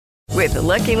With the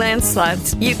Lucky Land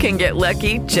Slots, you can get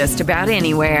lucky just about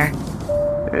anywhere.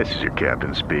 This is your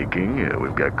captain speaking.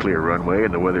 We've got clear runway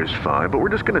and the weather's fine, but we're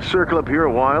just going to circle up here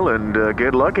a while and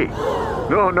get lucky.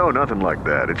 No, nothing like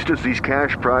that. It's just these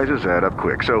cash prizes add up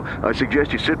quick. So I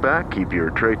suggest you sit back, keep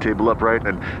your tray table upright,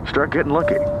 and start getting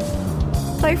lucky.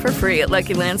 Play for free at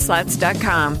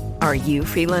LuckyLandSlots.com. Are you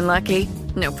feeling lucky?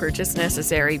 No purchase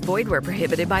necessary. Void where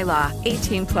prohibited by law.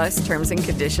 18 plus terms and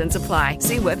conditions apply.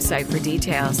 See website for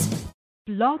details.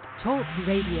 Blog Talk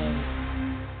Radio.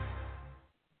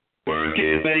 Work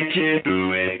it, make it,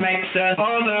 do it, makes us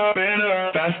harder,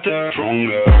 better, faster,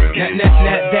 stronger.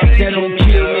 That don't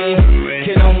kill me,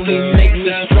 can only make me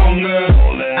stronger.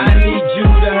 I need you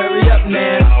to hurry up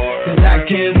now, cause I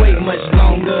can't wait much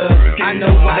longer. I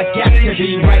know I got to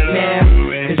be right now,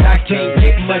 cause I can't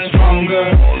get much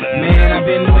stronger. Man, I've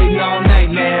been waiting all night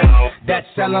now, that's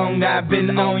how long I've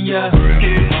been on ya. Work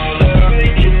it harder,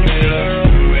 make it better,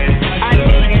 do it. I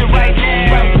need you right now.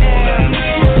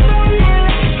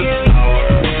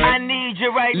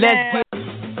 Right now.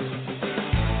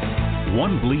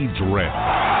 One bleeds red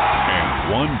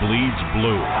and one bleeds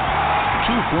blue.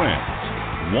 Two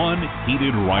friends, one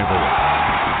heated rivalry.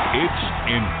 It's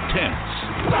intense.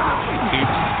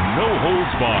 It's no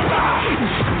holds barred.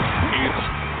 It's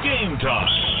game time.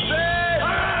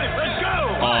 Hey, let's go!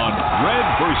 On Red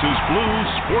vs. Blue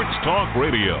Sports Talk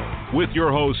Radio with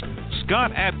your hosts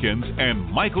Scott Atkins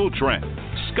and Michael Trent.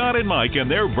 Scott and Mike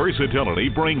and their versatility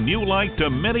bring new light to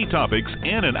many topics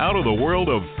in and out of the world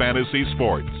of fantasy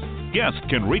sports. Guests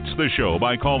can reach the show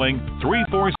by calling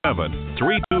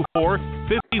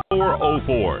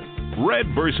 347-324-5404.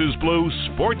 Red vs. Blue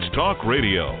Sports Talk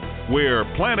Radio, where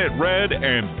Planet Red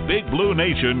and Big Blue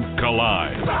Nation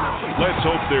collide. Let's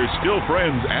hope they're still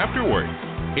friends afterward.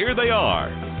 Here they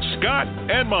are, Scott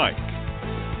and Mike.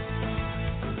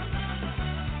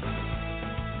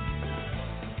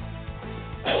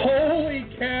 Holy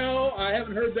cow, I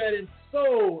haven't heard that in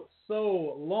so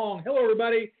long. Hello,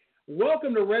 everybody.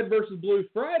 Welcome to Red vs. Blue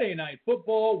Friday Night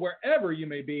Football, wherever you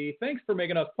may be. Thanks for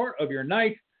making us part of your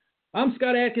night. I'm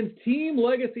Scott Atkins, team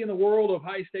legacy in the world of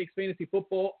high-stakes fantasy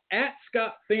football, at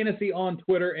Scott Fantasy on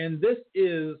Twitter, and this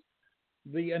is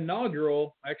the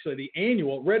annual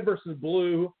Red vs.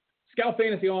 Blue Scout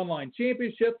Fantasy Online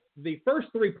Championship. The first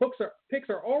three picks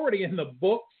are already in the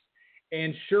books.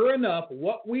 And sure enough,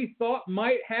 what we thought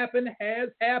might happen has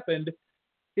happened.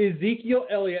 Ezekiel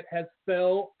Elliott has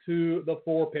fell to the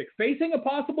 4 pick. Facing a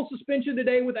possible suspension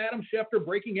today with Adam Schefter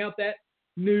breaking out that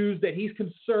news that he's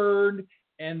concerned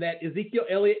and that Ezekiel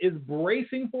Elliott is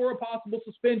bracing for a possible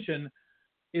suspension.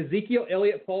 Ezekiel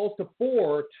Elliott falls to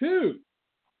 4 to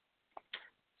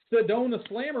Sedona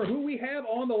Slammer, who we have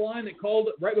on the line that called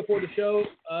right before the show.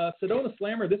 Sedona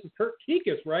Slammer, this is Kurt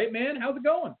Kuekes, right, man? How's it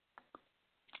going?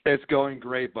 It's going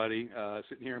great, buddy.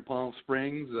 Sitting here in Palm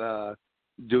Springs,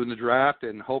 doing the draft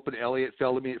and hoping Elliott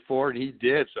fell to me at 4, and he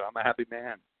did, so I'm a happy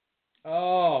man.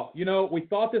 Oh, we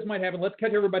thought this might happen. Let's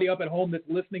catch everybody up at home that's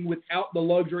listening without the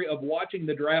luxury of watching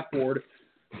the draft board.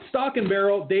 Stock and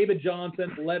barrel, David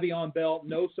Johnson, Le'Veon Bell,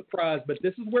 no surprise, but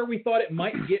this is where we thought it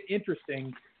might get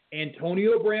interesting.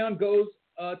 Antonio Brown goes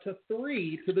to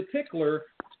 3 to the Tickler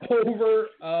over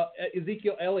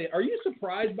Ezekiel Elliott. Are you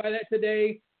surprised by that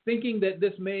today? Thinking that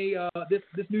this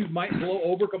news might blow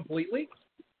over completely?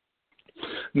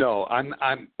 No, I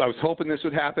was hoping this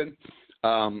would happen.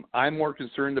 I'm more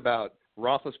concerned about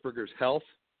Roethlisberger's health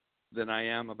than I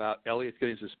am about Elliott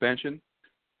getting suspension.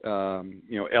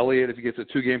 Elliott, if he gets a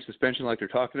 2-game suspension like they're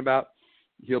talking about,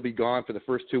 he'll be gone for the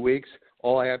first 2 weeks.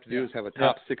 All I have to do is have a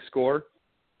top 6 score,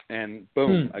 and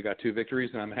boom, I got 2 victories,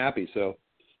 and I'm happy. So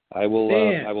I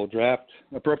will draft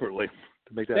appropriately.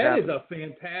 That happen. Is a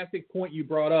fantastic point you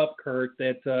brought up, Kurt,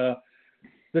 that the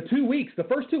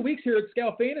first 2 weeks here at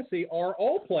Scout Fantasy are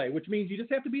all play, which means you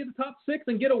just have to be in the top 6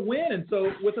 and get a win. And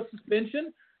so with a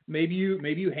suspension, maybe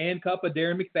you handcuff a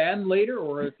Darren McFadden later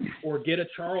or get a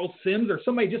Charles Sims or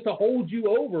somebody just to hold you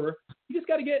over. You just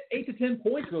got to get 8 to 10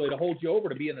 points really to hold you over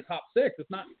to be in the top 6. It's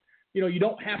not, you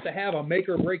don't have to have a make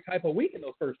or break type of week in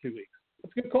those first 2 weeks.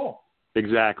 That's a good call.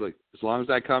 Exactly. As long as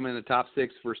I come in the top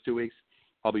 6 first 2 weeks,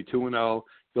 I'll be 2-0.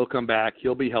 He'll come back.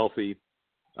 He'll be healthy.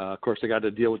 Of course, I got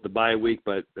to deal with the bye week,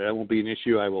 but that won't be an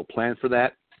issue. I will plan for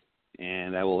that,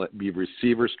 and I will be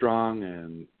receiver strong,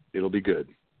 and it'll be good.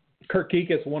 Kurt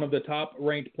Kuekes, one of the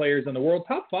top-ranked players in the world.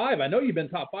 Top 5. I know you've been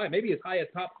top 5, maybe as high as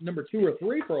top number 2 or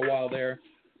 3 for a while there.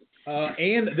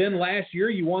 And then last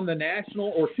year you won the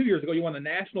national, or 2 years ago you won the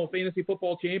National Fantasy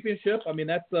Football Championship. I mean,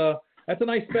 that's a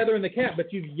nice feather in the cap,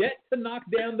 but you've yet to knock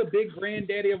down the big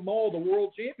granddaddy of them all, the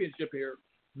World Championship here.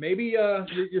 Maybe you're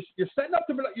setting up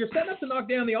to knock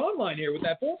down the online here with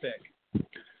that 4 pick.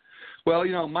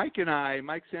 Well, Mike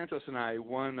Santos and I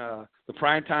won the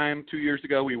prime time 2 years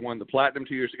ago. We won the platinum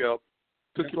 2 years ago.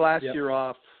 Took last year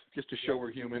off just to show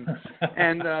we're human.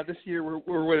 And this year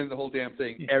we're winning the whole damn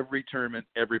thing, every tournament,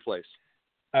 every place.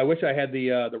 I wish I had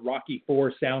the Rocky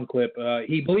IV sound clip.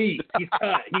 He bleeds. He's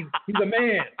cut. He's a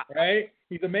man, right?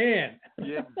 He's a man.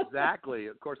 Yeah, exactly.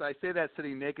 Of course, I say that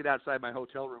sitting naked outside my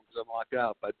hotel room because I'm locked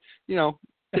out. But,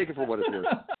 take it for what it's worth.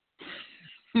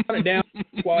 Put it down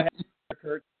while I have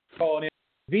Kurt calling in.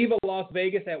 Viva Las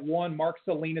Vegas at 1. Mark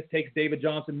Salinas takes David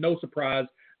Johnson. No surprise.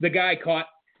 The guy caught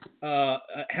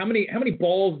how many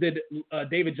balls did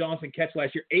David Johnson catch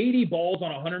last year? 80 balls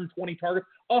on 120 targets.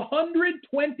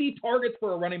 120 targets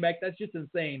for a running back. That's just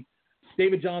insane.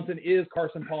 David Johnson is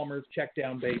Carson Palmer's check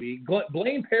down baby.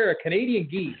 Blaine Perra, Canadian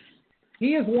Geese.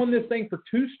 He has won this thing for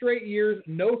 2 straight years.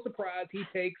 No surprise. He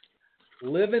takes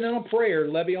living in a prayer.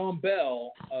 Le'Veon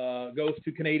Bell goes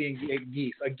to Canadian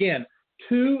Geese. Again,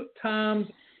 2 times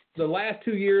the last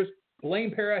 2 years,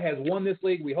 Blaine Perra has won this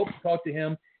league. We hope to talk to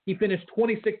him. He finished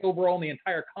 26th overall in the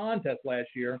entire contest last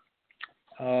year.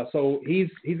 So he's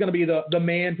going to be the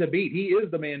man to beat. He is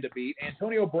the man to beat.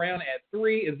 Antonio Brown at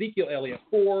 3, Ezekiel Elliott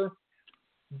 4,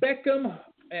 Beckham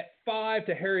at 5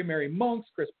 to Harry Mary Monks,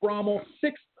 Chris Brommel,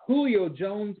 6, Julio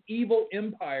Jones, Evil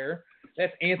Empire.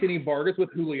 That's Anthony Vargas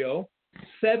with Julio.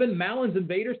 7, Mallon's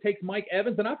Invaders takes Mike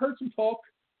Evans. And I've heard some talk.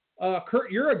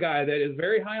 Kurt, you're a guy that is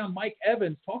very high on Mike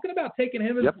Evans, talking about taking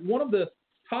him as one of the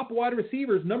top wide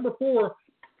receivers. Number 4,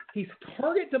 he's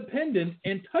target dependent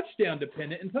and touchdown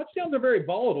dependent, and touchdowns are very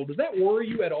volatile. Does that worry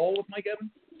you at all with Mike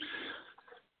Evans?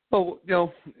 Oh,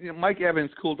 Mike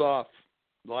Evans cooled off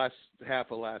the last half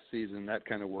of last season. That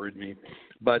kind of worried me.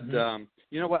 But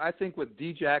you know what? I think with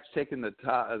D-Jax taking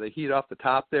the heat off the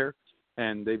top there,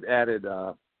 and they've added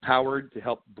Howard to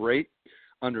help Brate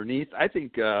underneath, I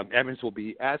think Evans will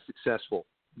be as successful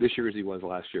this year as he was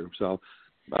last year. So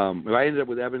if I ended up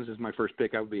with Evans as my first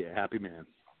pick, I would be a happy man.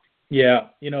 Yeah,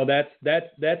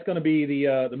 that's going to be the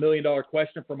 $1 million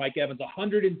question for Mike Evans.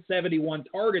 171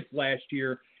 targets last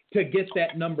year to get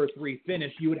that number 3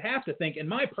 finish. You would have to think,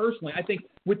 and I think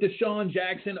with Deshaun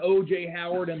Jackson, O.J.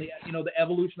 Howard, and the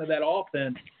evolution of that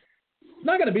offense, it's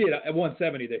not going to be at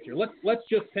 170 this year. Let's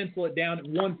just pencil it down at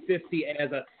 150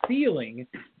 as a ceiling,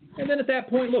 and then at that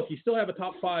point, look, you still have a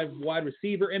top 5 wide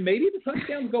receiver, and maybe the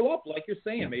touchdowns go up, like you're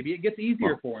saying. Maybe it gets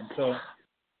easier for him. So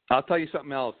I'll tell you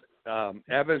something else.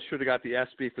 Evans should have got the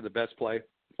SB for the best play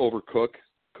over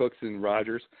Cooks and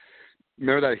Rodgers.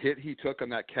 Remember that hit he took on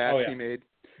that catch he made?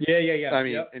 Yeah. I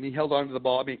mean, and he held on to the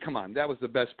ball. I mean, come on, that was the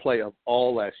best play of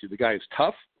all last year. The guy is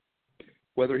tough.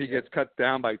 Whether he gets cut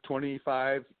down by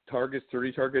 25 targets,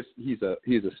 30 targets, he's a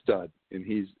stud, and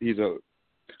he's a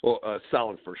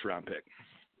solid first-round pick.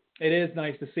 It is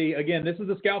nice to see. Again, this is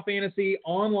the Scout Fantasy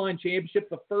Online Championship,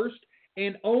 the first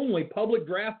and only public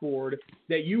draft board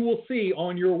that you will see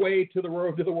on your way to the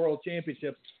road to the World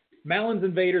Championships. Mallon's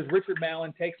Invaders, Richard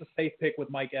Mallon takes a safe pick with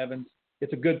Mike Evans.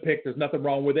 It's a good pick. There's nothing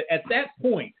wrong with it. At that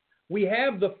point, we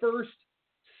have the first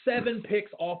 7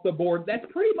 picks off the board. That's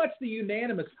pretty much the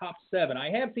unanimous top 7.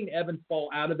 I have seen Evans fall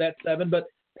out of that 7, but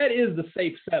that is the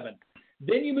safe 7.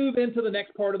 Then you move into the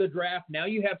next part of the draft. Now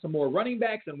you have some more running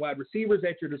backs and wide receivers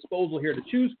at your disposal here to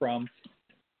choose from.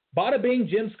 BaDaBing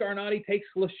Jim Scarnati takes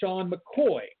LaShawn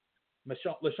McCoy.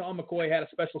 LaShawn McCoy had a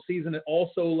special season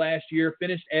also last year,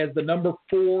 finished as the number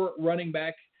 4 running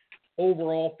back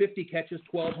overall, 50 catches,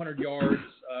 1,200 yards,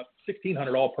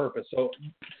 1,600 all-purpose. So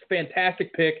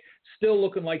fantastic pick, still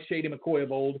looking like Shady McCoy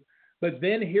of old. But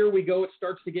then here we go. It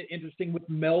starts to get interesting with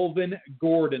Melvin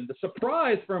Gordon. The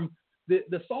surprise from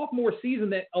the sophomore season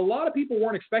that a lot of people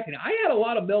weren't expecting. I had a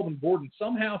lot of Melvin Gordon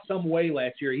somehow, some way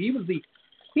last year. He was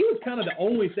kind of the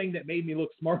only thing that made me look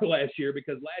smart last year,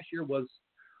 because last year was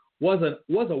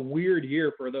a weird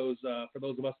year for those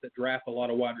of us that draft a lot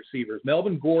of wide receivers.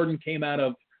 Melvin Gordon came out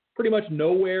of pretty much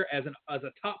nowhere as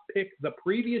a top pick the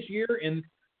previous year, and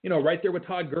right there with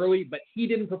Todd Gurley, but he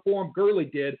didn't perform. Gurley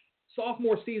did.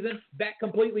 Sophomore season, that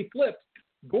completely flipped.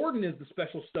 Gordon is the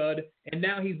special stud, and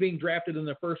now he's being drafted in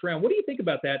the first round. What do you think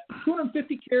about that?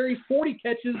 250 carries, 40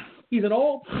 catches. He's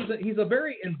a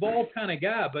very involved kind of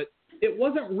guy, but it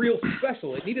wasn't real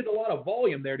special. It needed a lot of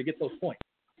volume there to get those points.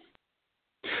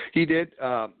 He did.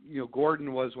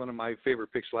 Gordon was one of my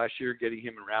favorite picks last year, getting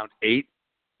him in round 8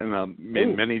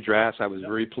 in many drafts. I was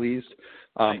very pleased.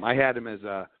 I had him as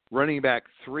a running back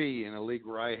 3 in a league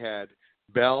where I had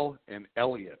Bell and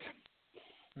Elliott.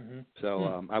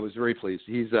 So I was very pleased.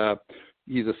 He's a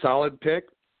solid pick,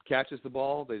 catches the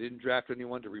ball. They didn't draft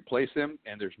anyone to replace him,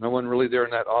 and there's no one really there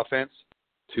in that offense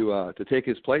to take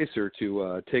his place or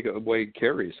to take away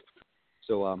carries.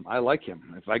 So I like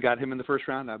him. If I got him in the first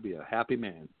round, I'd be a happy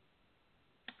man.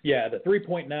 Yeah, the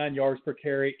 3.9 yards per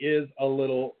carry is a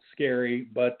little scary,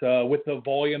 but with the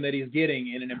volume that he's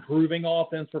getting in an improving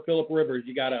offense for Phillip Rivers,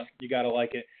 you gotta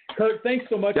like it. Kurt, thanks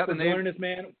so much for joining us,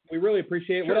 man. We really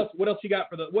appreciate it. Sure. What else you got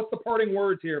for what's the parting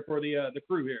words here for the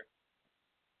crew here?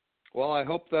 Well, I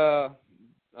hope the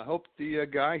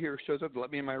guy here shows up to let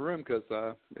me in my room because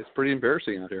it's pretty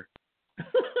embarrassing out here.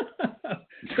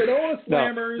 Sedona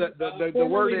Slammers. No, the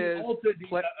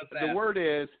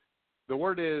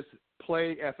word is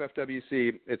play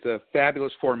FFWC. It's a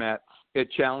fabulous format.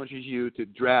 It challenges you to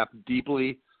draft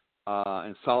deeply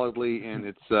and solidly, and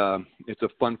it's a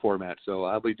fun format. So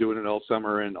I'll be doing it all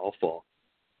summer and all fall.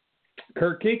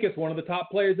 Kurt Kuekes, one of the top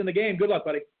players in the game. Good luck,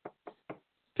 buddy.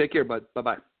 Take care, bud.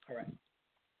 Bye-bye. All right.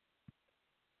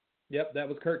 Yep, that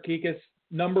was Kurt Kuekes,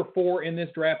 number 4 in this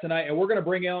draft tonight. And we're going to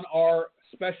bring on our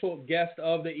special guest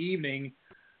of the evening,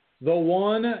 the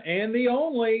one and the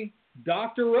only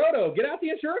Dr. Roto. Get out the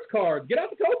insurance card. Get out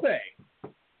the copay.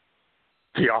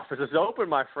 The office is open,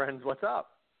 my friends. What's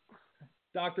up?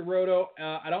 Dr. Roto,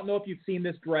 I don't know if you've seen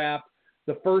this draft.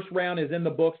 The first round is in the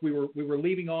books. We were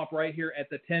leaving off right here at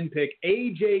the 10 pick.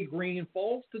 A.J. Green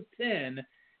falls to 10.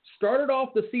 Started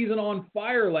off the season on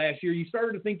fire last year. You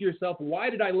started to think to yourself, why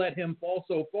did I let him fall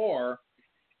so far?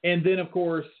 And then, of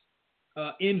course,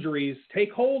 injuries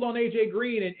take hold on A.J.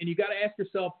 Green, and you got to ask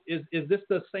yourself, is this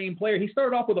the same player? He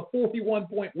started off with a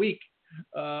 41-point week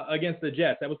against the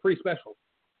Jets. That was pretty special.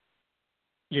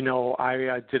 You know,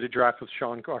 I did a draft with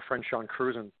our friend Sean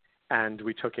Cruzen, and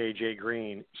we took A.J.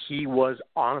 Green. He was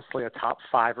honestly a top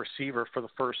 5 receiver for the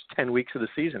first 10 weeks of the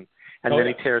season, and then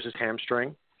he tears his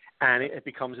hamstring, and it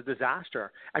becomes a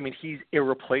disaster. I mean, he's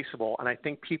irreplaceable, and I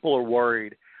think people are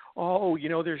worried,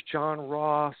 there's John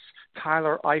Ross,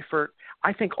 Tyler Eifert.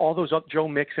 I think all those Joe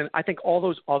Mixon, I think all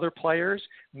those other players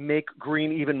make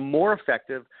Green even more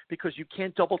effective because you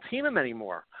can't double team him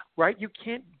anymore, right? You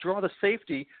can't draw the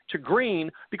safety to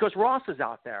Green because Ross is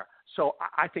out there. So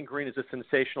I think Green is a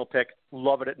sensational pick.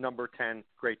 Love it at number 10.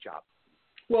 Great job.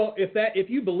 Well, if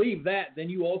you believe that, then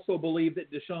you also believe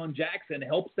that Deshaun Jackson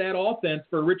helps that offense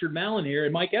for Richard Mallon here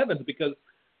and Mike Evans because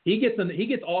he gets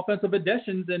offensive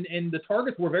additions and the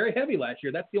targets were very heavy last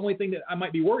year. That's the only thing that I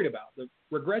might be worried about, the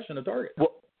regression of targets.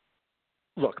 Well,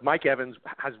 look, Mike Evans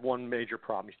has one major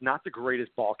problem. He's not the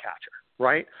greatest ball catcher,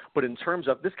 right? But in terms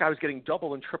of this guy was getting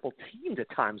double and triple teamed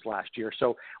at times last year.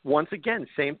 So once again,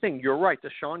 same thing. You're right.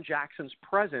 Deshaun Jackson's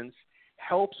presence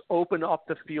helps open up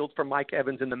the field for Mike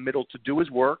Evans in the middle to do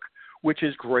his work, which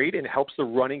is great and helps the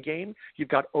running game. You've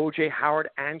got O.J. Howard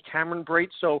and Cameron Brate.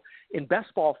 So in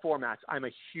best ball formats, I'm a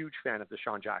huge fan of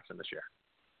Deshaun Jackson this year.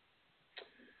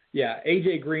 Yeah,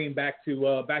 A.J. Green, back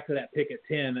to that pick at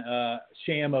 10,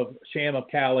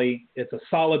 ShamOfCali. It's a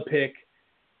solid pick.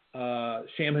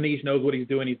 Sham Hanish knows what he's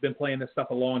doing. He's been playing this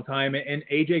stuff a long time. And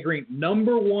A.J. Green,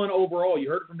 number 1 overall. You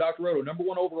heard it from Dr. Roto. Number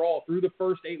 1 overall through the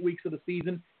first 8 weeks of the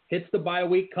season. Hits the bye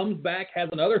week, comes back, has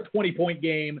another 20-point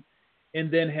game,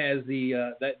 and then has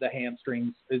the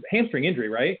hamstring injury,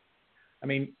 right? I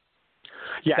mean,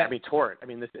 tore it. I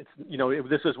mean, this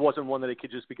wasn't one that it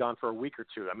could just be gone for a week or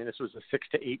two. I mean, this was a 6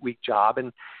 to 8 week job,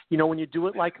 and when you do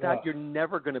it like that, you're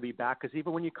never going to be back because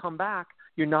even when you come back,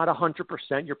 you're not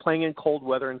 100%. You're playing in cold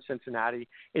weather in Cincinnati.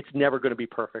 It's never going to be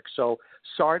perfect. So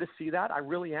sorry to see that. I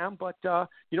really am, but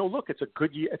look, it's a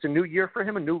good year. It's a new year for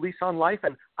him, a new lease on life,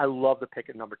 and I love the pick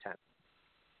at number 10.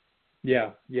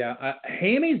 Yeah.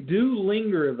 Hammies do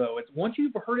linger, though. It's once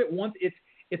you've heard it once,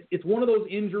 it's one of those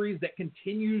injuries that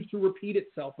continues to repeat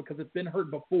itself because it's been hurt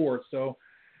before. So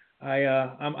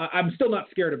I'm still not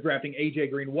scared of drafting A.J.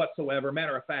 Green whatsoever.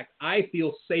 Matter of fact, I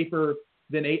feel safer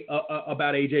than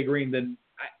about A.J. Green than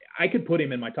I could put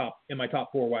him in my top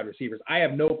 4 wide receivers. I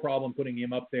have no problem putting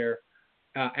him up there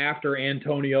after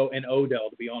Antonio and Odell.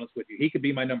 To be honest with you, he could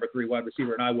be my number 3 wide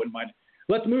receiver, and I wouldn't mind.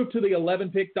 Let's move to the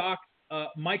 11 pick, Doc.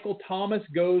 Michael Thomas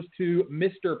goes to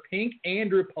Mr. Pink,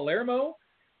 Andrew Palermo.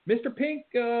 Mr. Pink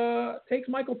takes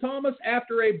Michael Thomas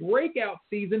after a breakout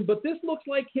season, but this looks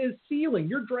like his ceiling.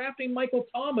 You're drafting Michael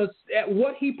Thomas at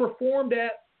what he performed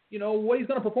at, what he's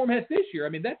going to perform at this year. I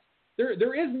mean,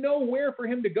 there is nowhere for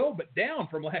him to go but down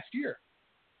from last year.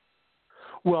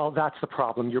 Well, that's the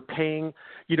problem. You're paying,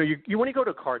 you when you go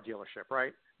to a car dealership,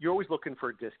 right? You're always looking for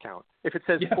a discount. If it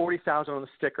says $40,000 on the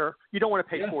sticker, you don't want to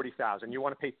pay $40,000. You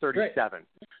want to pay $37,000. Right.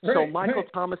 So Michael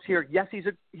Thomas here, yes,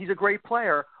 he's a great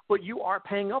player, but you are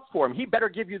paying up for him. He better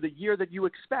give you the year that you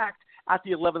expect at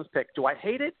the 11th pick. Do I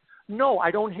hate it? No,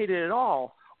 I don't hate it at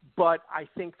all. But I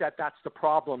think that's the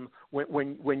problem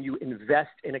when you invest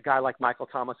in a guy like Michael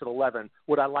Thomas at 11.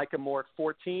 Would I like him more at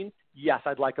 14? Yes,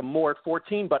 I'd like him more at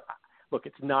 14. But look,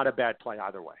 it's not a bad play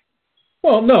either way.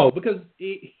 Well, no, because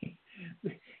he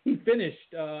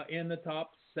finished in the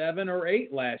top 7 or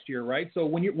 8 last year, right? So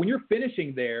when you're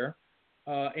finishing there,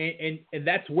 and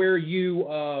that's where you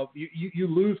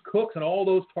lose Cooks and all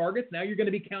those targets. Now you're going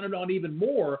to be counted on even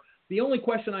more. The only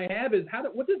question I have is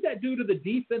what does that do to the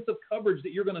defensive coverage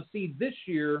that you're going to see this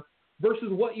year versus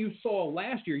what you saw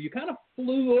last year? You kind of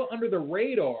flew under the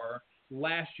radar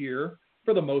last year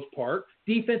for the most part.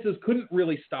 Defenses couldn't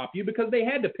really stop you because they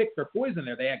had to pick their poison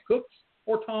there. They had Cooks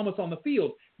or Thomas on the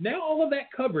field. Now all of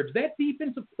that coverage, that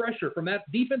defensive pressure from that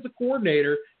defensive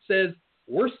coordinator says,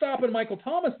 we're stopping Michael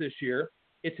Thomas this year.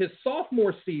 It's his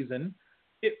sophomore season.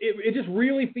 It just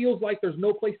really feels like there's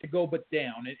no place to go but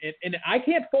down. And I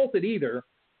can't fault it either.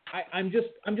 I'm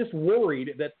just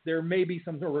worried that there may be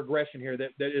some sort of regression here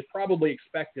that is probably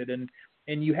expected.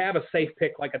 And you have a safe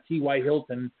pick like a T.Y.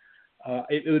 Hilton.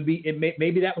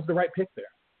 Maybe that was the right pick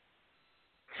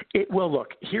there. Well, look,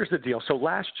 here's the deal. So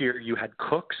last year you had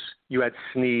Cooks, you had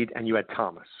Snead, and you had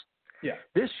Thomas. Yeah.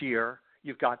 This year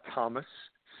you've got Thomas,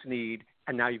 Snead,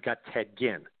 and now you've got Ted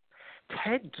Ginn.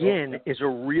 Ted Ginn is a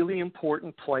really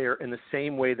important player in the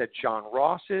same way that John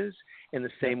Ross is, in the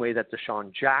same way that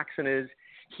Deshaun Jackson is.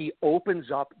 He opens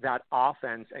up that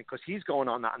offense because he's going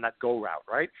on that go route,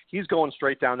 right? He's going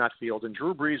straight down that field, and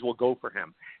Drew Brees will go for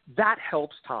him. That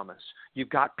helps Thomas. You've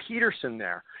got Peterson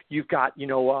there. You've got,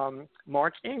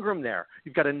 Mark Ingram there.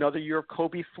 You've got another year of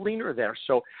Kobe Fleener there.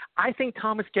 So I think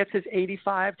Thomas gets his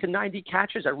 85 to 90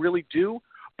 catches. I really do.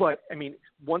 But,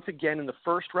 once again, in the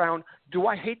first round, do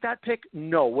I hate that pick?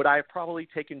 No. Would I have probably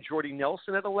taken Jordy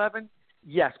Nelson at 11?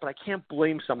 Yes, but I can't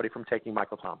blame somebody from taking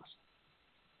Michael Thomas.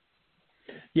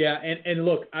 Yeah, and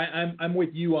look, I'm with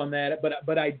you on that,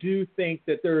 but I do think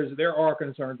that there are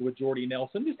concerns with Jordy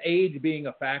Nelson, just age being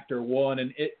a factor, one,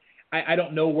 and I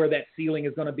don't know where that ceiling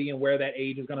is going to be and where that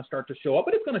age is going to start to show up,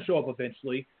 but it's going to show up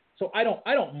eventually. So I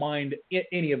don't mind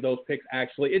any of those picks,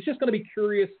 actually. It's just going to be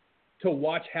curious to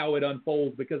watch how it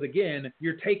unfolds because, again,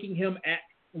 you're taking him at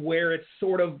where it's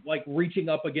sort of like reaching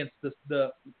up against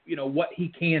the what he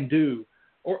can do.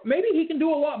 Or maybe he can do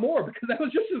a lot more because that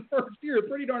was just his first year.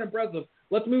 Pretty darn impressive.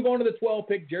 Let's move on to the 12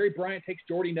 pick. Jerry Bryant takes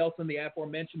Jordy Nelson, the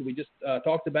aforementioned. We just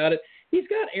talked about it. He's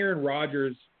got Aaron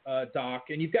Rodgers, Doc,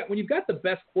 and when you've got the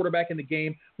best quarterback in the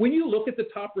game, when you look at the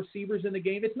top receivers in the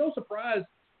game, it's no surprise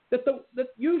that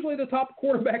usually the top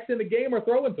quarterbacks in the game are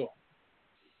throwing to him.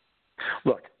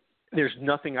 Look, there's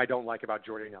nothing I don't like about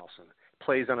Jordy Nelson.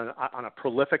 Plays on a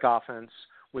prolific offense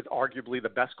with arguably the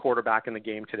best quarterback in the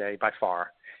game today by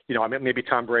far. Maybe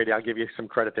Tom Brady, I'll give you some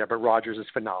credit there, but Rodgers is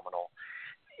phenomenal.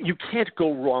 You can't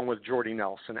go wrong with Jordy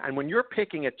Nelson. And when you're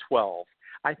picking at 12,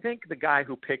 I think the guy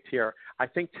who picked here, I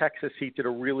think Texas Heat did a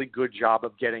really good job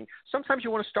of getting – sometimes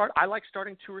you want to start – I like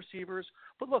starting 2 receivers.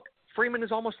 But look, Freeman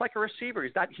is almost like a receiver.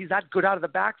 He's that good out of the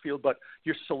backfield, but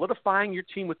you're solidifying your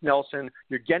team with Nelson.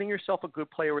 You're getting yourself a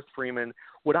good player with Freeman.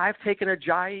 Would I have taken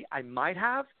Ajayi? I might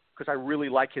have because I really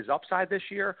like his upside this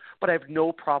year, but I have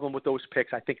no problem with those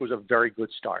picks. I think it was a very good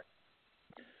start.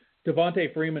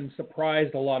 Devontae Freeman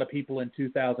surprised a lot of people in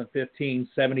 2015,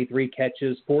 73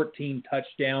 catches, 14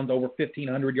 touchdowns, over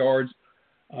 1,500 yards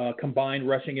combined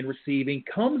rushing and receiving.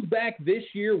 Comes back this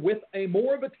year with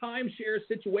more of a timeshare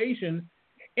situation,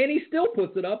 and he still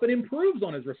puts it up and improves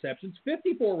on his receptions,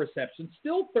 54 receptions,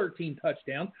 still 13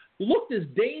 touchdowns, looked as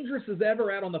dangerous as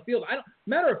ever out on the field.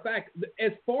 Matter of fact,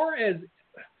 as far as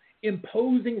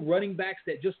imposing running backs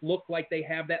that just look like they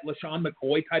have that LaShawn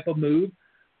McCoy type of move,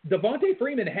 Devontae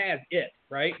Freeman has it,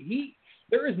 right?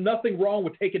 There is nothing wrong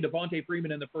with taking Devontae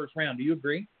Freeman in the first round. Do you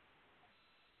agree?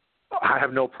 I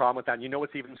have no problem with that. You know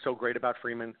what's even so great about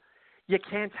Freeman? You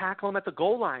can't tackle him at the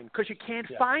goal line because you can't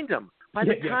find him. By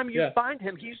the time you find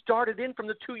him, he's darted in from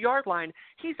the 2-yard line.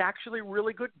 He's actually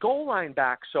really good goal line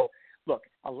back. So, look,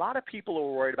 a lot of people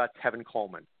are worried about Tevin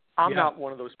Coleman. I'm not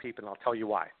one of those people, and I'll tell you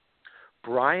why.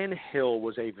 Brian Hill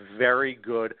was a very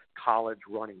good college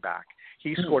running back.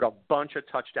 He scored a bunch of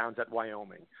touchdowns at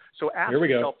Wyoming. So ask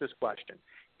yourself this question.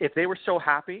 If they were so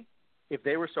happy,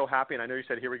 and I know you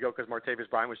said here we go because Martavis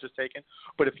Bryant was just taken,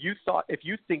 but if you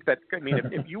think that,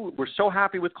 if you were so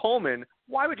happy with Coleman,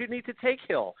 why would you need to take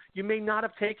Hill? You may not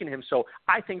have taken him. So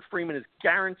I think Freeman is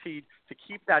guaranteed to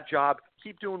keep that job,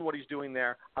 keep doing what he's doing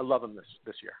there. I love him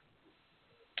this year.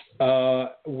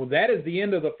 Well, that is the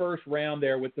end of the first round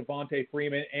there with Devontae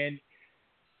Freeman, and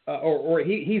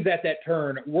he's at that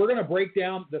turn. We're going to break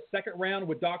down the second round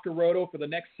with Dr. Roto for the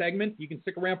next segment. You can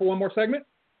stick around for one more segment?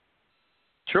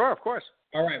 Sure, of course.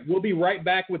 All right, we'll be right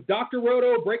back with Dr.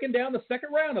 Roto breaking down the second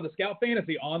round of the Scout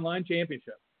Fantasy Online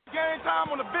Championship. Game time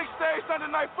on the big stage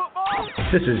Sunday Night Football.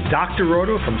 This is Dr.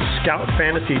 Roto from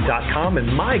ScoutFantasy.com,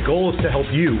 and my goal is to help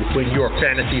you win your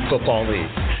fantasy football league.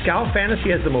 Scout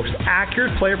Fantasy has the most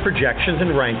accurate player projections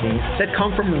and rankings that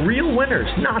come from real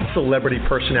winners, not celebrity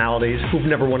personalities who've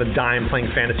never won a dime playing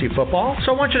fantasy football.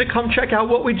 So I want you to come check out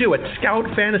what we do at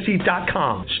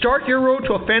ScoutFantasy.com. Start your road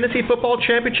to a fantasy football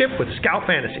championship with Scout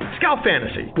Fantasy. Scout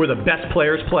Fantasy, where the best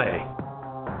players play.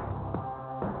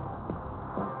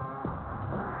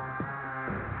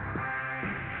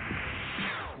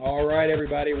 All right,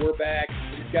 everybody, we're back.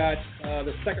 We've got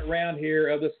the second round here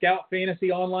of the Scout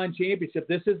Fantasy Online Championship.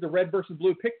 This is the Red versus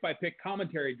Blue pick-by-pick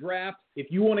commentary draft.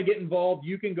 If you want to get involved,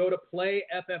 you can go to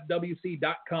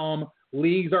playffwc.com.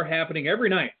 Leagues are happening every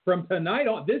night. From tonight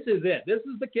on, this is it. This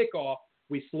is the kickoff.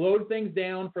 We slowed things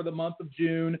down for the month of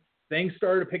June. Things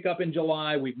started to pick up in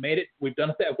July. We've made it. We've done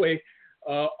it that way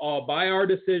by our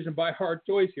decision, by our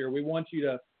choice here. We want you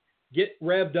to get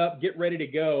revved up, get ready to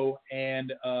go,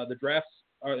 and the drafts,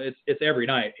 it's every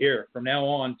night here from now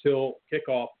on till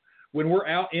kickoff. When we're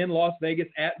out in Las Vegas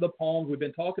at the Palms, we've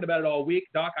been talking about it all week.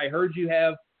 Doc, I heard you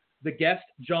have the guest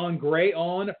John Gray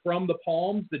on from the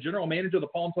Palms, the general manager of the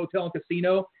Palms Hotel and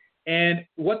Casino. And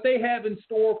what they have in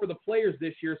store for the players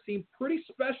this year seems pretty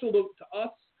special to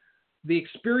us. The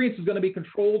experience is going to be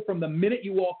controlled from the minute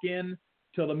you walk in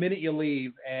till the minute you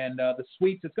leave. And the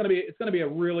suites, it's going to be a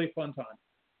really fun time.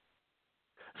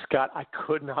 Scott, I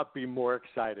could not be more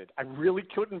excited. I really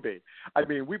couldn't be. I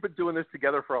mean, we've been doing this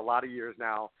together for a lot of years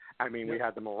now. I mean, we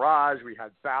had the Mirage, we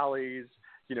had Bally's,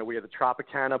 we had the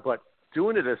Tropicana, but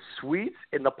doing it as suites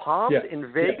in the Palms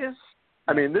in Vegas,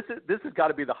 I mean, this has got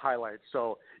to be the highlight.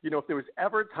 So, if there was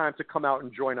ever time to come out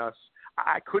and join us,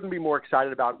 I couldn't be more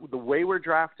excited about the way we're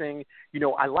drafting.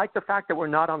 I like the fact that we're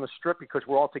not on the Strip because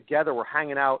we're all together, we're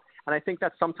hanging out, and I think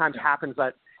that sometimes happens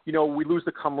that we lose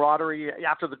the camaraderie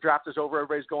after the draft is over.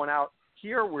 Everybody's going out.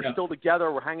 Here, we're still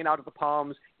together. We're hanging out at the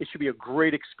Palms. It should be a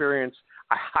great experience.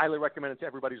 I highly recommend it to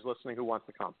everybody who's listening who wants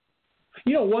to come.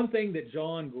 One thing that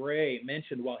John Gray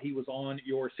mentioned while he was on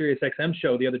your SiriusXM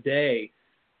show the other day,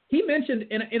 he mentioned,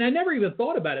 and I never even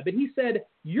thought about it, but he said,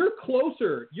 you're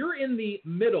closer. You're in the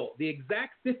middle, the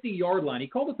exact 50-yard line. He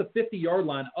called it the 50-yard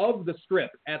line of the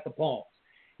Strip at the Palms.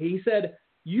 He said,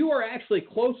 you are actually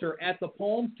closer at the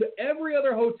Palms to every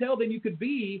other hotel than you could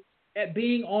be at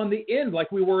being on the end,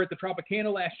 like we were at the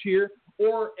Tropicana last year,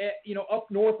 or at, up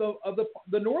north of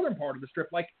the northern part of the Strip,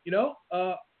 like,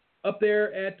 up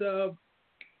there at the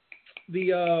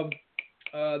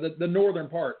northern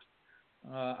part.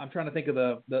 I'm trying to think of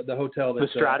the hotel that the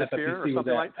Stratosphere or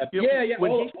something like that.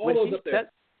 All those up there.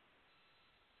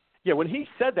 When he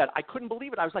said that, I couldn't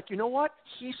believe it. I was like, you know what?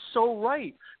 He's so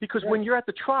right. Because when you're at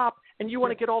the Trop and you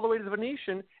want to get all the way to the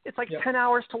Venetian, it's like 10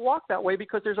 hours to walk that way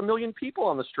because there's a million people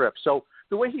on the Strip. So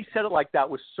the way he said it like that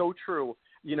was so true.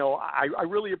 I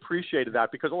really appreciated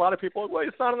that because a lot of people are like, well,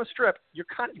 it's not on the Strip. You're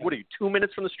what are you, 2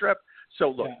 minutes from the Strip? So,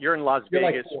 look, you're in Las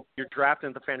Vegas. You're drafting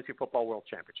at the Fantasy Football World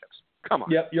Championships. Come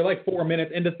on. Yep, you're like 4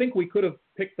 minutes. And to think we could have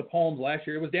picked the Palms last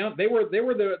year, it was down. They were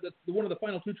the one of the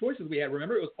final two choices we had.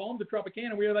 Remember, it was Palms or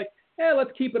Tropicana. We were like,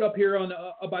 let's keep it up here on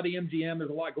by the MGM.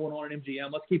 There's a lot going on in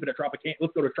MGM. Let's keep it at Tropicana.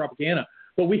 Let's go to Tropicana.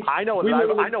 But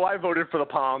I voted for the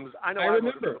Palms. I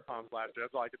voted for the Palms last year.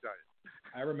 That's all I can tell you.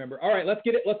 I remember. All right, let's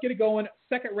get it going.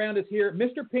 Second round is here.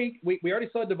 Mr. Pink. We already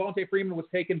saw Devontae Freeman was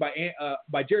taken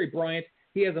by Jerry Bryant.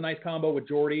 He has a nice combo with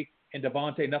Jordy and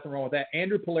Devontae. Nothing wrong with that.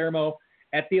 Andrew Palermo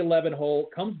at the 11 hole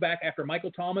comes back after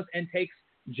Michael Thomas and takes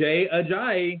Jay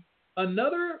Ajayi.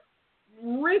 Another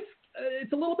risk.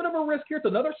 It's a little bit of a risk here. It's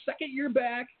another second year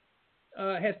back.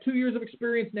 Has 2 years of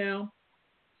experience now.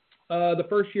 The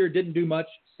first year didn't do much.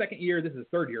 Second year, this is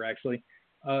third year actually.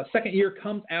 Second year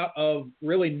comes out of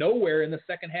really nowhere in the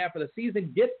second half of the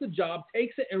season, gets the job,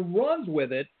 takes it, and runs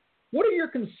with it. What are your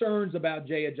concerns about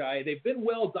Jay Ajayi? They've been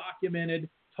well documented,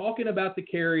 talking about the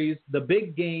carries, the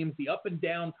big games, the up and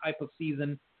down type of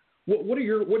season. What are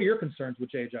your concerns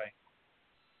with Jay Ajayi?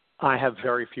 I have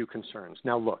very few concerns.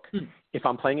 Now, look, if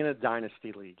I'm playing in a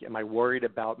dynasty league, am I worried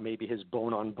about maybe his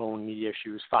bone-on-bone knee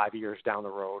issues 5 years down the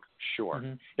road? Sure.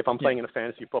 Mm-hmm. If I'm playing in a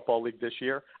fantasy football league this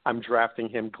year, I'm drafting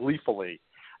him gleefully.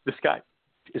 This guy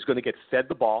is going to get fed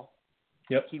the ball.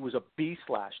 Yep. He was a beast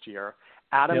last year.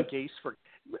 Adam Gase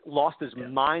lost his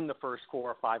mind the first 4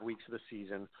 or 5 weeks of the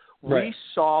season. Right. We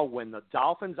saw when the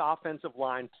Dolphins' offensive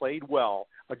line played well,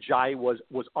 Ajayi was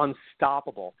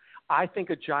unstoppable. I think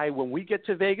Ajayi, when we get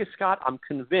to Vegas, Scott, I'm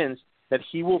convinced that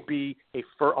he will be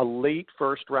a late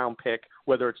first-round pick,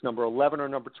 whether it's number 11 or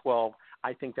number 12.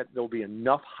 I think that there'll be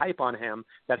enough hype on him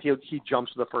that he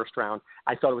jumps to the first round.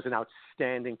 I thought it was an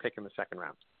outstanding pick in the second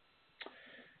round.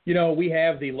 You know, we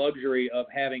have the luxury of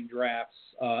having drafts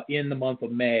in the month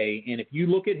of May, and if you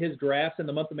look at his drafts in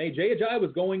the month of May, Jay Ajayi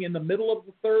was going in the middle of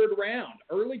the third round,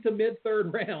 early to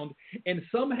mid-third round, and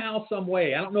somehow, some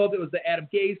way, I don't know if it was the Adam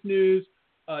Gase news,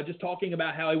 just talking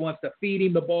about how he wants to feed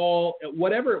him the ball,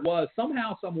 whatever it was,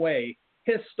 somehow, some way,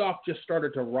 his stock just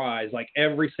started to rise like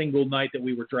every single night that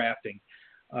we were drafting.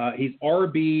 He's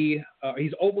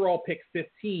he's overall pick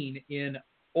 15 in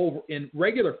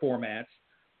regular formats,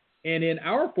 and in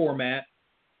our format,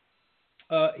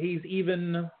 he's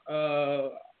even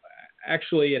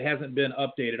actually it hasn't been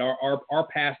updated. Our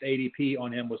past ADP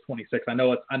on him was 26. I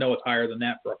know it's higher than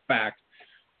that for a fact.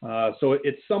 So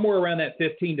it's somewhere around that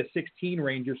 15 to 16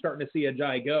 range. You're starting to see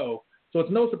Ajayi go. So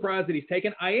it's no surprise that he's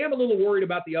taken. I am a little worried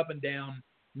about the up and down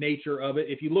nature of it.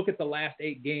 If you look at the last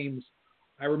 8 games,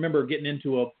 I remember getting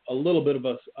into a little bit of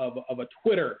a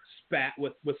Twitter spat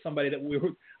with somebody that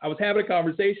I was having a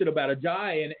conversation about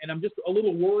Ajayi, and I'm just a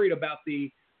little worried about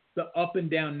the up and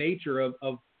down nature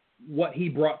of what he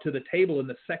brought to the table in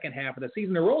the second half of the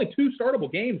season. There were only 2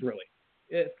 startable games really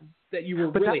that you were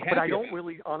really happy But I don't about.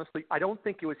 really, honestly, I don't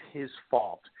think it was his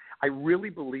fault. I really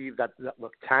believe that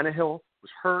look, Tannehill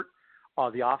was hurt.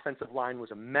 The offensive line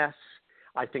was a mess.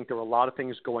 I think there were a lot of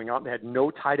things going on. They had no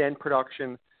tight end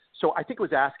production. So I think it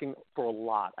was asking for a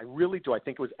lot. I really do. I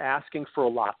think it was asking for a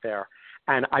lot there.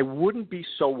 And I wouldn't be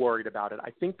so worried about it. I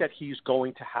think that he's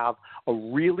going to have a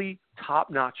really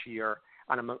top-notch year,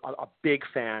 and I'm a big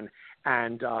fan.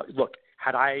 And look,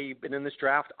 had I been in this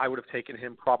draft, I would have taken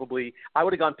him probably – I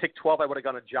would have gone pick 12. I would have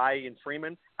gone Ajayi and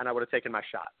Freeman, and I would have taken my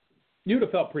shot. You would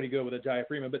have felt pretty good with Ajayi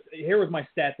Freeman, but here was my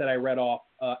stat that I read off.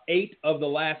 8 of the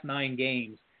last 9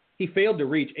 games, he failed to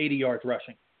reach 80 yards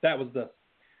rushing. That was the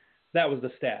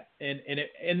stat. And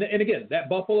again, that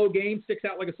Buffalo game sticks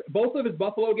out both of his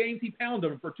Buffalo games, he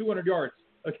pounded them for 200 yards.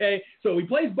 Okay, so he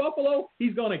plays Buffalo,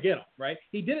 he's going to get them, right?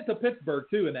 He did it to Pittsburgh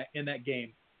too in that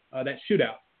game, that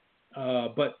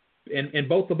shootout. But in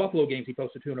both the Buffalo games, he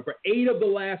posted 200. For 8 of the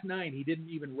last 9, he didn't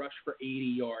even rush for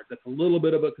 80 yards. That's a little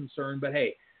bit of a concern, but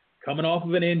hey, coming off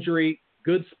of an injury,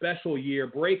 good special year,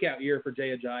 breakout year for Jay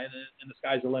Ajayi, and the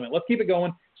sky's the limit. Let's keep it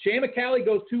going. ShamOfCali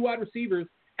goes 2 wide receivers.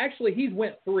 Actually, he's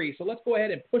went 3, so let's go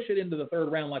ahead and push it into the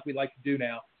third round like we like to do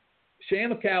now.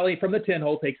 ShamOfCali from the 10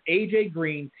 hole takes A.J.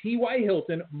 Green, T.Y.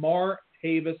 Hilton,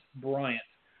 Martavis Bryant.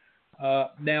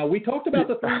 Now, we talked about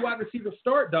the 3 wide receiver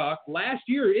start, Doc. Last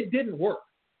year, it didn't work.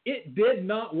 It did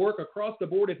not work across the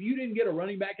board. If you didn't get a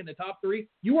running back in the top 3,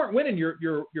 you weren't winning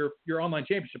your online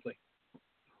championship league.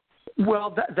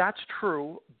 Well, that's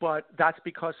true, but that's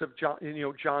because of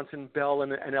Johnson, Bell,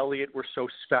 and Elliott were so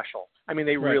special. I mean,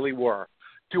 they really were.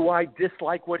 Do I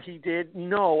dislike what he did?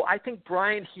 No. I think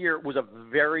Bryant here was a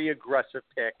very aggressive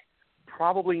pick,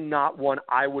 probably not one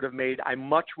I would have made. I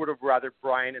much would have rather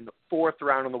Bryant in the 4th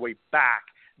round on the way back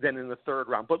than in the 3rd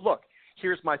round. But look,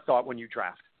 here's my thought when you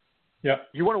draft. Yeah.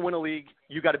 You want to win a league,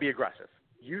 you got to be aggressive.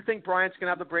 You think Bryant's going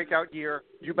to have the breakout year,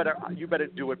 you better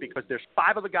do it, because there's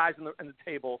 5 other guys in the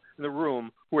table, in the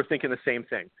room, who are thinking the same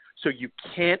thing. So you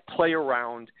can't play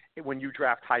around when you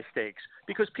draft high stakes,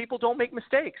 because people don't make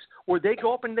mistakes, or they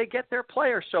go up and they get their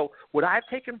player. So would I have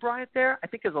taken Bryant there? I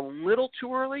think is a little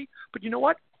too early. But you know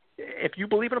what? If you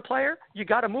believe in a player, you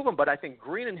got to move him. But I think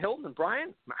Green and Hilton and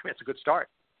Bryant, I mean, it's a good start.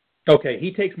 Okay,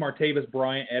 he takes Martavis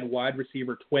Bryant at wide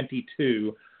receiver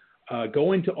 22.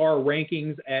 Going to our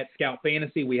rankings at Scout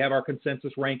Fantasy, we have our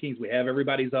consensus rankings. We have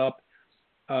everybody's up.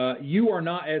 You are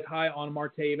not as high on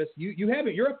Martavis. You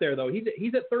haven't. You're up there, though.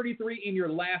 He's at 33 in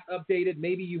your last updated.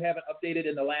 Maybe you haven't updated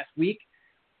in the last week.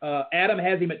 Adam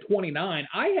has him at 29.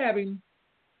 I have him.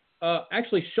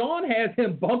 Actually, Sean has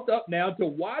him bumped up now to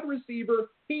wide receiver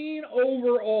 15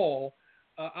 overall.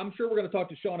 I'm sure we're going to talk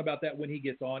to Sean about that when he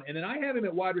gets on. And then I have him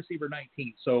at wide receiver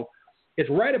 19. So it's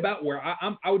right about where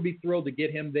I would be thrilled to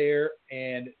get him there.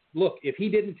 And look, if he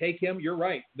didn't take him, you're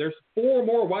right. There's 4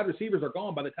 more wide receivers are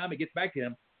gone by the time it gets back to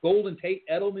him. Golden Tate,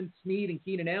 Edelman, Snead, and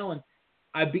Keenan Allen.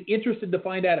 I'd be interested to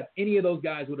find out if any of those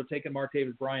guys would have taken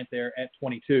Martavis Bryant there at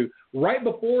 22. Right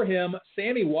before him,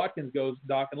 Sammy Watkins goes,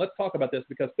 Doc, and let's talk about this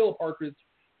because Philip Partridge,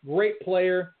 great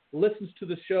player, listens to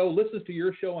the show, listens to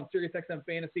your show on SiriusXM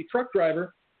Fantasy, truck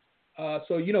driver.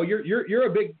 So you know you're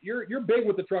big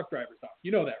with the truck drivers, Doc.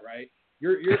 You know that, right?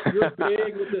 You're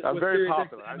big with the I'm with very SiriusXM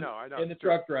popular. I know. And the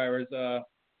truck drivers.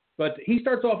 But he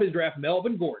starts off his draft: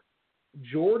 Melvin Gordon,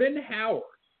 Jordan Howard,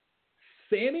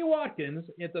 Sammy Watkins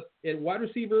at wide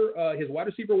receiver, his wide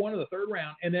receiver 1 in the 3rd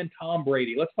round, and then Tom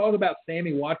Brady. Let's talk about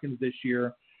Sammy Watkins this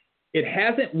year. It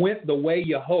hasn't went the way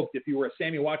you hoped if you were a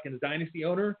Sammy Watkins dynasty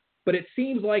owner, but it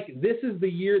seems like this is the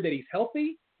year that he's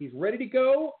healthy. He's ready to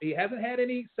go. He hasn't had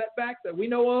any setbacks that we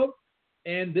know of.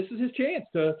 and this is his chance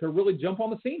to really jump on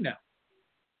the scene now.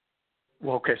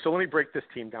 Well, okay, so let me break this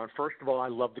team down. First of all, I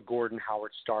love the Gordon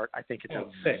Howard start. I think it's a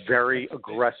sick. very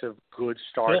aggressive, good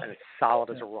start, and it's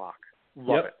solid as a rock.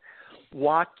 Love it.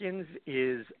 Watkins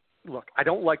is, look, I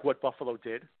don't like what Buffalo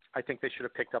did. I think they should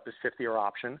have picked up his fifth-year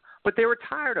option, but they were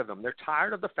tired of him. They're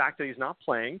tired of the fact that he's not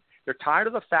playing. They're tired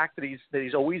of the fact that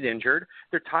he's always injured.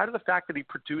 They're tired of the fact that he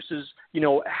produces,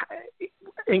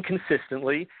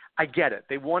 inconsistently. I get it.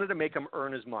 They wanted to make him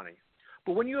earn his money.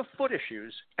 But when you have foot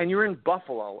issues and you're in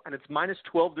Buffalo and it's minus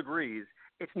 12 degrees,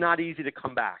 it's not easy to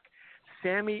come back.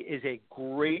 Sammy is a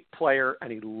great player,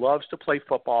 and he loves to play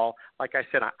football. Like I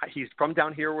said, he's from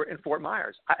down here in Fort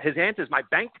Myers. His aunt is my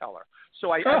bank teller.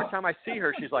 So every time I see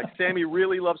her, she's like, Sammy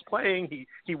really loves playing.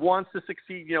 He wants to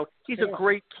succeed. He's a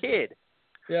great kid.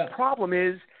 Yeah. Problem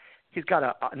is he's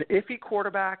got an iffy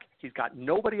quarterback. He's got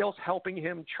nobody else helping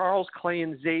him. Charles Clay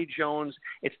and Zay Jones.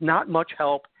 It's not much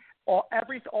help.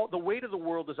 The weight of the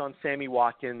world is on Sammy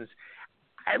Watkins.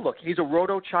 Look, he's a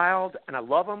roto child, and I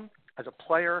love him as a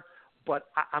player. But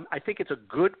I think it's a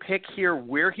good pick here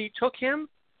where he took him,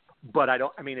 but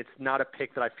it's not a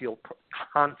pick that I feel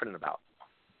confident about.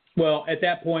 Well, at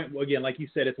that point, again, like you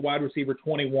said, it's wide receiver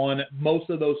 21. Most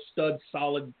of those stud,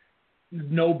 solid,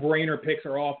 no-brainer picks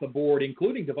are off the board,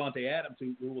 including Devontae Adams,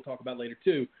 who we'll talk about later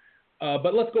too.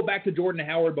 But let's go back to Jordan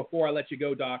Howard before I let you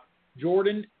go, Doc.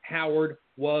 Jordan Howard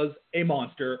was a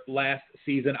monster last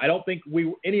season. I don't think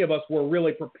any of us were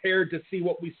really prepared to see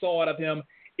what we saw out of him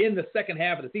in the second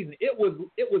half of the season. It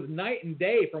was night and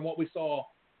day from what we saw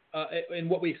and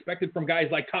what we expected from guys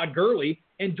like Todd Gurley.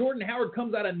 And Jordan Howard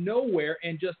comes out of nowhere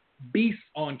and just beasts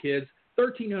on kids.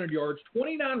 1,300 yards,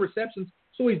 29 receptions.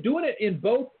 So he's doing it in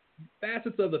both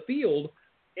facets of the field.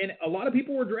 And a lot of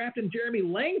people were drafting Jeremy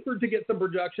Langford to get some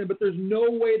production, but there's no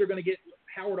way they're going to get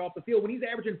Howard off the field when he's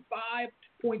averaging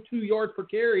 5.2 yards per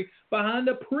carry behind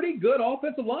a pretty good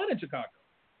offensive line in Chicago.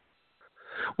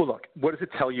 Well, look, what does it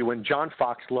tell you when John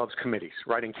Fox loves committees,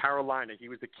 right? In Carolina, he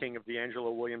was the king of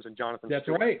D'Angelo Williams and Jonathan Stewart.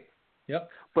 That's right. Yep.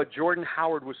 But Jordan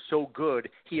Howard was so good,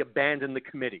 he abandoned the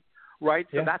committee, right?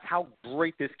 So that's how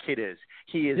great this kid is.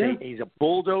 He's a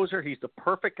bulldozer. He's the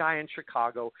perfect guy in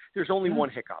Chicago. There's only one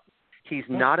hiccup. He's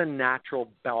not a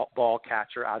natural ball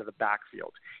catcher out of the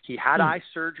backfield. He had eye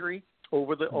surgery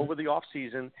over the off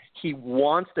season. He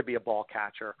wants to be a ball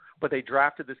catcher, but they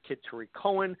drafted this kid Tariq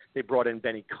Cohen. They brought in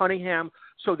Benny Cunningham,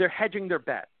 so they're hedging their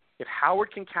bet. If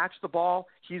Howard can catch the ball,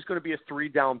 he's going to be a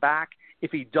 3-down back.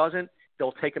 If he doesn't,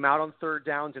 they'll take him out on third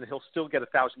downs, and he'll still get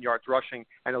 1,000 yards rushing,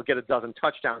 and he'll get a dozen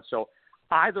touchdowns. So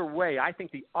either way, I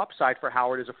think the upside for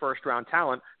Howard is a first-round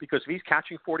talent, because if he's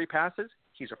catching 40 passes,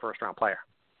 he's a first-round player.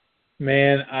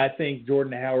 Man, I think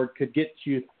Jordan Howard could get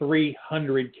you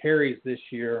 300 carries this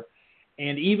year.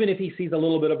 And even if he sees a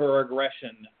little bit of a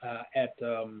regression at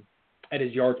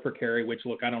his yards per carry, which,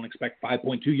 look, I don't expect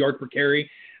 5.2 yards per carry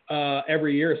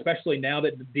every year, especially now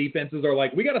that the defenses are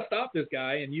like, we got to stop this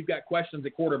guy, and you've got questions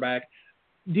at quarterback.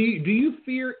 Do you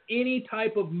fear any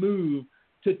type of move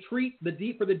to treat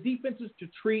for the defenses to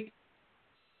treat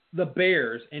the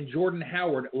Bears and Jordan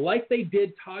Howard like they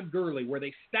did Todd Gurley, where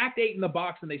they stacked 8 in the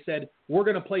box and they said, we're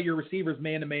going to play your receivers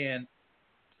man-to-man?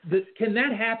 Can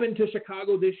that happen to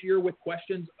Chicago this year with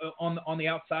questions on the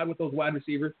outside with those wide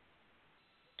receivers?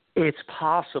 It's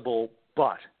possible,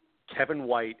 but Kevin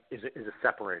White is a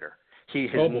separator. He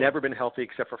has never been healthy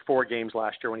except for 4 games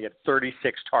last year when he had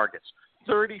 36 targets.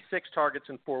 36 targets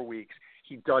in 4 weeks.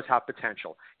 He does have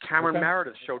potential. Cameron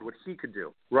Meredith showed what he could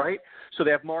do, right? So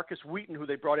they have Marcus Wheaton, who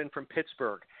they brought in from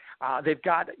Pittsburgh. They've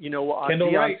got,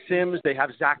 Deion Sims. They have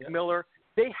Zach Miller.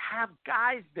 They have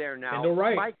guys there now.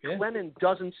 Mike Glennon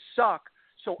doesn't suck.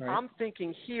 So I'm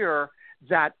thinking here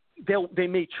that they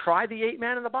may try the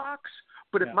 8-man in the box,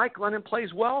 but if Mike Glennon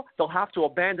plays well, they'll have to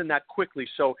abandon that quickly.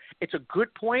 So it's a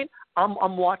good point.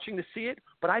 I'm watching to see it,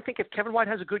 but I think if Kevin White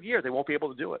has a good year, they won't be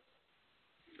able to do it.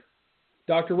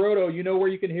 Dr. Roto, you know where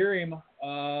you can hear him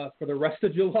for the rest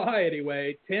of July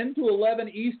anyway, 10 to 11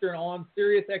 Eastern on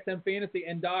Sirius XM Fantasy.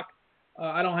 And, Doc,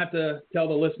 I don't have to tell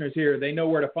the listeners here. They know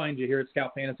where to find you here at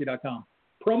scoutfantasy.com.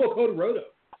 Promo code ROTO.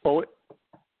 Oh,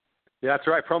 yeah, that's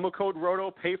right. Promo code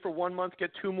ROTO. Pay for 1 month,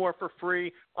 get 2 more for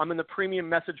free. I'm in the premium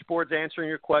message boards answering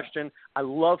your question. I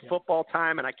love football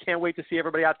time, and I can't wait to see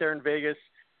everybody out there in Vegas.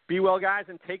 Be well, guys,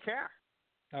 and take care.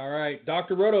 All right.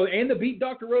 Dr. Roto and the Beat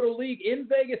Dr. Roto League in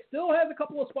Vegas still has a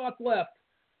couple of spots left.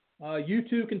 You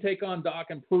too can take on Doc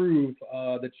and prove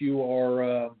that you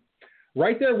are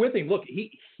right there with him. Look,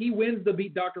 he wins the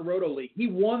Beat Dr. Roto League. He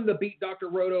won the Beat Dr.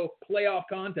 Roto playoff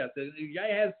contest. The guy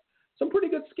has some pretty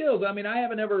good skills. I mean, I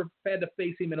haven't ever had to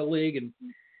face him in a league, and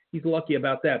he's lucky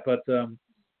about that. But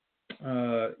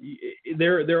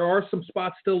There are some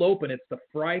spots still open. It's the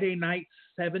Friday night,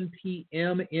 7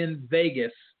 p.m. in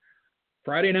Vegas.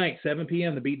 Friday night, 7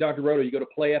 p.m. to beat Dr. Roto. You go to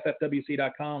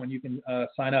playffwc.com and you can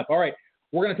sign up. All right,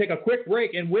 we're going to take a quick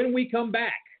break, and when we come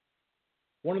back,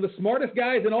 one of the smartest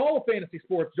guys in all of fantasy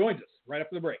sports joins us right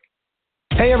after the break.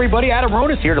 Hey everybody, Adam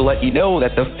Ronis here to let you know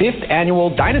that the 5th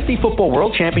annual Dynasty Football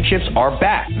World Championships are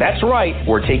back. That's right,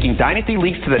 we're taking Dynasty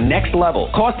Leagues to the next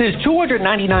level. Cost is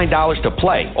 $299 to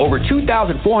play, over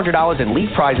 $2,400 in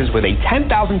league prizes with a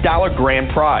 $10,000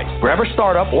 grand prize. Grab a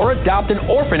startup or adopt an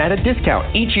orphan at a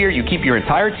discount. Each year you keep your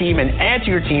entire team and add to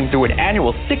your team through an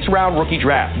annual 6-round rookie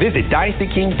draft. Visit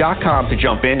DynastyKing.com to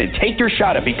jump in and take your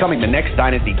shot at becoming the next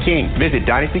Dynasty King. Visit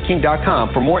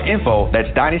DynastyKing.com for more info. That's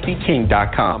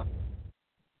DynastyKing.com.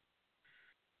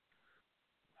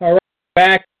 All right,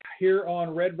 back here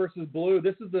on Red versus Blue.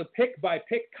 This is the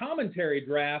pick-by-pick commentary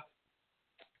draft,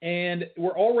 and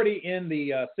we're already in the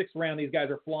 6th round. These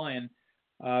guys are flying.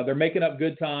 They're making up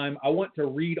good time. I want to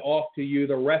read off to you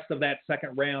the rest of that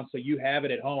 2nd round so you have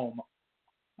it at home.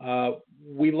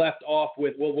 We left off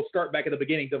with, we'll start back at the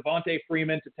beginning. Devontae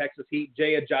Freeman to Texas Heat,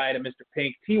 Jay Ajayi to Mr.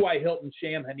 Pink, T.Y. Hilton,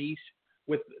 Sham Hanish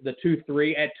with the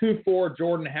 2-3. At 2-4,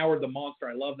 Jordan Howard, the monster.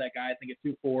 I love that guy. I think at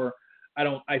 2-4.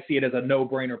 I see it as a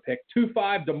no-brainer pick.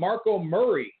 2-5, DeMarco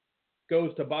Murray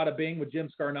goes to BaDaBing with Jim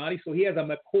Scarnati. So he has a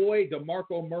McCoy,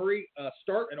 DeMarco Murray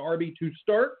start, an RB2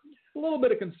 start. A little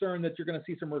bit of concern that you're going to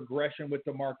see some regression with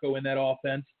DeMarco in that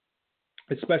offense,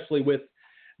 especially with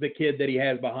the kid that he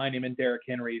has behind him in Derrick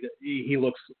Henry. He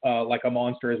looks like a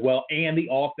monster as well, and the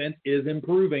offense is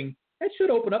improving. That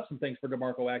should open up some things for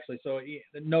DeMarco, actually. So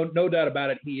no doubt about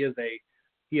it, he is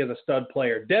a stud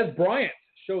player. Des Bryant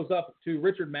shows up to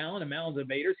Richard Mallon and Mallon's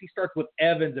Invaders. He starts with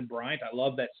Evans and Bryant. I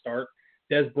love that start.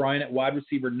 Des Bryant at wide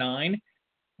receiver 9.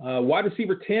 Wide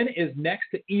receiver 10 is next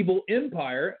to Evil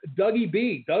Empire. Doug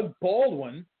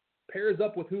Baldwin pairs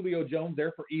up with Julio Jones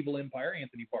there for Evil Empire,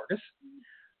 Anthony Vargas.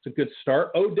 It's a good start.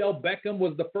 Odell Beckham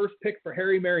was the first pick for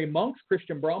Harry Mary Monks,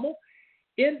 Christian Brommel.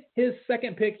 In his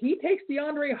 2nd pick, he takes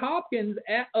DeAndre Hopkins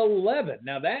at 11.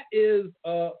 Now, that is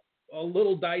a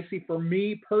little dicey for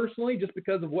me personally, just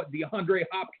because of what DeAndre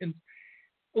Hopkins.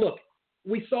 Look,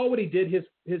 we saw what he did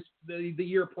the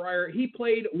year prior. He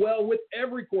played well with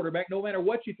every quarterback, no matter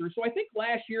what you threw. So I think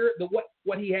last year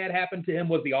what he had happen to him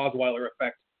was the Osweiler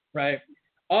effect, right?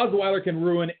 Osweiler can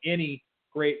ruin any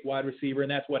great wide receiver,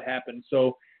 and that's what happened.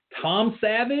 So Tom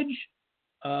Savage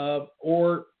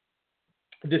or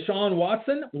Deshaun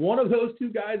Watson, one of those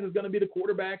two guys is going to be the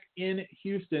quarterback in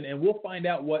Houston, and we'll find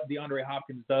out what DeAndre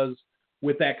Hopkins does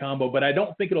with that combo. But I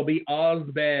don't think it'll be as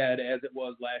bad as it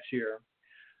was last year.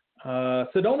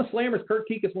 Sedona Slammers Kurt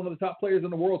Kuekes, one of the top players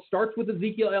in the world, starts with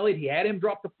Ezekiel Elliott. He had him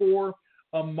drop to 4.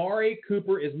 Amari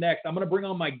Cooper is next. I'm going to bring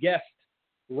on my guest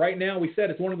right now. We said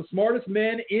it's one of the smartest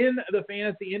men in the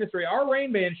fantasy industry, our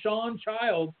Rain Man, Sean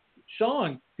Childs.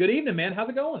 Sean, good evening, man. How's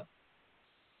it going?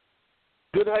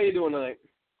 Good. How you doing tonight?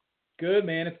 Good,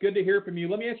 man. It's good to hear from you.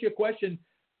 Let me ask you a question.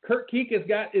 Kurt Kuekes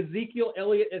got Ezekiel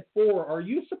Elliott at 4. Are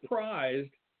you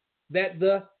surprised that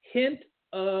the hint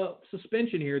of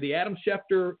suspension here, the Adam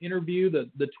Schefter interview,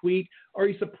 the tweet, are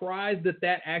you surprised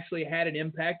that actually had an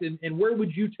impact? And where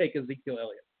would you take Ezekiel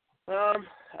Elliott?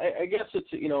 I guess it's,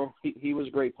 he was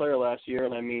a great player last year.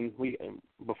 And, I mean,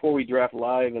 before we draft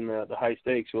live and the high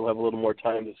stakes, we'll have a little more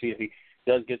time to see if he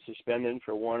does get suspended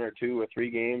for 1 or 2 or 3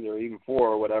 games or even 4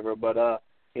 or whatever. But,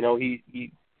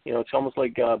 it's almost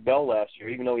like Bell last year.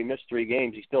 Even though he missed 3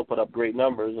 games, he still put up great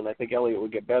numbers, and I think Elliott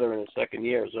would get better in his 2nd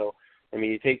year. So, I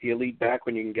mean, you take the elite back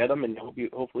when you can get them, and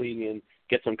hopefully you can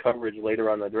get some coverage later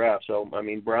on the draft. So, I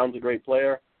mean, Brown's a great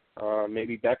player.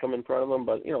 Maybe Beckham in front of him,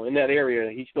 but, in that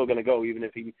area, he's still going to go even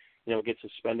if he, gets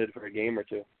suspended for a game or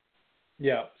 2.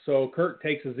 Yeah, so Kurt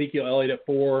takes Ezekiel Elliott at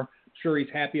 4. Sure, he's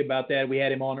happy about that. We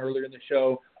had him on earlier in the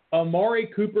show. Amari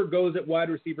Cooper goes at wide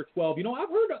receiver 12. I've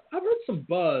heard some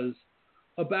buzz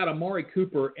about Amari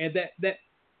Cooper, and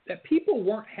that people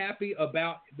weren't happy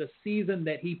about the season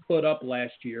that he put up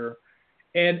last year.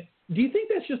 And do you think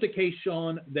that's just a case,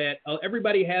 Sean, that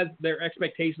everybody has their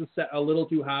expectations set a little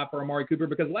too high for Amari Cooper?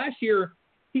 Because last year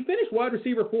he finished wide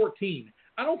receiver 14.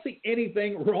 I don't see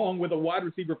anything wrong with a wide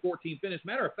receiver 14 finish.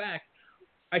 Matter of fact,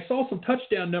 I saw some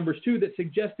touchdown numbers too that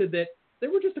suggested that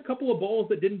there were just a couple of balls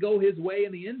that didn't go his way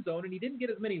in the end zone, and he didn't get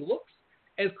as many looks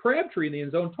as Crabtree in the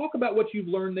end zone. Talk about what you've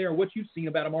learned there, what you've seen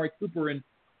about Amari Cooper, and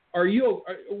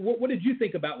what did you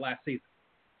think about last season?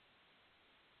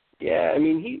 Yeah, I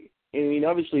mean,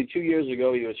 obviously 2 years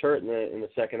ago he was hurt in the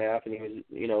second half, and he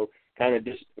was, kind of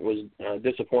was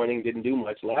disappointing, didn't do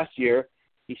much. Last year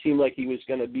he seemed like he was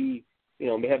going to be,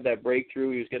 have that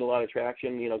breakthrough. He was getting a lot of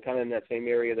traction, kind of in that same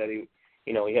area that he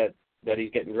had that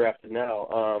he's getting drafted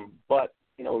now. But,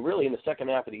 you know, really in the second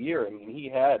half of the year, I mean, he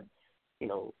had, you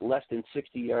know, less than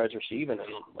 60 yards receiving in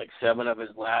like 7 of his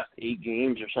last 8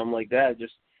 games or something like that.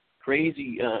 Just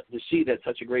crazy to see that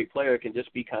such a great player can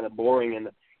just be kind of boring in,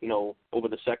 you know, over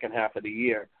the second half of the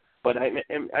year. But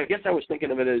I guess I was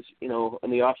thinking of it as, you know, in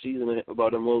the off season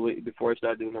about him a little bit before I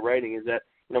started doing the writing, is that,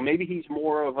 you know, maybe he's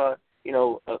more of a, you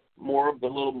know, more of the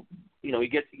little, you know, he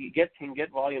can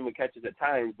get volume of catches at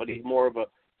times, but he's more of a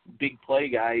big play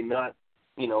guy, not,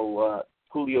 you know,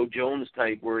 Julio Jones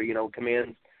type where, you know,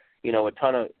 commands, you know, a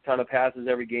ton of passes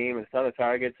every game and a ton of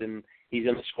targets, and he's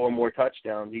going to score more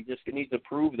touchdowns. He just needs to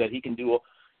prove that he can do,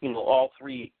 you know,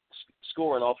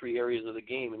 score in all 3 areas of the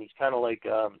game, and he's kind of like,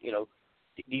 you know,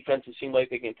 defenses seem like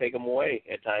they can take him away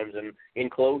at times, and in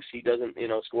close he doesn't, you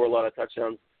know, score a lot of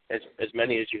touchdowns as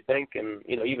many as you think, and,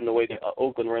 you know, even the way the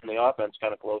Oakland ran the offense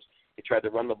kind of close, they tried to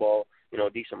run the ball, you know,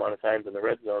 a decent amount of times in the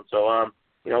red zone. So,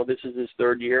 you know, this is his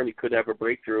 3rd year, and he could have a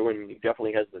breakthrough, and he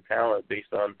definitely has the talent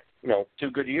based on, you know,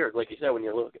 2 good years. Like you said, when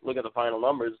you look at the final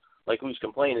numbers, like, who's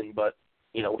complaining? But,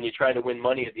 you know, when you try to win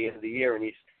money at the end of the year and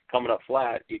he's coming up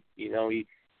flat, you know, he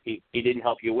didn't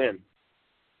help you win.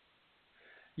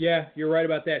 Yeah, you're right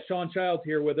about that. Sean Childs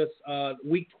here with us.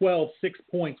 Week 12, 6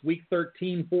 points. Week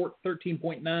 13,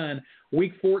 13.9.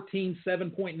 Week 14,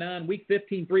 7.9. Week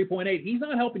 15, 3.8. He's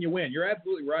not helping you win. You're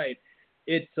absolutely right.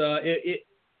 It's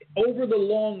over the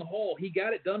long haul, he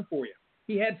got it done for you.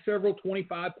 He had several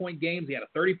 25-point games. He had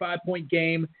a 35-point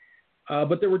game.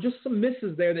 But there were just some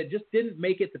misses there that just didn't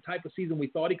make it the type of season we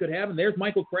thought he could have. And there's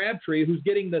Michael Crabtree, who's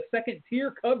getting the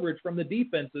second-tier coverage from the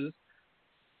defenses.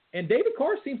 And David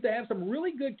Carr seems to have some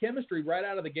really good chemistry right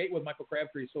out of the gate with Michael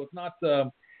Crabtree. So it's not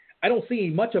I don't see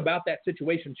much about that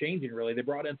situation changing, really. They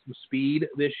brought in some speed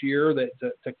this year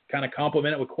to kind of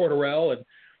complement it with Cordarrelle.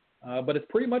 But it's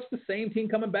pretty much the same team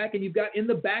coming back. And you've got in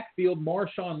the backfield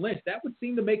Marshawn Lynch. That would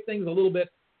seem to make things a little bit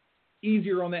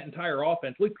easier on that entire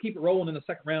offense. Let's keep it rolling in the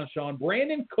second round, Sean.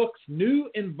 Brandon Cook's new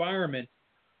environment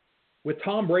with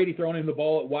Tom Brady throwing him the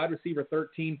ball at wide receiver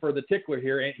 13 for the Tickler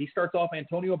here. And he starts off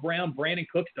Antonio Brown, Brandon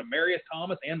Cooks, Demaryius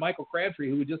Thomas, and Michael Crabtree,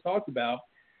 who we just talked about.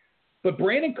 But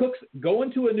Brandon Cooks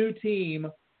going to a new team,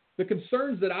 the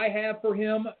concerns that I have for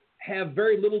him have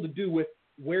very little to do with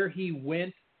where he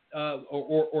went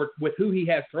or with who he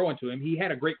has throwing to him. He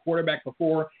had a great quarterback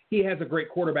before. He has a great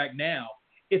quarterback now.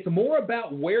 It's more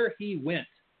about where he went.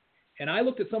 And I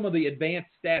looked at some of the advanced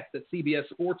stats that CBS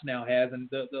Sports now has, and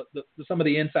some of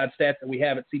the inside stats that we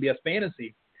have at CBS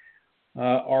Fantasy,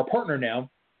 our partner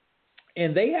now.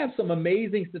 And they have some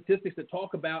amazing statistics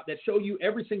that show you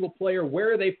every single player,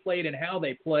 where they've played and how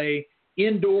they play,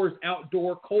 indoors,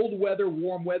 outdoor, cold weather,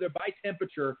 warm weather, by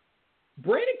temperature.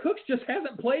 Brandon Cooks just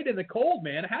hasn't played in the cold,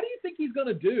 man. How do you think he's going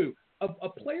to do? A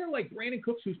player like Brandon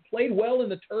Cooks, who's played well in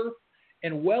the turf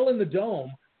and well in the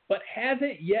dome, but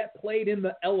hasn't yet played in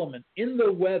the elements, in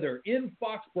the weather, in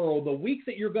Foxborough, the weeks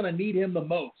that you're going to need him the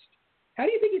most. How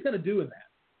do you think he's going to do in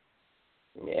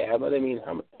that? Yeah, but I mean,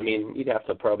 you'd have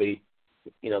to probably,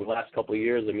 the last couple of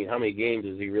years. I mean, how many games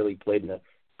has he really played in the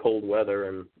cold weather?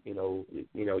 And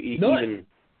even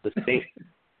the Saints.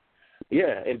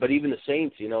 Yeah, but even the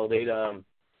Saints, they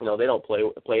don't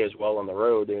play as well on the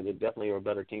road. They definitely are a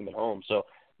better team at home. So,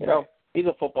 he's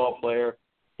a football player.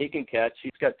 He can catch.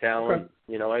 He's got talent.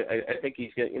 Okay. I think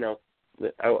he's got.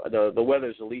 The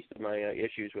weather's the least of my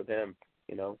issues with him.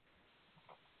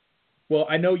 Well,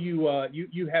 I know you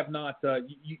have not.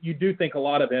 You do think a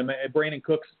lot of him. Brandon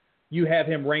Cooks, you have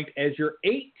him ranked as your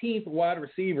 18th wide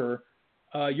receiver.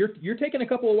 You're taking a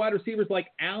couple of wide receivers like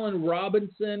Allen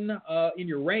Robinson in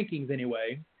your rankings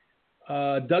anyway.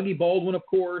 Dougie Baldwin, of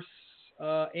course,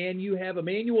 and you have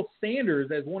Emmanuel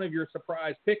Sanders as one of your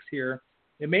surprise picks here.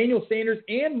 Emmanuel Sanders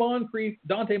and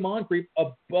Dante Moncrief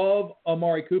above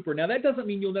Amari Cooper. Now, that doesn't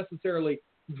mean you'll necessarily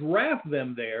draft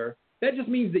them there. That just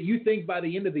means that you think by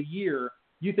the end of the year,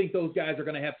 you think those guys are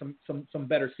going to have some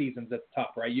better seasons at the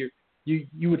top, right? You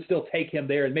would still take him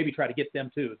there and maybe try to get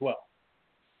them too as well.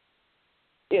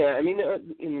 Yeah, I mean,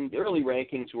 in the early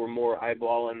rankings were more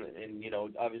eyeballing, and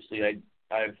obviously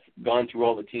I've gone through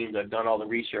all the teams, I've done all the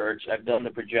research, I've done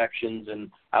the projections, and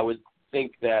I would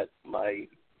think that my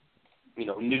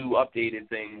new updated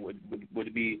thing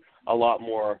would be a lot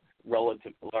more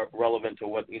relevant to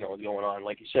what going on.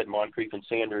 Like you said, Moncrief and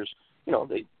Sanders.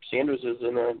 Sanders is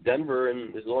in Denver,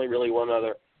 and there's only really one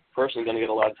other person going to get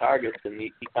a lot of targets, and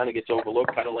he kind of gets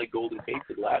overlooked, kind of like Golden Tate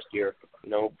did last year.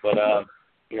 But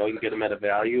you can get him at a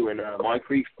value, and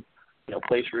Moncrief,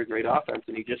 plays for a great offense,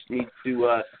 and he just needs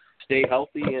to stay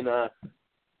healthy and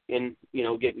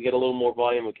get a little more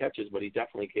volume of catches, but he's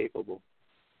definitely capable.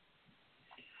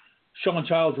 Sean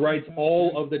Childs writes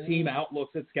all of the team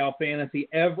outlooks at Scout Fantasy,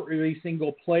 every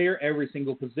single player, every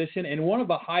single position. And one of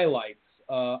the highlights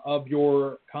of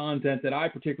your content that I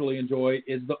particularly enjoy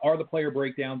are the player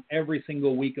breakdowns every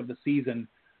single week of the season.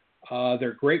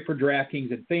 They're great for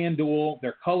DraftKings and FanDuel.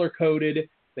 They're color-coded.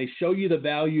 They show you the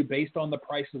value based on the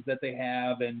prices that they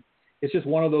have. And it's just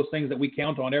one of those things that we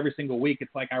count on every single week.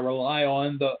 It's like I rely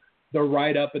on the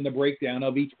write-up and the breakdown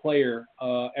of each player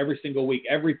every single week.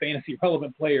 Every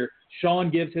fantasy-relevant player, Sean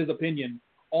gives his opinion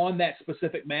on that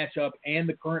specific matchup and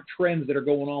the current trends that are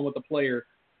going on with the player.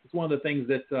 It's one of the things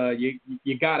that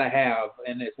you got to have,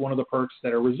 and it's one of the perks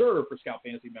that are reserved for Scout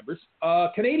Fantasy members.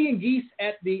 Canadian Geese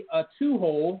at the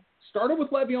 2-hole started with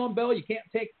Le'Veon Bell. You can't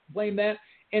blame that.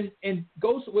 And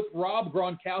goes with Rob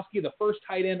Gronkowski, the first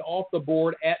tight end off the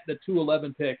board at the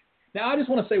 211 pick. Now, I just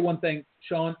want to say one thing,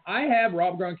 Sean. I have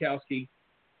Rob Gronkowski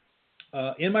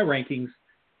in my rankings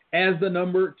as the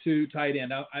number 2 tight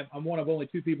end. I'm one of only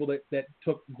 2 people that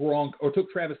took Gronk or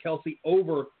took Travis Kelce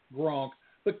over Gronk.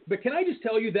 But can I just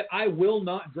tell you that I will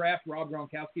not draft Rob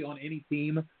Gronkowski on any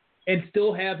team and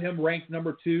still have him ranked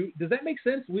number 2? Does that make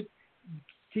sense?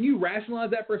 Can you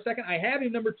rationalize that for a second? I have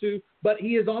him number 2, but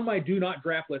he is on my do not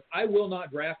draft list. I will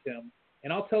not draft him,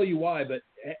 and I'll tell you why. But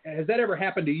has that ever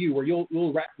happened to you where you'll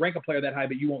rank a player that high,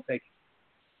 but you won't take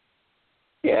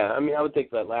him? Yeah, I mean, I would think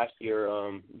that last year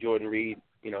Jordan Reed,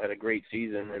 had a great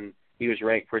season, and he was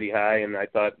ranked pretty high, and I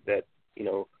thought that,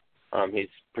 his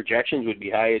projections would be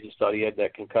high. I just thought he had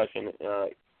that concussion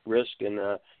risk and,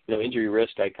 injury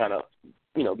risk. I kind of,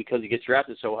 because he gets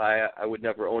drafted so high, I would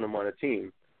never own him on a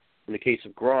team. In the case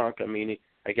of Gronk, I mean,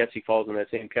 I guess he falls in that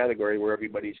same category where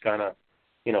everybody's kind of,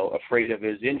 afraid of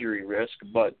his injury risk.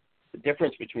 But the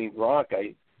difference between Gronk,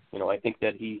 I think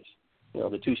that he's,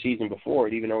 the 2 seasons before,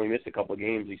 even though he missed a couple of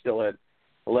games, he still had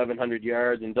 1,100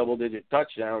 yards and double-digit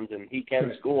touchdowns, and he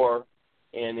can score.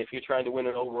 And if you're trying to win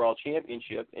an overall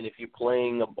championship, and if you're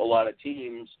playing a lot of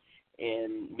teams,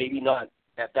 and maybe not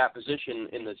at that position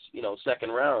in the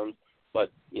second round, but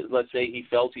let's say he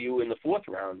fell to you in the 4th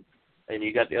round, and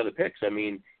you got the other picks. I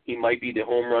mean, he might be the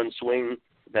home run swing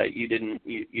that you didn't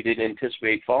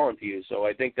anticipate falling to you. So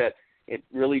I think that it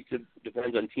really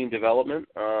depends on team development.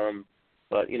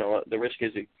 But the risk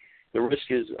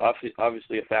is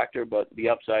obviously a factor, but the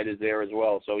upside is there as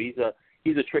well. So he's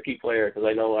a tricky player, because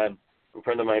I know a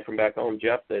friend of mine from back home,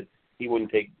 Jeff, that he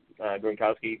wouldn't take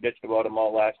Gronkowski. He bitched about him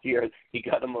all last year. He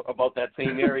got him about that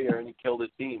same area, and he killed his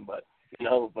team. But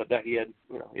but that he had,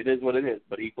 it is what it is.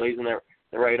 But he plays in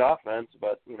the right offense.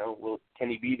 But can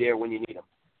he be there when you need him?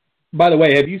 By the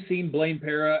way, have you seen Blaine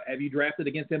Perra? Have you drafted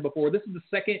against him before? This is the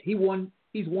second he's won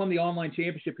the online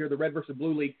championship here, the Red versus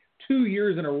Blue League, 2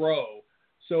 years in a row.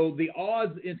 So the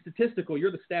odds in statistical,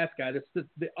 you're the stats guy.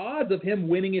 The odds of him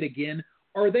winning it again,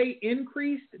 are they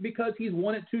increased because he's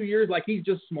won it 2 years, like he's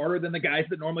just smarter than the guys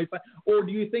that normally play? Or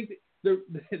do you think that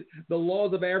the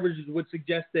laws of averages would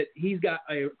suggest that he's got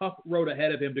a tough road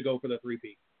ahead of him to go for the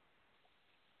 3-peat?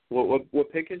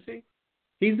 What pick is he?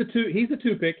 He's the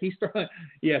 2 pick. So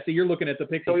you're looking at the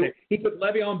picks. So he took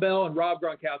Le'Veon Bell and Rob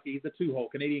Gronkowski. He's the 2-hole,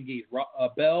 Canadian Geese.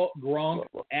 Bell, Gronk,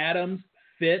 Adams,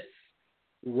 Fitz,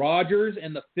 Rodgers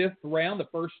in the 5th round,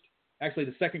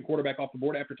 the second quarterback off the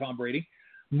board after Tom Brady.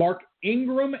 Mark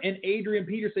Ingram and Adrian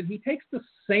Peterson. He takes the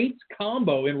Saints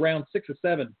combo in round 6 or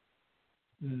 7.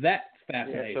 That's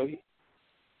fascinating.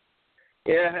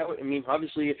 I mean,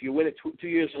 obviously, if you win it 2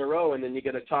 years in a row and then you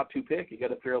get a top 2 pick, you got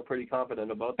to feel pretty confident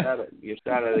about that. You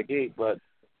start out of the gate. But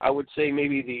I would say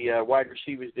maybe the wide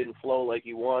receivers didn't flow like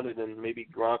you wanted, and maybe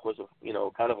Gronk was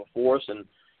kind of a force, and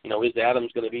is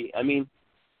Adams going to be? I mean,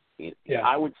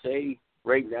 I would say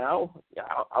right now,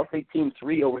 I'll take Team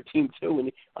 3 over Team 2,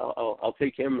 and I'll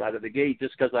take him out of the gate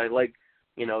just because I like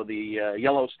the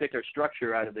yellow sticker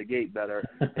structure out of the gate better.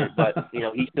 But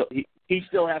he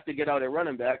still has to get out at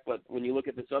running back. But when you look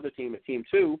at this other team at Team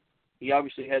 2, he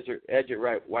obviously has an edge at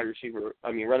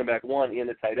running back 1 and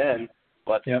a tight end.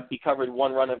 But he covered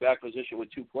one running back position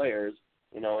with 2 players.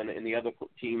 And the other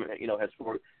team has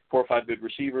four or five good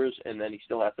receivers, and then he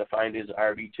still has to find his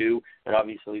RB2, and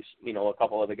obviously a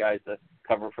couple of the guys to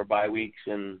cover for bye weeks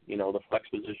and the flex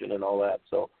position and all that.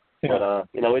 So, but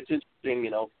it's interesting.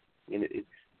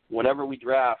 Whenever we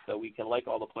draft, we can like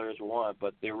all the players we want,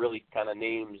 but they're really kind of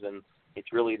names, and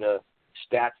it's really the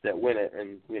stats that win it,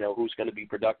 and who's going to be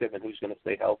productive and who's going to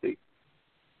stay healthy.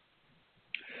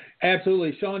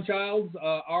 Absolutely. Sean Childs,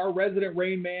 our resident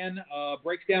Rain Man,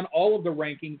 breaks down all of the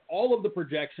rankings, all of the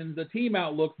projections, the team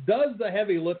outlook, does the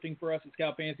heavy lifting for us at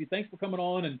Scout Fantasy. Thanks for coming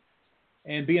on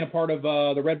and being a part of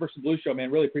the Red vs. Blue show,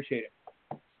 man. Really appreciate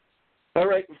it. All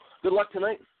right. Good luck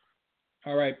tonight.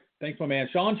 All right. Thanks, my man.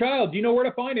 Sean Child, you know where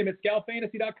to find him at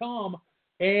scoutfantasy.com.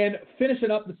 And finishing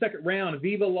up the second round,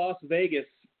 Viva Las Vegas.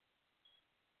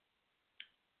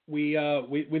 We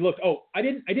looked. Oh, I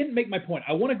didn't make my point.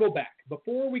 I want to go back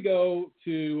before we go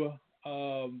to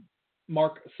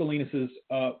Mark Salinas'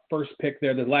 first pick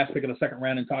there, the last pick of the second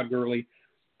round, and Todd Gurley.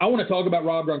 I want to talk about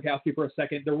Rob Gronkowski for a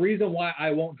second. The reason why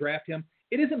I won't draft him,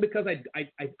 it isn't because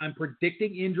I'm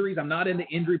predicting injuries. I'm not in the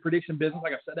injury prediction business,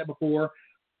 like I've said that before.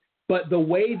 But the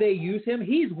way they use him,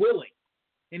 he's willing,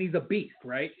 and he's a beast,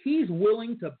 right? He's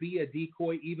willing to be a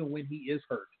decoy even when he is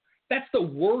hurt. That's the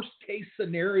worst case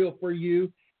scenario for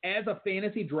you as a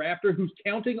fantasy drafter who's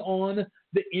counting on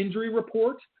the injury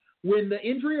report. When the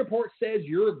injury report says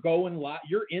you're going live,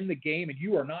 you're in the game and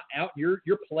you are not out, you're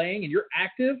playing and you're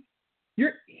active,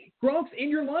 Gronk's in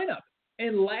your lineup.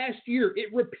 And last year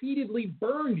it repeatedly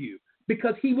burned you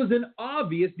because he was an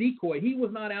obvious decoy. He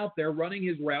was not out there running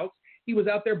his routes. He was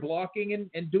out there blocking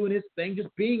and doing his thing,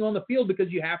 just being on the field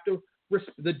because you have to.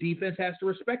 The defense has to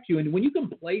respect you. And when you can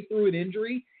play through an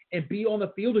injury and be on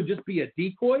the field and just be a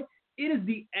decoy, it is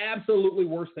the absolutely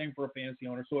worst thing for a fantasy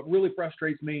owner. So it really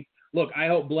frustrates me. Look, I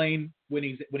hope Blaine, when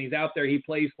he's out there, he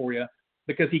plays for you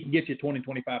because he can get you 20,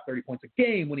 25, 30 points a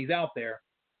game when he's out there.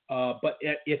 But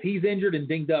if he's injured and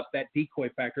dinged up, that decoy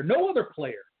factor, no other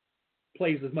player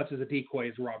plays as much as a decoy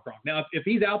as Rob Gronk. Now, if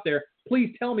he's out there,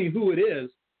 please tell me who it is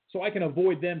so I can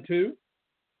avoid them too.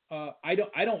 I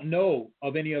don't know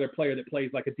of any other player that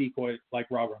plays like a decoy like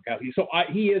Rob Gronkowski. So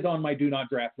he is on my do not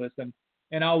draft list,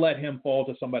 and I'll let him fall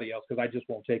to somebody else because I just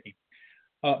won't take him.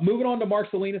 Moving on to Mark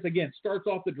Salinas, again, starts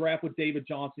off the draft with David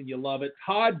Johnson. You love it.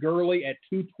 Todd Gurley at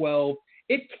 212.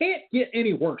 It can't get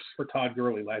any worse for Todd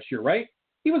Gurley last year, right?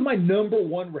 He was my number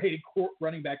one rated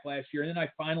running back last year, and then I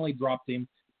finally dropped him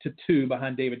to 2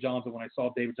 behind David Johnson when I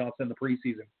saw David Johnson in the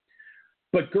preseason.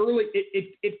 But Gurley,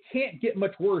 it can't get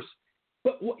much worse.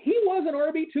 But he was an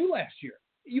RB2 last year.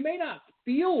 You may not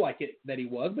feel like it that he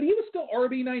was, but he was still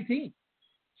RB19.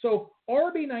 So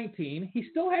RB19, he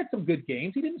still had some good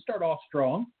games. He didn't start off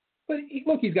strong. But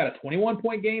he's got a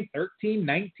 21-point game, 13,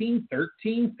 19,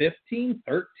 13, 15,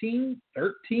 13,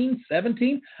 13,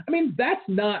 17. I mean, that's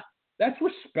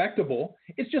respectable.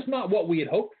 It's just not what we had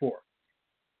hoped for.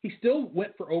 He still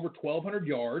went for over 1,200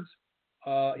 yards.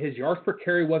 His yards per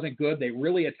carry wasn't good. They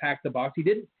really attacked the box.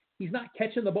 He's not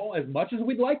catching the ball as much as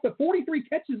we'd like, but 43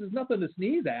 catches is nothing to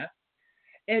sneeze at.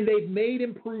 And they've made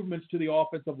improvements to the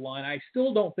offensive line. I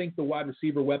still don't think the wide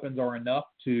receiver weapons are enough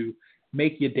to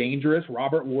make you dangerous.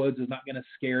 Robert Woods is not going to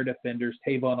scare defenders.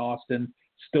 Tavon Austin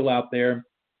still out there.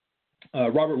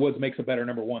 Robert Woods makes a better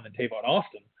number one than Tavon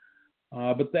Austin.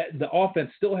 But the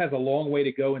offense still has a long way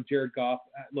to go. And Jared Goff,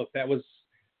 look,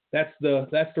 that's the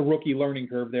rookie learning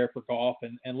curve there for Goff.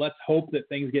 And let's hope that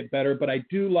things get better. But I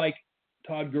do like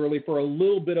Todd Gurley for a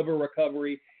little bit of a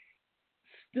recovery.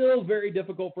 Still very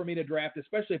difficult for me to draft,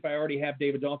 especially if I already have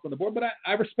David Johnson on the board, but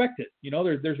I respect it. You know,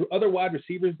 there's other wide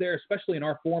receivers there, especially in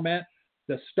our format.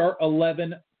 The start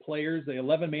 11 players, the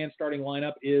 11-man starting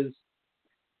lineup is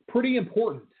pretty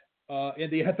important in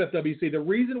the FFWC. The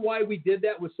reason why we did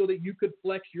that was so that you could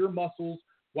flex your muscles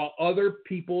while other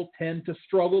people tend to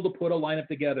struggle to put a lineup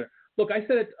together. Look, I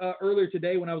said it earlier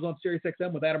today when I was on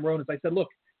SiriusXM with Adam Ronis. I said, look,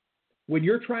 when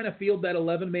you're trying to field that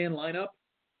 11-man lineup,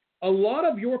 a lot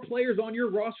of your players on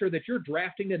your roster that you're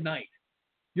drafting tonight,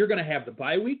 you're going to have the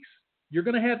bye weeks, you're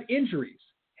going to have injuries,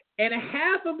 and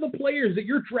half of the players that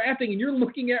you're drafting and you're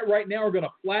looking at right now are going to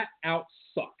flat out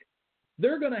suck.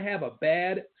 They're going to have a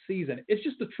bad season. It's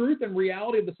just the truth and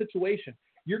reality of the situation.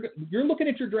 You're looking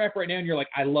at your draft right now and you're like,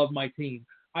 I love my team.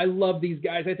 I love these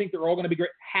guys. I think they're all going to be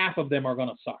great. Half of them are going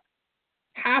to suck.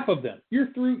 Half of them.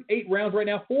 You're through 8 rounds right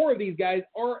now. 4 of these guys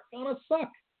are going to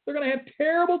suck. They're going to have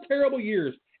terrible, terrible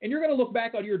years. And you're going to look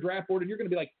back on your draft board and you're going to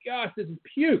be like, gosh, this is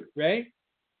puke, right?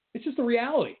 It's just the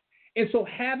reality. And so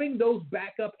having those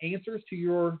backup answers to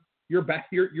your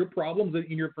problems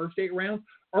in your first 8 rounds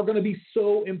are going to be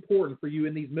so important for you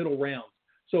in these middle rounds.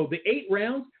 So the 8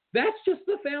 rounds, that's just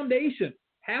the foundation.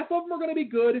 Half of them are going to be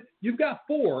good. You've got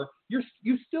 4.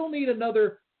 You still need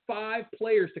another 5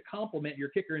 players to complement your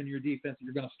kicker and your defense that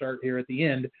you're going to start here at the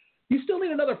end. You still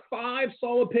need another 5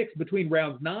 solid picks between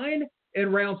rounds 9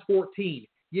 and rounds 14.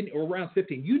 Or rounds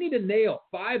 15. You need to nail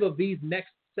 5 of these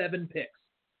next 7 picks.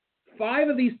 5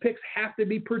 of these picks have to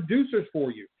be producers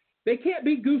for you. They can't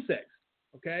be goose eggs,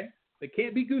 okay? They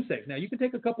can't be goose eggs. Now, you can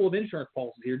take a couple of insurance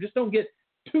policies here. Just don't get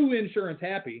too insurance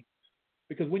happy,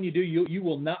 because when you do, you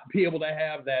will not be able to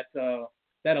have that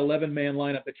 11-man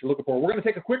lineup that you're looking for. We're going to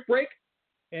take a quick break,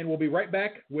 and we'll be right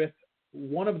back with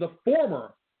one of the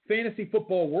former Fantasy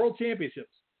Football World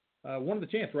Championships. One of the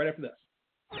champs right after this.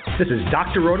 This is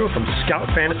Dr. Roto from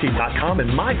ScoutFantasy.com,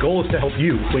 and my goal is to help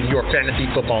you win your fantasy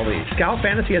football league. Scout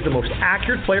Fantasy has the most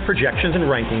accurate player projections and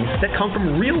rankings that come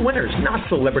from real winners, not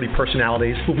celebrity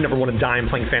personalities who've never won a dime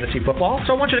playing fantasy football.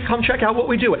 So I want you to come check out what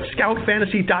we do at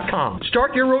ScoutFantasy.com.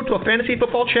 Start your road to a fantasy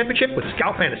football championship with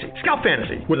Scout Fantasy. Scout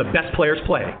Fantasy, where the best players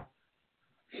play.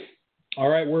 All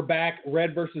right, we're back.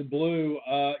 Red versus blue.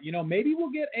 Maybe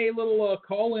we'll get a little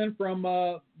call in from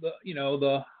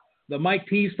the Mike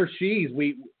T's for She's.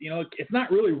 It's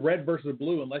not really red versus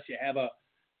blue unless you have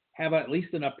at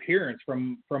least an appearance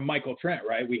from Michael Trent,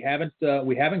 right? We haven't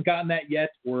gotten that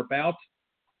yet. We're about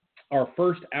our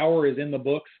first hour is in the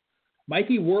books.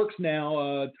 Mikey works now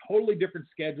a totally different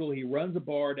schedule. He runs a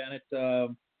bar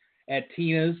down at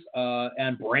Tina's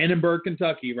and Brandenburg,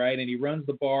 Kentucky, right? And he runs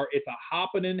the bar. It's a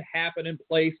happening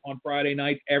place on Friday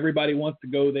nights. Everybody wants to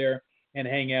go there and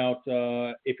hang out.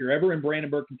 If you're ever in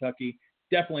Brandenburg, Kentucky,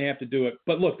 definitely have to do it.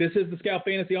 But look, this is the Scout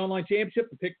Fantasy Online Championship,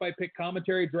 the pick-by-pick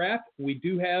commentary draft. We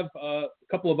do have a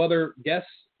couple of other guests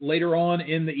later on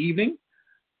in the evening.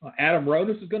 Adam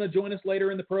Rodas is going to join us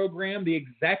later in the program. The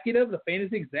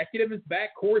fantasy executive is back.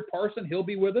 Corey Parson, he'll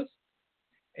be with us.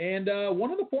 And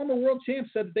one of the former world champs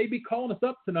said that they'd be calling us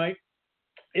up tonight.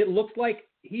 It looks like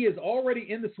he is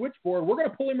already in the switchboard. We're going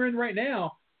to pull him in right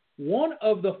now. One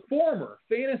of the former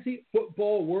fantasy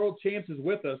football world champs is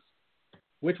with us.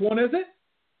 Which one is it?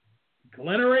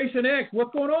 Glenneration X.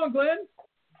 What's going on, Glenn?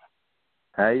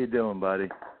 How you doing, buddy?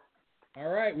 All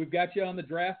right, we've got you on the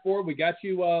draft board. We got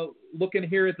you looking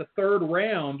here at the third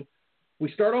round. We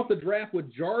start off the draft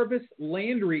with Jarvis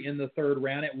Landry in the third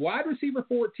round. At wide receiver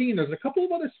 14, there's a couple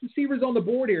of other receivers on the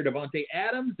board here. Devontae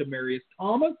Adams, Demarius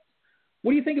Thomas.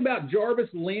 What do you think about Jarvis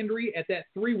Landry at that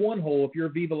 3-1 hole if you're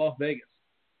Viva Las Vegas?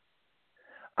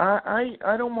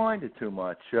 I don't mind it too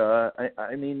much.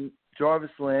 I mean,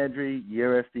 Jarvis Landry,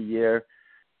 year after year,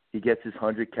 he gets his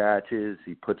 100 catches.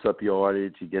 He puts up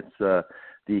yardage. He gets the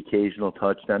occasional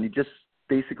touchdown. He just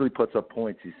basically puts up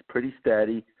points. He's pretty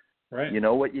steady. Right. You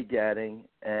know what you're getting.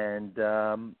 And,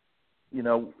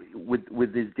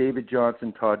 with his David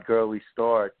Johnson, Todd Gurley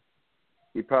start,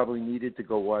 he probably needed to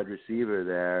go wide receiver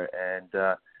there.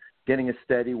 And getting a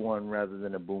steady one rather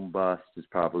than a boom bust is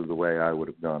probably the way I would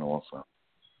have done also.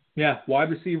 Yeah, wide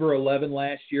receiver 11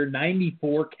 last year,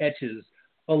 94 catches,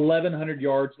 1,100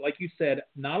 yards. Like you said,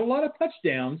 not a lot of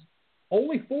touchdowns,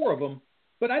 only 4 of them.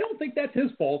 But I don't think that's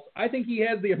his fault. I think he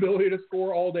has the ability to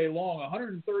score all day long,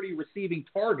 130 receiving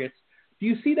targets. Do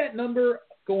you see that number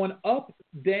going up,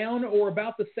 down, or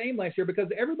about the same last year? Because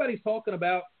everybody's talking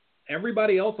about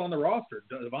everybody else on the roster.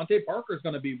 Devontae Parker's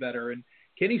going to be better, and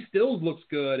Kenny Stills looks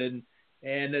good, and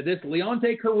this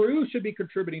Leonte Carew should be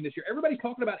contributing this year. Everybody's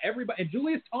talking about everybody. And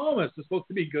Julius Thomas is supposed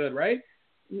to be good, right?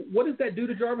 What does that do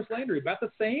to Jarvis Landry? About the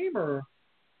same, or?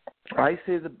 I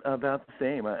say about the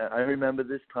same. I remember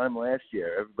this time last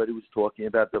year, everybody was talking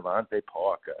about Devontae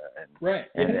Parker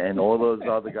and all those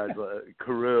other guys,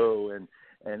 Carew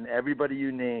and everybody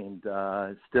you named.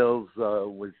 Stills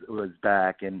was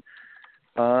back, and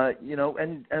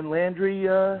and Landry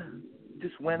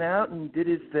just went out and did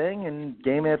his thing, and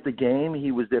game after game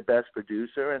he was their best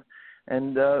producer,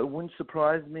 and it wouldn't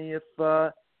surprise me if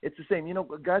it's the same.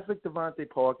 Guys like Devontae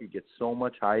Parker get so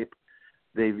much hype.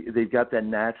 They've got that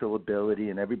natural ability,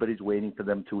 and everybody's waiting for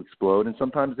them to explode, and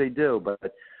sometimes they do.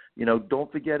 But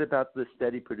don't forget about the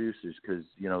steady producers, because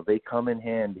they come in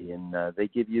handy, and they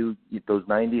give you those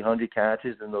 90, 100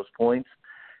 catches and those points,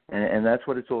 and that's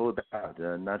what it's all about.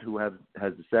 Not who has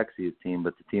the sexiest team,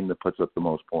 but the team that puts up the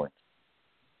most points.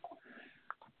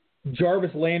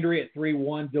 Jarvis Landry at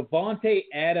 3-1. Devontae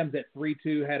Adams at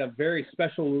 3-2 had a very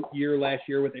special year last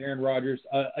year with Aaron Rodgers.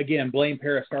 Again, Blaine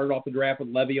Perra started off the draft with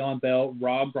Le'Veon Bell.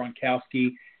 Rob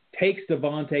Gronkowski takes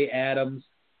Devontae Adams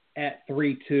at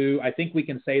 3-2. I think we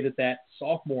can say that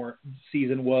sophomore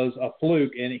season was a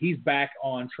fluke, and he's back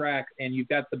on track, and you've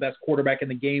got the best quarterback in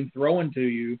the game throwing to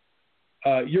you.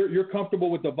 You're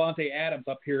comfortable with Devontae Adams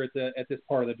up here at this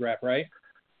part of the draft, right?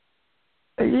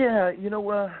 Yeah,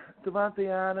 Devontae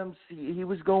Adams, he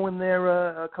was going there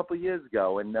a couple of years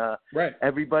ago, and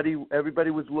everybody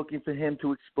was looking for him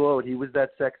to explode. He was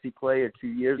that sexy player 2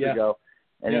 years ago,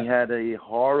 and he had a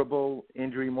horrible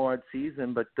injury-marred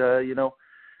season, but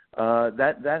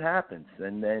that happens.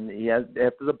 And then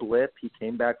after the blip, he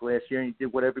came back last year and he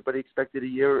did what everybody expected a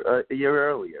year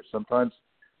earlier. Sometimes,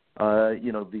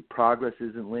 the progress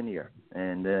isn't linear,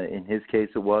 and in his case,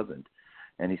 it wasn't.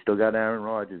 And he still got Aaron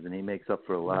Rodgers, and he makes up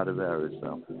for a lot of errors.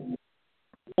 So.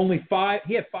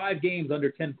 He had 5 games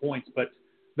under 10 points, but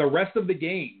the rest of the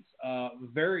games,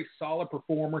 very solid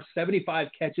performer, 75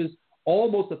 catches,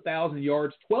 almost 1,000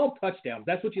 yards, 12 touchdowns.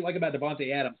 That's what you like about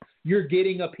Davante Adams. You're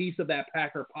getting a piece of that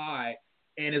Packer pie,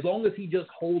 and as long as he just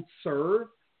holds serve,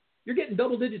 you're getting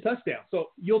double-digit touchdowns. So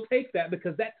you'll take that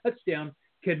because that touchdown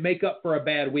can make up for a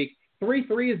bad week.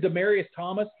 3-3 is Demaryius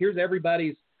Thomas. Here's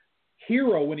everybody's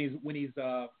hero when he's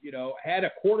had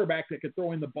a quarterback that could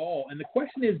throw in the ball. And the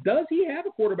question is, does he have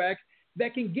a quarterback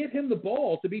that can get him the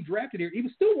ball to be drafted here? He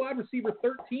was still wide receiver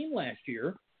 13 last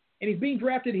year, and he's being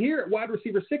drafted here at wide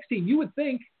receiver 16. You would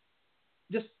think,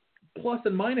 just plus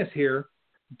and minus here,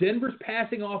 Denver's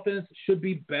passing offense should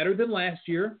be better than last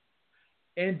year,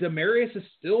 and Demaryius is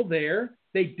still there.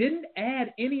 They didn't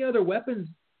add any other weapons,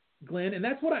 Glenn, and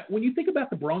that's what when you think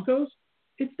about the Broncos,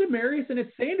 it's Demaryius and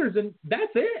it's Sanders, and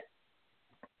that's it.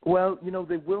 Well,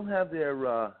 they will have their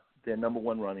number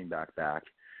one running back,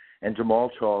 and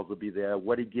Jamal Charles will be there.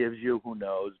 What he gives you, who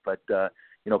knows? But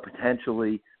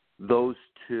potentially those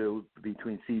two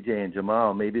between CJ and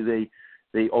Jamal, maybe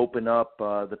they open up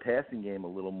the passing game a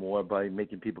little more by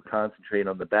making people concentrate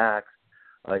on the backs.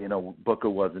 Booker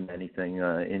wasn't anything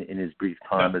in his brief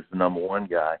time as the number one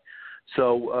guy.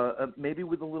 So maybe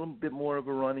with a little bit more of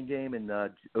a running game and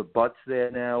Butts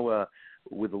there now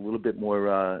with a little bit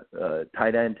more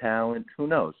tight end talent, who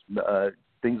knows?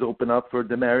 Things open up for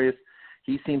Demaryius.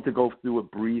 He seemed to go through a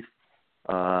brief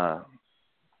time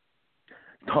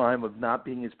of not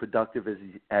being as productive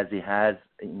as he has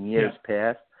in years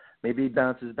past. Maybe he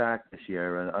bounces back this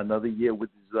year, another year with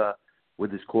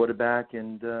his quarterback,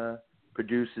 and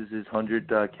produces his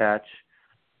 100-catch,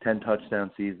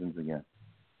 10-touchdown seasons again.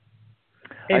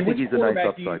 And I think he's a nice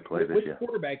upside play this year. Which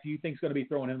quarterback do you think is going to be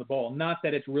throwing him the ball? Not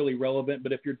that it's really relevant,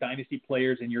 but if you're dynasty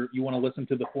players and you want to listen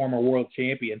to the former world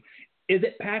champion, is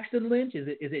it Paxton Lynch? Is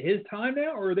it his time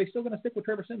now, or are they still going to stick with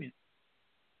Trevor Siemian?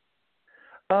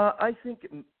 I think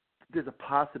there's a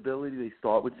possibility they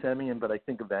start with Siemian, but I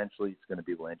think eventually it's going to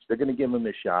be Lynch. They're going to give him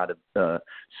a shot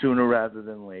sooner rather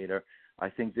than later. I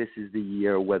think this is the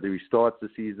year. Whether he starts the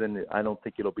season, I don't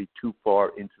think it'll be too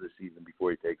far into the season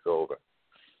before he takes over.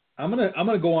 I'm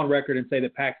gonna go on record and say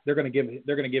that they're gonna give him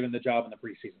the job in the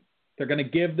preseason. They're gonna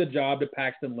give the job to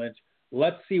Paxton Lynch.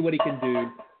 Let's see what he can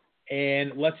do,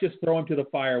 and let's just throw him to the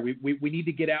fire. We need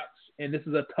to get out, and this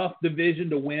is a tough division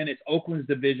to win. It's Oakland's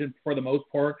division for the most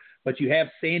part, but you have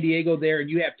San Diego there, and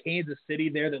you have Kansas City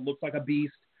there that looks like a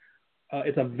beast.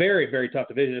 It's a very, very tough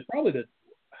division. It's probably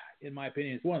in my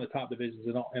opinion, it's one of the top divisions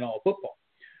in all football.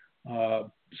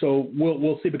 So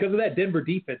we'll see. Because of that, Denver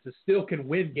defense still can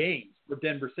win games for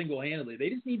Denver single-handedly. They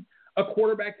just need a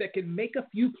quarterback that can make a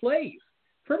few plays.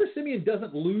 Trevor Siemian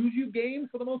doesn't lose you games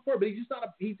for the most part, but he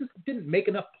just didn't make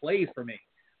enough plays for me.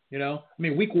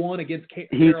 Week one against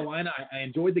Carolina, I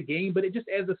enjoyed the game, but it just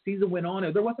as the season went on,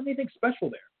 there wasn't anything special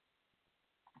there.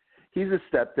 He's a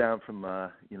step down from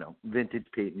vintage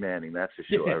Peyton Manning, that's for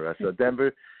sure. So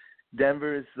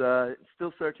Denver is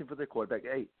still searching for their quarterback.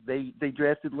 Hey, they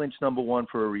drafted Lynch number one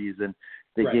for a reason.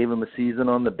 They gave him a season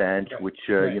on the bench, which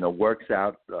works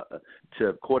out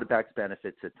to quarterback's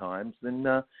benefits at times. Then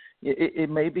it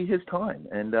may be his time.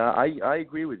 And I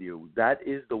agree with you. That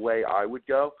is the way I would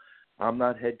go. I'm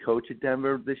not head coach at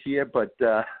Denver this year, but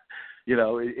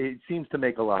it seems to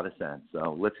make a lot of sense.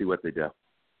 So let's see what they do.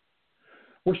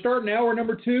 We're starting hour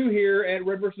number 2 here at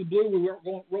Red versus Blue.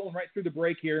 We're rolling right through the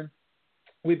break here.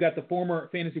 We've got the former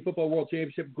Fantasy Football World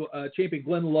Championship champion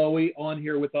Glenn Lowy on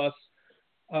here with us.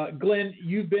 Glenn,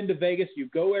 you've been to Vegas. You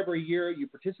go every year. You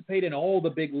participate in all the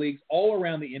big leagues all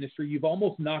around the industry. You've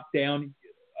almost knocked down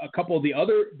a couple of the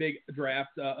other big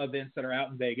draft events that are out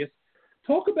in Vegas.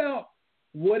 Talk about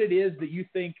what it is that you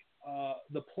think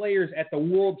the players at the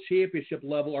World Championship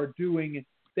level are doing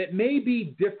that may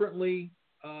be differently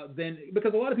than –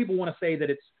 because a lot of people want to say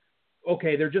that it's,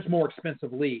 okay, they're just more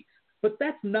expensive leagues. But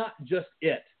that's not just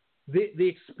it. The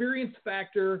experience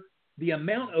factor, the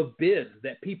amount of bids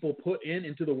that people put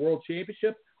into the World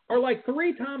Championship are like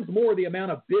 3 times more the amount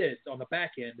of bids on the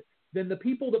back end than the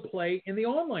people that play in the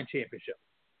online championship,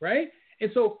 right?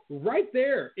 And so right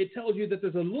there, it tells you that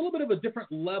there's a little bit of a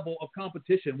different level of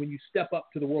competition when you step up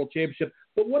to the World Championship.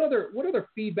 But what other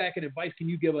feedback and advice can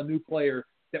you give a new player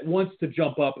that wants to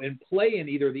jump up and play in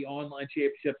either the online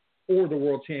championship or the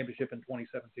World Championship in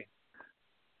 2017?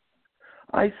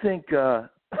 I think,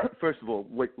 first of all,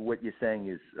 what you're saying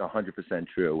is 100%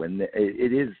 true, and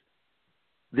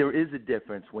there is a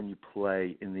difference when you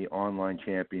play in the online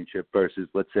championship versus,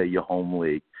 let's say, your home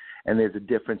league, and there's a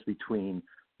difference between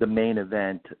the main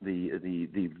event, the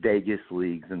Vegas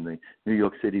leagues and the New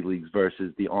York City leagues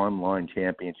versus the online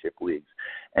championship leagues,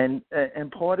 and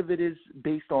part of it is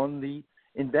based on the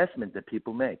investment that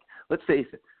people make. Let's face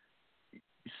it.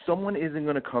 Someone isn't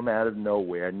going to come out of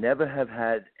nowhere, never have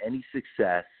had any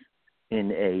success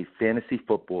in a fantasy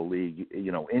football league,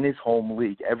 in his home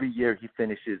league, every year he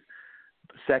finishes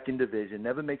second division,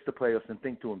 never makes the playoffs, and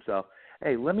think to himself,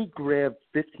 hey, let me grab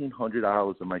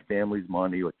 $1,500 of my family's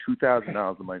money or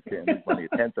 $2,000 of my family's money,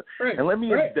 or $10,000, and let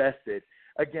me invest it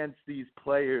against these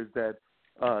players that,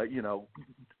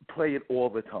 play it all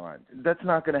the time. That's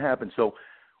not going to happen. So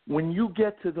when you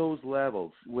get to those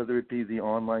levels, whether it be the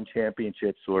online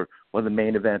championships or the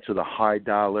main events or the high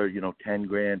dollar,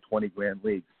 $10,000, $20,000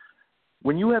 leagues,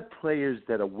 when you have players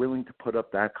that are willing to put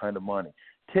up that kind of money,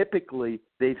 typically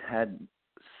they've had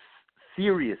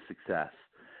serious success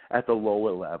at the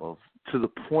lower levels to the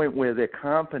point where their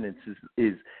confidence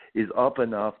is up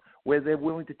enough where they're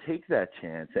willing to take that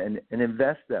chance and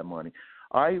invest that money.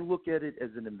 I look at it as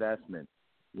an investment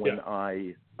when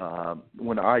I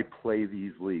play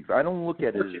these leagues. I don't look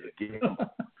at it as a game.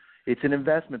 It's an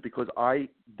investment because I,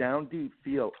 down deep,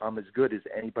 feel I'm as good as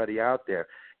anybody out there.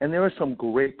 And there are some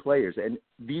great players, and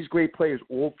these great players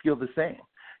all feel the same.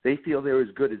 They feel they're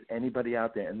as good as anybody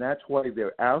out there, and that's why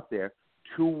they're out there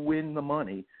to win the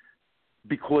money,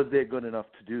 because they're good enough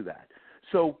to do that.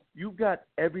 So you've got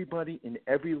everybody in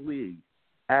every league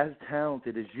as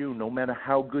talented as you, no matter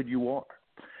how good you are.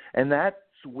 And that's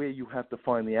where you have to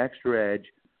find the extra edge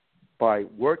by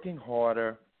working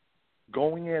harder,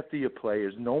 going after your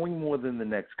players, knowing more than the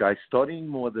next guy, studying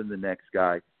more than the next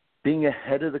guy, being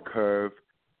ahead of the curve,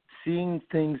 seeing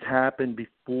things happen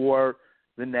before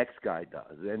the next guy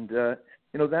does. And,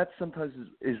 that sometimes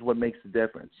is what makes the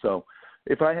difference. So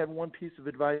if I have one piece of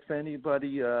advice for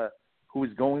anybody who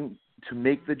is going to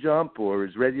make the jump or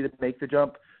is ready to make the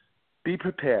jump, be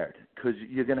prepared, because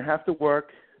you're going to have to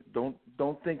work.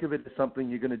 Don't think of it as something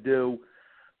you're going to do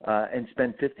and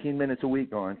spend 15 minutes a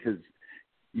week on, because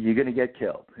you're going to get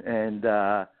killed. And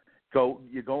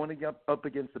you're going up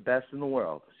against the best in the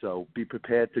world. So be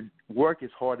prepared to work as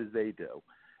hard as they do,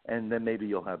 and then maybe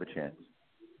you'll have a chance.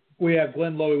 We have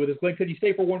Glenn Lowy with us. Glenn, could you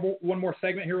stay for one more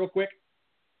segment here real quick?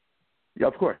 Yeah,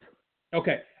 of course.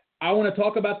 Okay. I want to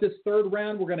talk about this third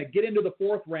round. We're going to get into the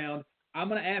fourth round. I'm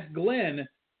going to ask Glenn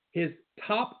his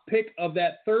top pick of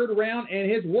that third round and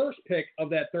his worst pick of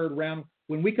that third round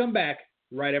when we come back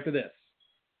right after this.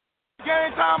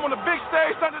 Game time on the big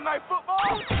stage Sunday Night Football.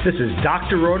 This is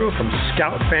Dr. Roto from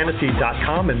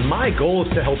ScoutFantasy.com, and my goal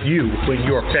is to help you win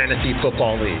your fantasy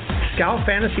football league. Scout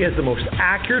Fantasy has the most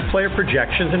accurate player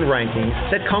projections and rankings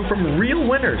that come from real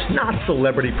winners, not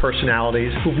celebrity personalities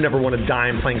who've never won a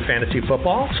dime playing fantasy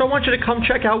football. So I want you to come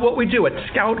check out what we do at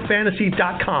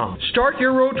ScoutFantasy.com. Start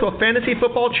your road to a fantasy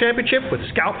football championship with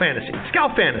Scout Fantasy.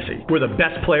 Scout Fantasy, where the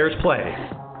best players play.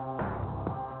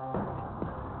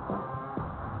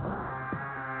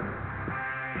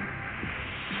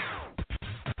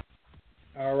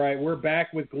 All right, we're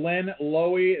back with Glenn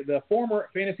Lowy, the former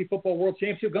Fantasy Football World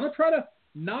Championship. Going to try to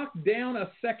knock down a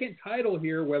second title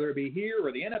here, whether it be here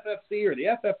or the NFFC or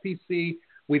the FFPC.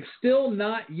 We've still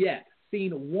not yet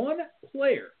seen one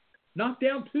player knock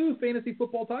down two fantasy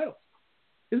football titles.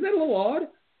 Isn't that a little odd?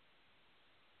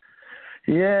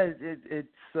 Yeah,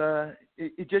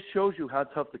 it just shows you how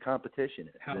tough the competition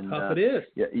is. How tough it is.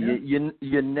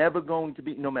 You're never going to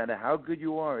be, no matter how good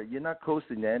you are, you're not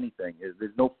coasting to anything.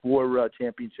 There's no 4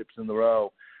 championships in a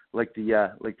row like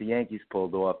the Yankees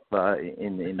pulled off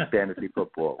in fantasy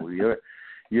football.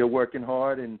 You're working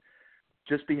hard, and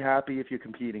just be happy if you're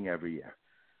competing every year.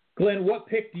 Glenn, what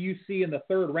pick do you see in the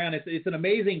third round? It's an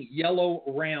amazing yellow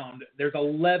round. There's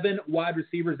 11 wide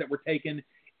receivers that were taken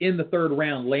in the third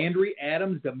round: Landry,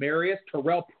 Adams, Demarius,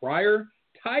 Terrell Pryor,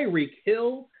 Tyreek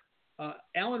Hill,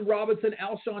 Allen Robinson,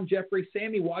 Alshon Jeffrey,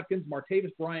 Sammy Watkins,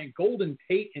 Martavis Bryant, Golden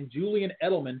Tate, and Julian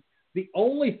Edelman. The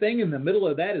only thing in the middle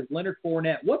of that is Leonard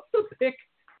Fournette. What's the pick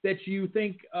that you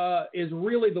think is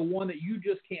really the one that you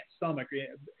just can't stomach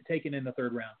taking in the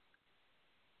third round?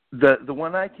 The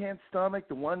one I can't stomach,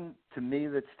 the one to me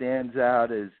that stands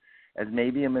out as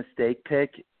maybe a mistake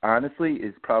pick, honestly,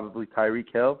 is probably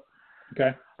Tyreek Hill.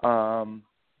 Okay.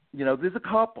 There's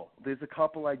a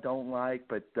couple I don't like,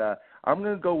 but I'm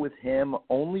going to go with him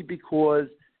only because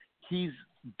he's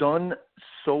done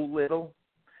so little.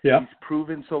 Yeah. He's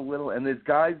proven so little, and there's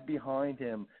guys behind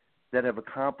him that have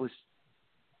accomplished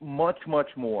much, much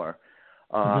more,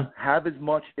 have as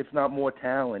much, if not more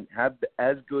talent, have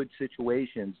as good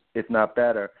situations, if not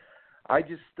better. I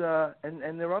just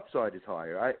and their upside is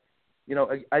higher.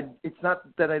 It's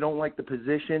not that I don't like the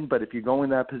position, but if you go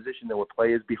in that position, there were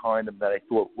players behind them that I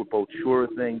thought were both sure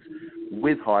things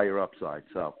with higher upside.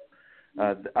 So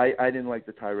I didn't like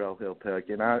the Tyrell Hill pick,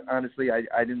 and honestly, I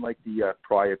didn't like the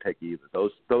Pryor pick either.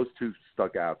 Those two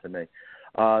stuck out to me.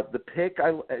 The pick,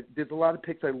 there's a lot of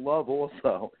picks I love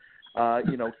also.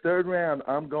 Third round,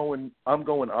 I'm going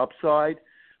upside.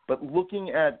 But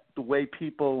looking at the way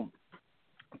people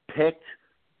picked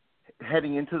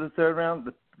heading into the third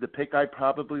round, the pick I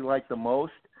probably like the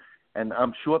most, and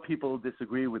I'm sure people will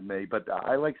disagree with me, but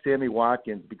I like Sammy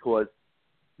Watkins because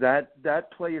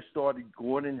that player started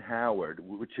Gordon Howard,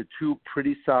 which are two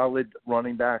pretty solid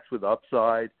running backs with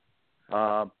upside.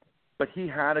 But he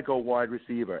had to go wide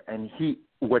receiver, and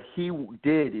what he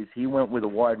did is he went with a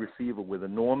wide receiver with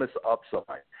enormous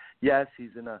upside. Yes,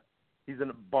 he's in a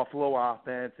Buffalo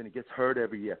offense, and he gets hurt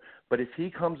every year. But if he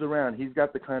comes around, he's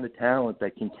got the kind of talent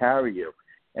that can carry you.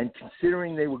 And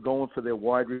considering they were going for their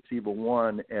wide receiver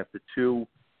one after two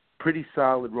pretty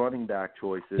solid running back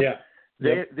choices,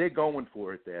 they're going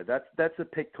for it there. That's a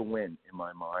pick to win in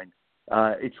my mind.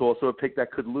 It's also a pick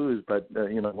that could lose, but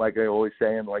like I always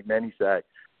say, and like many say,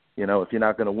 if you're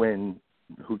not going to win,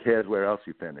 who cares where else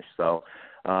you finish? So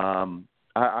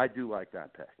I do like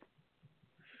that pick.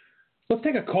 Let's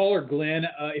take a caller, Glenn.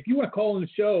 If you want to call in the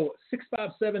show,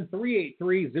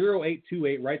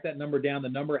 657-383-0828. Write that number down. The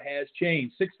number has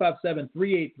changed.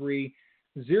 657-383-0828.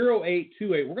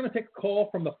 We're going to take a call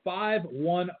from the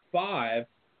 515.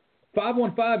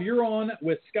 515, you're on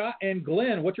with Scott and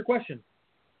Glenn. What's your question?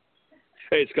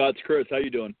 Hey, Scott. It's Chris. How you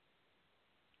doing?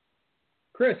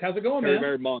 Chris, how's it going, man?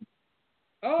 Very month.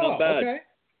 Oh, not bad. Okay.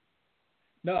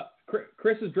 No,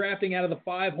 Chris is drafting out of the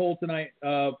 5-hole tonight,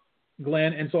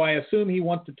 Glenn, and so I assume he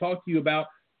wants to talk to you about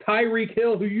Tyreek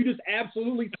Hill, who you just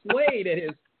absolutely slayed at his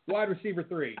wide receiver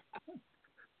 3.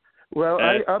 Well,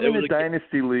 I'm in a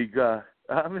dynasty league.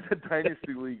 I'm in a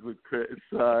dynasty league with Chris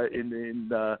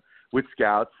with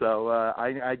Scouts, so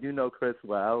I do know Chris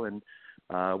well, and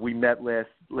we met last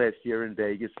year in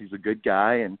Vegas. He's a good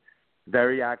guy and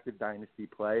very active dynasty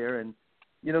player, and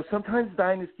sometimes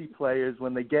dynasty players,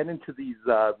 when they get into these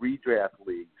redraft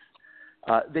leagues,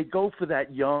 they go for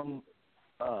that young,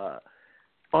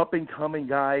 up-and-coming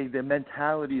guy. Their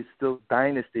mentality is still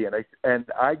dynasty, and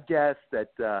I guess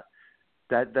that's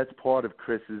part of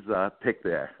Chris's pick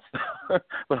there. But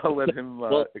I'll let him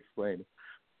explain.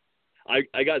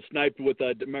 I got sniped with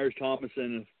Demaryius Thomas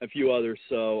and a few others,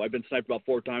 so I've been sniped about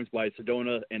 4 times by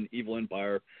Sedona and Evil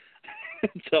Empire.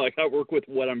 So I got to work with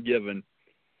what I'm given.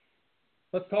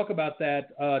 Let's talk about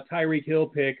that Tyreek Hill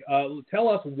pick. Tell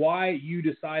us why you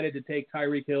decided to take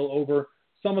Tyreek Hill over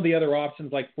some of the other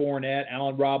options like Fournette,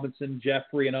 Allen Robinson,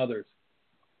 Jeffrey, and others.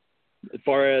 As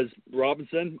far as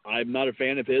Robinson, I'm not a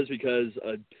fan of his because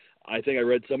I think I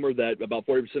read somewhere that about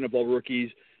 40% of all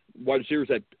rookies, wide receivers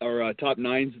that are top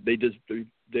 9s,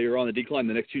 they are on the decline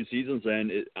the next 2 seasons,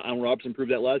 and Allen Robinson proved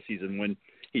that last season when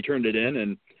he turned it in,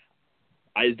 and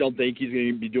I just don't think he's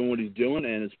going to be doing what he's doing.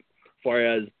 And as far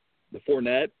as the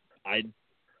Fournette,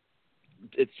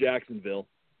 it's Jacksonville.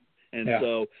 And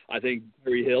so I think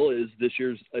Tyreek Hill is this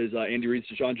year's Andy Reid's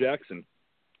Deshaun Jackson.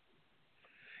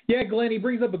 Yeah, Glenn, he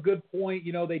brings up a good point.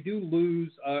 They do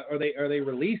lose or they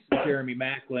release Jeremy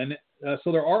Maclin,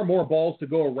 so there are more balls to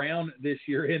go around this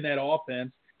year in that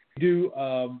offense. You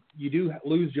do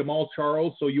lose Jamal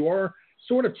Charles, so you are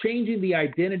sort of changing the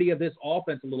identity of this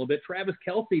offense a little bit. Travis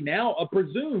Kelce now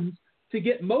presumes to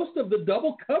get most of the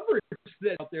double coverage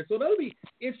that's out there, so that'll be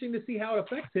interesting to see how it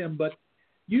affects him. But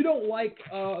you don't like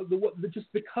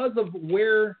just because of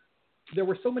where there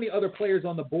were so many other players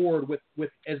on the board with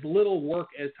as little work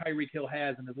as Tyreek Hill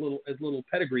has and as little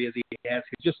pedigree as he has.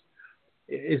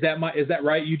 Is that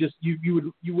right? You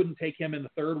wouldn't take him in the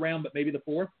 3rd round, but maybe the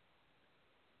 4th?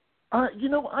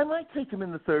 I might take him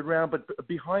in the 3rd round, but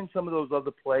behind some of those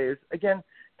other players. Again,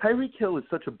 Tyreek Hill is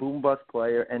such a boom-bust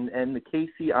player, and the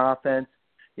KC offense,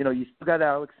 you still got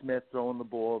Alex Smith throwing the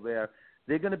ball there.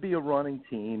 They're going to be a running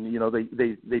team.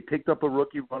 They picked up a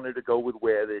rookie runner to go with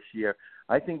Ware this year.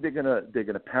 I think they're gonna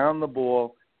pound the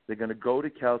ball. They're going to go to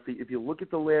Kelce. If you look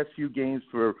at the last few games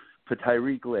for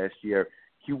Tyreek last year,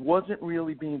 he wasn't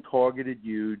really being targeted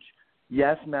huge.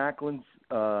 Yes, Macklin's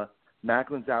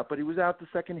out, but he was out the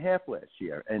second half last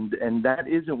year, and that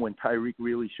isn't when Tyreek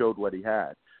really showed what he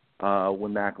had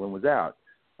when Maclin was out.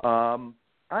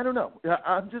 I don't know.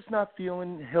 I'm just not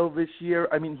feeling Hill this year.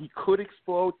 I mean, he could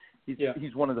explode.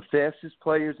 He's one of the fastest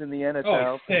players in the NFL.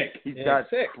 Oh, sick.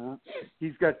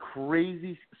 He's got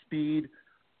crazy speed,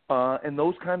 and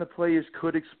those kind of players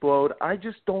could explode. I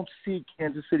just don't see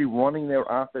Kansas City running their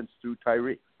offense through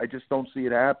Tyreek. I just don't see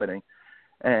it happening.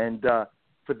 And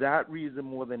for that reason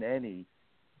more than any,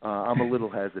 I'm a little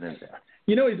hesitant there.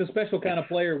 He's a special kind of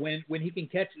player when he can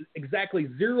catch exactly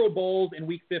 0 balls in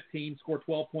Week 15, score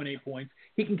 12.8 points.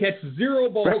 He can catch 0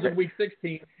 balls in Week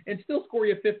 16 and still score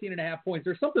you 15.5 points.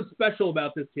 There's something special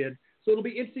about this kid. So it'll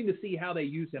be interesting to see how they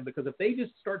use him, because if they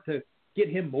just start to get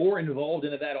him more involved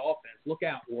into that offense. Look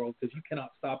out, world, because you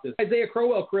cannot stop this. Isaiah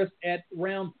Crowell, Chris, at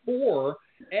round 4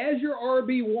 as your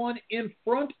RB1 in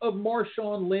front of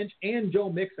Marshawn Lynch and Joe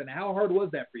Mixon. How hard was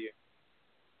that for you?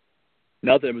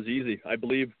 Nothing. It was easy. I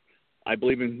believe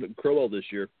in Crowell this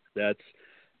year.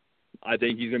 I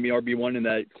think he's going to be RB1 in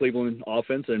that Cleveland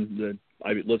offense, and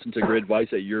I listened to great advice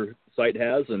that your site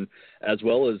has, and as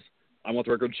well as I want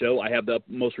the record to show I have the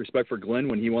most respect for Glenn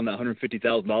when he won that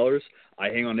 $150,000. I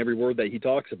hang on every word that he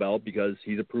talks about because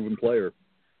he's a proven player.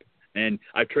 And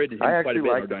I've traded him quite a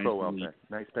bit. I actually like the Crowell pick.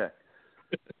 Nice pick.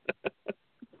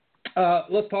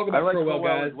 Let's talk about Crowell,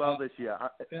 guys. As well this year.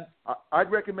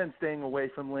 I'd recommend staying away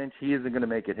from Lynch. He isn't going to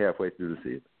make it halfway through the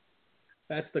season.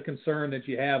 That's the concern that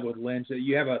you have with Lynch.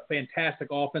 You have a fantastic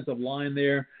offensive line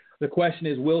there. The question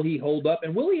is, will he hold up?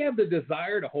 And will he have the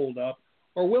desire to hold up?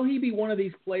 Or will he be one of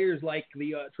these players like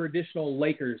the traditional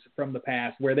Lakers from the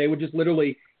past where they would just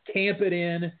literally camp it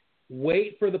in,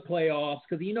 wait for the playoffs?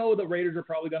 Because the Raiders are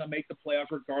probably going to make the playoffs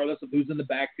regardless of who's in the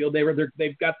backfield.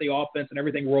 They've got the offense and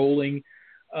everything rolling.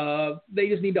 They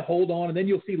just need to hold on. And then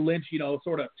you'll see Lynch,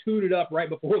 sort of tune it up right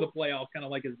before the playoffs, kind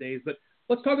of like his days. But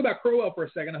let's talk about Crowell for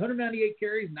a second. 198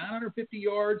 carries, 950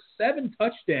 yards, 7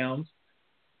 touchdowns,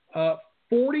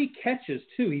 40 catches,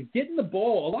 too. He's getting the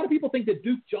ball. A lot of people think that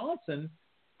Duke Johnson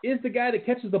is the guy that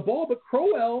catches the ball, but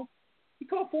Crowell, he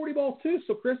caught 40 balls too.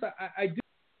 So, Chris, I do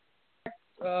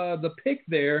the pick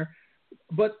there,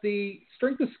 but the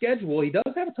strength of schedule, he does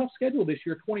have a tough schedule this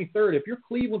year, 23rd. If you're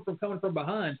Cleveland from coming from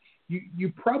behind,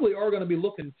 you probably are going to be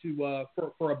looking to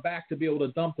for a back to be able to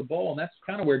dump the ball, and that's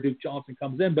kind of where Duke Johnson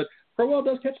comes in. But Crowell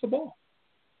does catch the ball.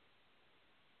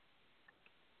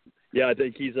 Yeah, I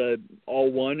think he's all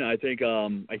one. I think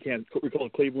I can't recall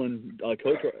Cleveland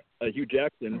coach Hugh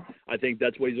Jackson. I think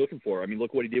that's what he's looking for. I mean,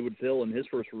 look what he did with Phil in his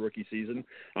first rookie season.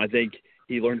 I think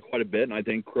he learned quite a bit, and I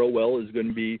think Crowell is going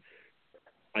to be.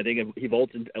 I think he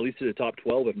vaults at least to the top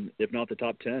 12, if not the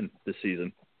top 10 this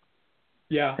season.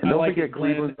 Yeah, and don't forget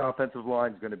Cleveland's offensive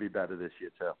line is going to be better this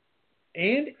year too.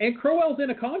 And Crowell's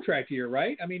in a contract year,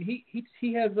 right? I mean,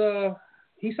 he has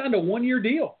he signed a 1-year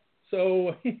deal.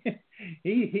 So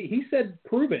he said,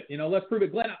 "Prove it." Let's prove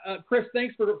it. Glenn, Chris,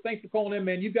 thanks for calling in,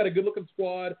 man. You've got a good-looking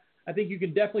squad. I think you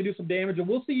can definitely do some damage, and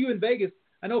we'll see you in Vegas.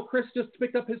 I know Chris just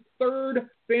picked up his 3rd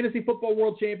Fantasy Football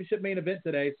World Championship main event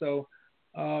today. So,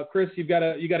 Chris, you've got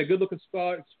a good-looking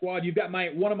squad. You've got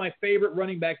one of my favorite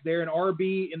running backs there, an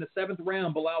RB in the 7th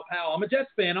round, Bilal Powell. I'm a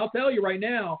Jets fan. I'll tell you right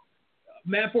now,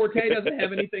 Matt Forte doesn't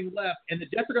have anything left, and the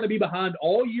Jets are going to be behind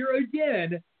all year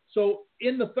again. So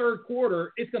in the 3rd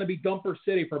quarter, it's going to be dumper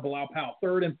city for Bilal Powell.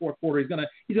 3rd and 4th quarter, he's going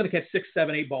to catch 6,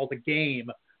 7, 8 balls a game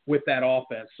with that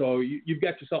offense. So you've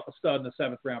got yourself a stud in the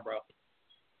 7th round, bro.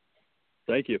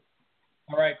 Thank you.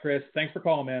 All right, Chris. Thanks for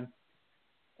calling, man.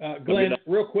 Glenn,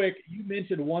 real quick, you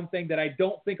mentioned one thing that I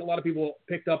don't think a lot of people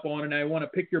picked up on, and I want to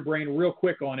pick your brain real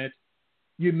quick on it.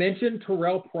 You mentioned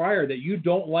Terrell Pryor, that you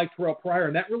don't like Terrell Pryor,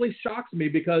 and that really shocks me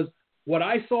because what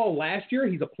I saw last year,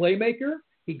 he's a playmaker.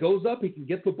 He goes up, he can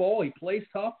get the ball, he plays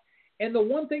tough. And the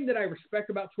one thing that I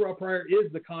respect about Terrell Pryor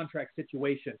is the contract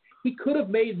situation. He could have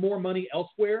made more money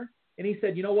elsewhere, and he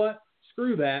said, you know what,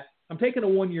 screw that. I'm taking a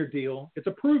 1-year deal. It's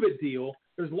a prove-it deal.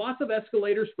 There's lots of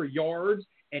escalators for yards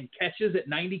and catches at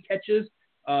 90 catches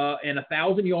and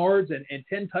 1,000 yards and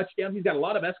 10 touchdowns. He's got a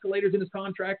lot of escalators in his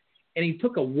contract, and he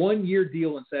took a 1-year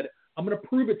deal and said, I'm going to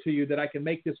prove it to you that I can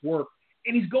make this work.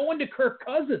 And he's going to Kirk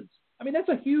Cousins. I mean, that's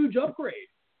a huge upgrade.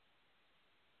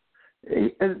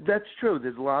 That's true.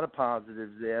 There's a lot of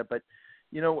positives there, but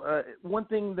one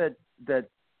thing that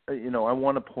I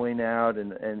want to point out,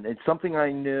 and it's something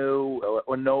I knew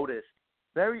or noticed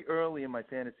very early in my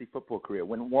fantasy football career.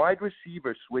 When wide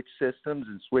receivers switch systems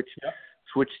and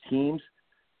switch teams,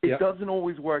 it doesn't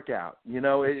always work out.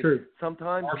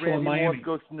 Sometimes Randy Moss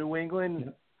goes to New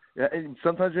England. Yeah, and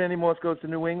sometimes Randy Moss goes to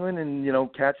New England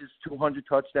and catches 200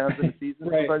 touchdowns in a season.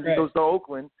 Sometimes he goes to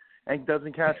Oakland and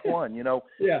doesn't catch one.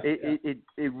 It's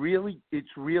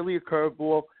really a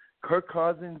curveball. Kirk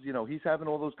Cousins, he's having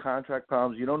all those contract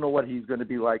problems. You don't know what he's going to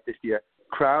be like this year.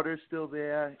 Crowder's still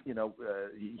there.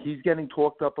 He's getting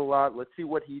talked up a lot. Let's see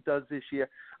what he does this year.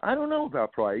 I don't know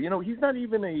about Pryor. He's not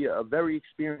even a very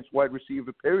experienced wide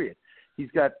receiver, period.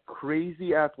 He's got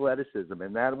crazy athleticism,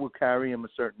 and that will carry him a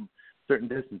certain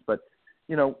distance. But,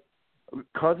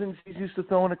 Cousins, he's used to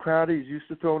throwing a Crowder. He's used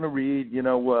to throwing a Reed.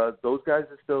 Those guys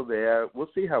are still there. We'll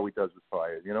see how he does with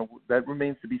Pryor. That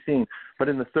remains to be seen. But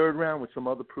in the 3rd round with some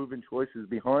other proven choices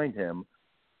behind him,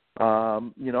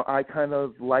 I kind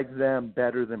of like them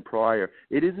better than Pryor.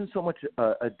 It isn't so much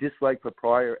a dislike for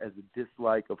Pryor as a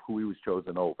dislike of who he was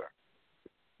chosen over.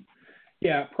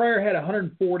 Yeah, Pryor had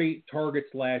 140 targets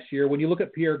last year. When you look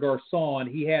at Pierre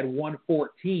Garçon, he had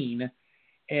 114.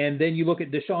 And then you look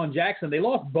at Deshaun Jackson. They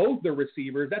lost both their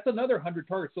receivers. That's another 100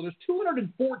 targets. So there's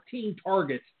 214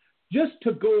 targets just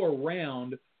to go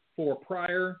around for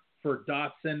Pryor, for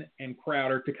Dotson, and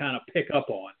Crowder to kind of pick up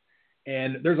on.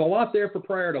 And there's a lot there for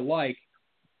Pryor to like.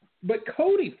 But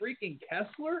Cody freaking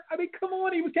Kessler? I mean, come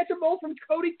on. He was catching balls from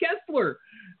Cody Kessler.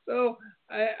 So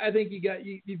I think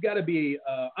you've got to be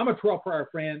I'm a Terrell Pryor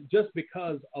fan just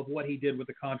because of what he did with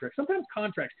the contract. Sometimes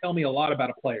contracts tell me a lot about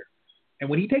a player. And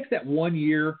when he takes that 1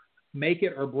 year, make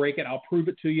it or break it, I'll prove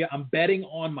it to you. I'm betting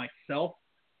on myself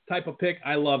type of pick.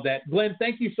 I love that. Glenn,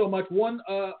 thank you so much.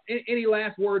 Any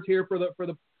last words here for the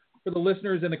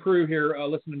listeners and the crew here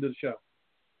listening to the show?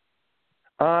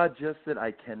 Just that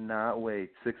I cannot wait.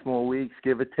 6 more weeks,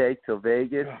 give or take, till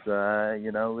Vegas.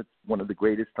 It's one of the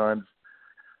greatest times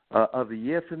of the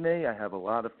year for me. I have a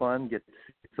lot of fun, get to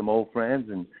see some old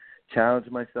friends, and challenge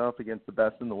myself against the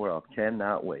best in the world.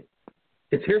 Cannot wait.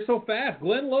 It's here so fast.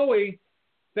 Glenn Lowy,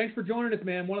 thanks for joining us,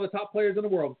 man. One of the top players in the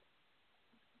world.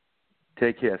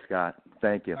 Take care, Scott.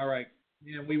 Thank you. All right.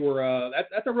 Yeah, we were.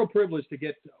 That's a real privilege to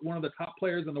get one of the top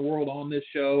players in the world on this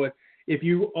show. If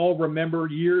you all remember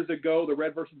years ago, the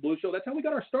Red versus Blue show, that's how we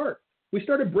got our start. We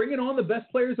started bringing on the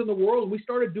best players in the world. We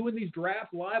started doing these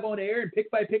drafts live on air and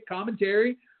pick-by-pick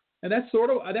commentary. And I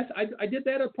did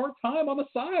that part-time on the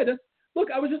side. Look,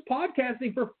 I was just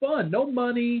podcasting for fun. No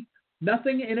money,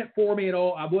 nothing in it for me at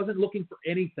all. I wasn't looking for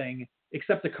anything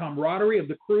except the camaraderie of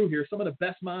the crew here. Some of the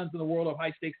best minds in the world of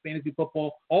high-stakes fantasy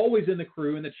football, always in the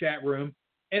crew, in the chat room.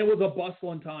 And it was a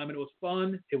bustling time, and it was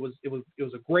fun. It was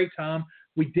a great time.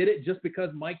 We did it just because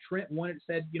Mike Trent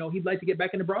said, he'd like to get back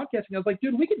into broadcasting. I was like,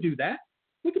 dude, we could do that.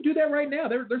 We could do that right now.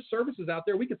 There's services out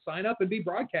there. We could sign up and be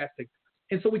broadcasting.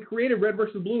 And so we created Red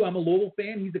versus Blue. I'm a Louisville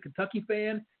fan. He's a Kentucky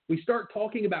fan. We start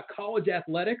talking about college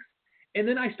athletics, and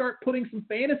then I start putting some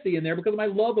fantasy in there because my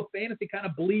love of fantasy kind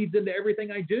of bleeds into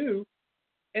everything I do.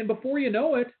 And before you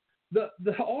know it,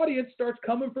 the audience starts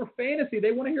coming for fantasy.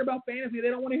 They want to hear about fantasy. They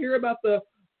don't want to hear about the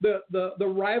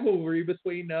rivalry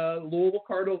between Louisville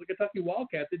Cardinals and Kentucky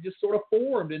Wildcats. It just sort of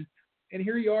formed, and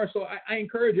here you are. So I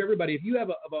encourage everybody, if you have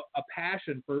a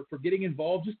passion for getting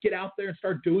involved, just get out there and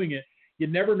start doing it. You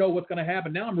never know what's going to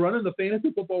happen. Now I'm running the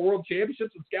Fantasy Football World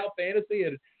Championships and Scout Fantasy,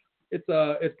 and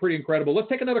it's pretty incredible. Let's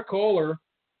take another caller.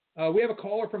 We have a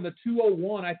caller from the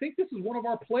 201. I think this is one of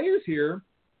our players here,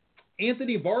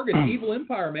 Anthony Vargas, Evil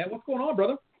Empire, man. What's going on,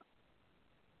 brother?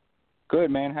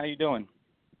 Good, man. How you doing?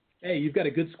 Hey, you've got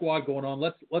a good squad going on.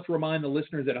 Let's remind the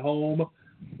listeners at home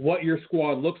what your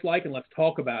squad looks like, and let's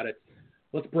talk about it.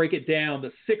 Let's break it down.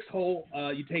 The 6-hole,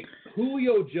 you take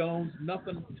Julio Jones,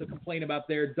 nothing to complain about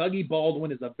there. Dougie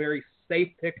Baldwin is a very safe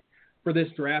pick for this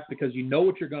draft because you know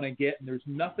what you're going to get, and there's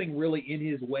nothing really in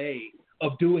his way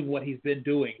of doing what he's been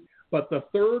doing. But the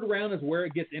third round is where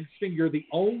it gets interesting. You're the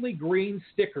only green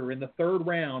sticker in the third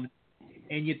round,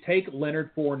 and you take Leonard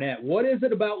Fournette. What is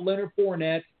it about Leonard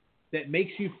Fournette that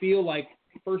makes you feel like,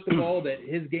 first of all, that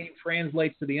his game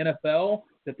translates to the NFL,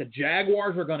 that the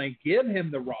Jaguars are going to give him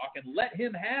the rock and let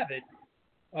him have it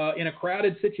in a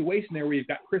crowded situation there where you've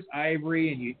got Chris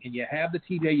Ivory and you have the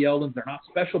T.J. Yeldons. They're not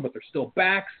special, but they're still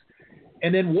backs.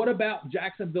 And then what about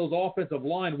Jacksonville's offensive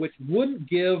line, which wouldn't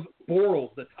give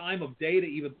Bortles the time of day to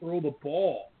even throw the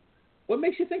ball? What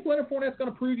makes you think Leonard Fournette's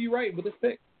going to prove you right with this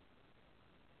pick?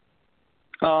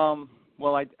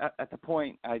 Well, at the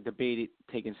point I debated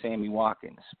taking Sammy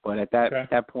Watkins, but at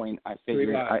that point I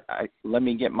figured let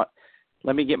me get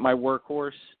my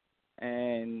workhorse,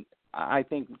 and I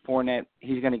think Fournette,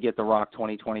 he's going to get the rock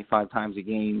 20-25 times a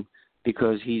game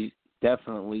because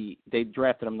they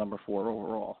drafted him number 4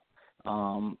 overall.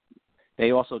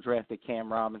 They also drafted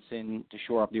Cam Robinson to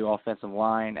shore up the offensive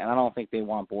line, and I don't think they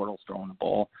want Bortles throwing the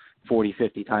ball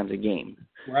 40-50 times a game.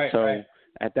 So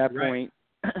at that point,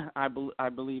 I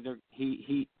believe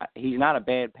he's not a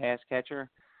bad pass catcher,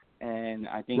 and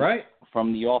I think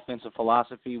from the offensive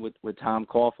philosophy with Tom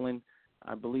Coughlin,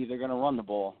 I believe they're going to run the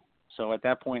ball. So at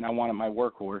that point, I wanted my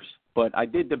workhorse. But I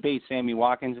did debate Sammy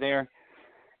Watkins there,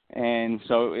 and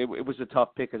so it was a tough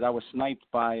pick because I was sniped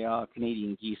by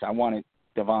Canadian Geese. I wanted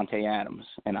Devontae Adams,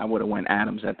 and I would have went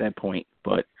Adams at that point,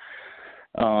 but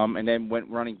and then went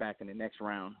running back in the next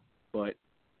round. But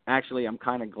actually, I'm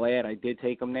kind of glad I did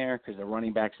take him there because the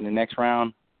running backs in the next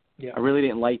round, I really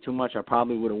didn't like too much. I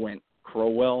probably would have went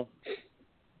Crowell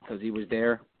because he was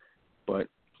there, but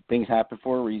things happen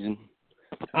for a reason.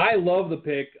 I love the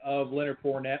pick of Leonard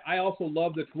Fournette. I also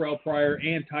love the Terrell Pryor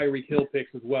and Tyreek Hill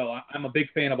picks as well. I'm a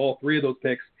big fan of all three of those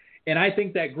picks, and I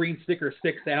think that green sticker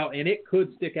sticks out, and it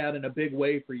could stick out in a big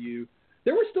way for you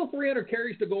there were still 300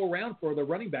 carries to go around for the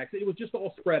running backs. It was just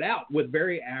all spread out with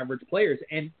very average players.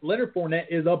 And Leonard Fournette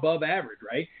is above average,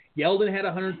 right? Yeldon had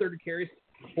 130 carries,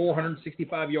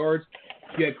 465 yards.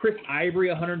 You had Chris Ivory,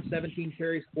 117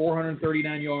 carries,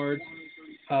 439 yards.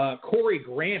 Corey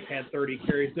Grant had 30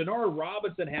 carries. Denard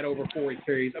Robinson had over 40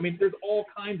 carries. I mean, there's all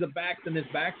kinds of backs in this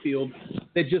backfield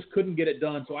that just couldn't get it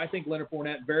done. So I think Leonard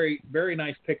Fournette, very, very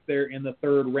nice pick there in the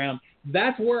third round.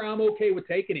 That's where I'm okay with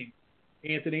taking him,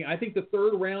 Anthony. I think the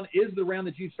third round is the round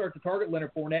that you start to target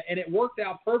Leonard Fournette, and it worked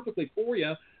out perfectly for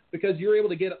you because you're able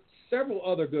to get several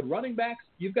other good running backs.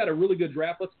 You've got a really good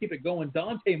draft. Let's keep it going.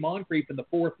 Dante Moncrief in the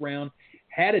fourth round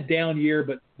had a down year,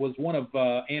 but was one of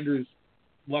Andrew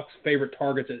Luck's favorite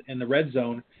targets in the red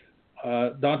zone.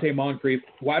 Dante Moncrief,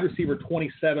 wide receiver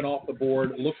 27 off the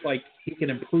board. Looks like he can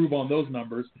improve on those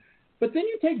numbers. But then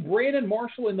you take Brandon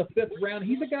Marshall in the fifth round.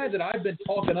 He's a guy that I've been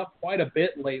talking up quite a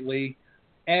bit lately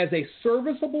as a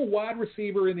serviceable wide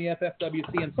receiver in the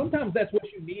FFWC, and sometimes that's what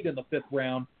you need in the fifth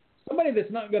round. Somebody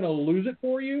that's not going to lose it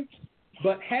for you,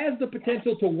 but has the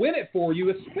potential to win it for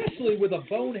you, especially with a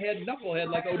bonehead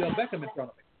knucklehead like Odell Beckham in front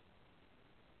of him.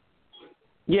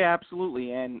 Yeah,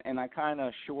 absolutely, and I kind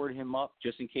of shored him up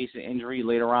just in case of injury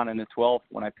later on in the 12th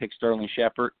when I picked Sterling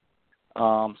Shepard.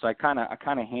 So I kind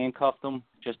of handcuffed him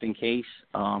just in case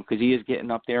because he is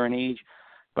getting up there in age.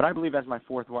 But I believe as my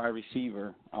fourth wide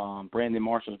receiver, Brandon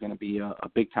Marshall is going to be a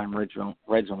big-time red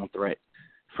zone threat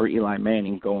for Eli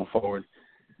Manning going forward.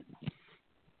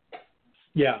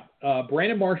 Yeah,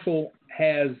 Brandon Marshall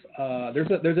has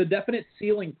there's a definite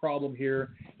ceiling problem here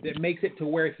that makes it to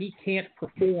where he can't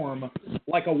perform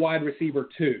like a wide receiver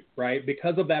too, right?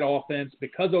 Because of that offense,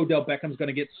 because Odell Beckham's going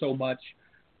to get so much.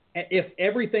 If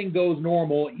everything goes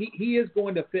normal, he is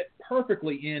going to fit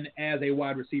perfectly in as a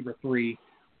wide receiver 3.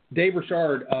 Dave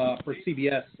Richard for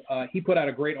CBS, he put out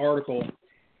a great article,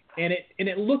 and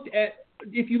it looked at,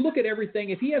 if you look at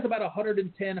everything, if he has about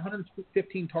 110,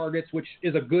 115 targets, which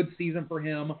is a good season for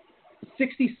him,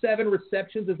 67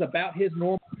 receptions is about his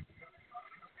normal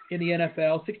in the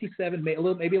NFL, 67, maybe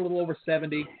a little over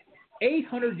 70,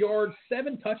 800 yards,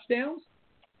 7 touchdowns.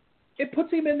 It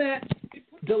puts him in that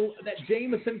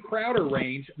Jamison Crowder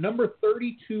range, number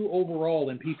 32 overall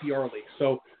in PPR leagues.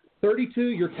 So 32,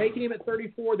 you're taking him at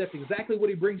 34. That's exactly what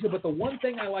he brings you. But the one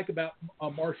thing I like about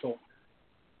Marshall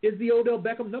is the Odell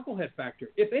Beckham knucklehead factor.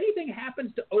 If anything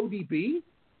happens to ODB,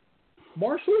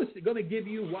 Marshall is going to give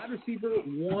you wide receiver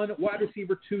 1, wide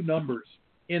receiver 2 numbers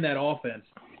in that offense.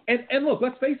 And look,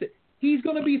 let's face it, he's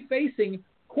going to be facing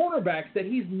cornerbacks that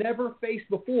he's never faced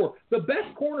before. The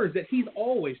best corners that he's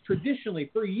always, traditionally,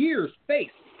 for years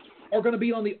faced are going to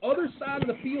be on the other side of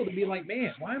the field and be like,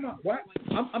 man,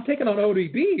 I'm taking on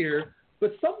ODB here,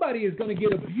 but somebody is going to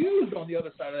get abused on the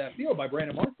other side of that field by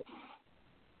Brandon Marshall.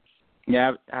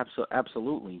 Yeah,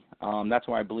 absolutely. That's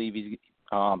why I believe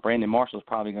Brandon Marshall is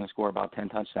probably going to score about 10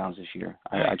 touchdowns this year.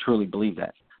 I truly believe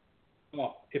that.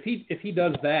 Well, if he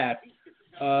does that,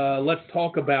 let's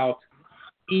talk about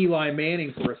Eli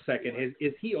Manning for a second.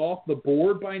 Is he off the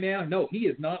board by now? No, he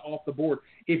is not off the board.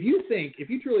 If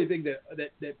you truly think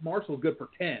that Marshall's good for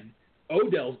 10,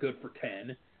 Odell's good for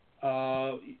 10,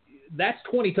 that's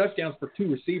 20 touchdowns for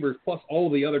 2 receivers plus all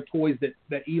the other toys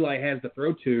that Eli has to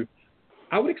throw to.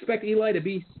 I would expect Eli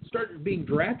to start being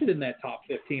drafted in that top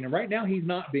 15, and right now he's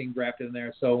not being drafted in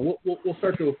there. So we'll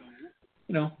start to,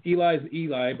 Eli's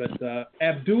Eli, but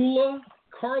Abdullah,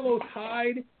 Carlos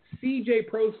Hyde, C.J.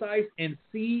 Prosise, and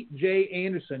C.J.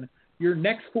 Anderson, your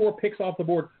next 4 picks off the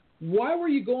board. Why were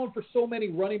you going for so many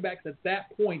running backs at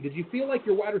that point? Did you feel like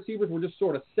your wide receivers were just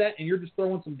sort of set and you're just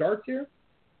throwing some darts here?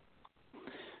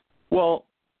 Well,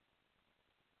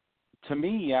 to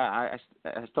me, I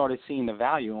started seeing the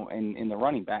value in the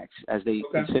running backs as they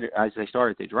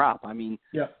started to drop. I mean,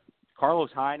 Carlos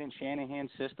Hyde and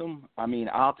Shanahan's system. I mean,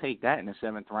 I'll take that in the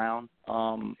 7th round.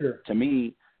 Sure. To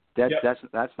me,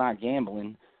 that's not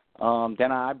gambling.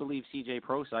 Then I believe C.J.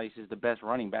 Prosise is the best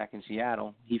running back in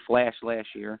Seattle. He flashed last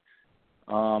year.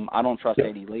 I don't trust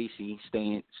Eddie Lacy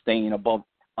staying above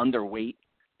underweight,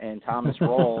 and Thomas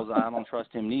Rawls, I don't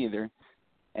trust him neither.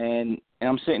 And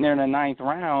I'm sitting there in the 9th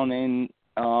round, and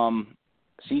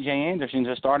C.J. Anderson's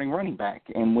a starting running back.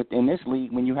 And within this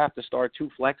league, when you have to start 2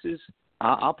 flexes,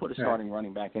 I'll put a starting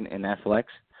running back in that flex.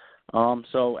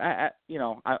 So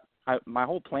my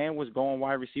whole plan was going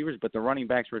wide receivers, but the running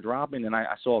backs were dropping, and I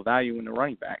saw value in the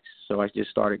running backs, so I just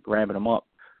started grabbing them up.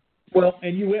 Well,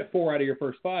 and you went 4 out of your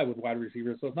first 5 with wide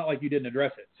receivers, so it's not like you didn't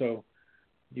address it. So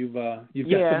you've got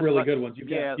some really good ones. You've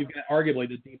got arguably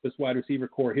the deepest wide receiver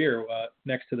core here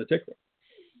next to the Tickler.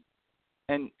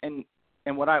 And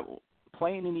what I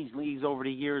playing in these leagues over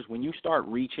the years, when you start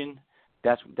reaching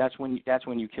that's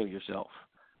when you kill yourself.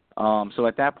 So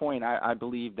at that point, I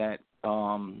believe that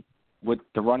with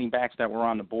the running backs that were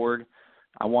on the board,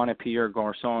 I wanted Pierre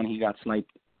Garçon. He got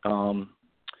sniped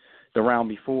the round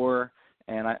before,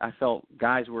 and I felt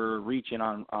guys were reaching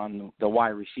on the wide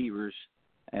receivers,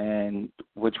 and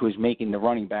which was making the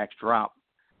running backs drop.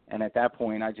 And at that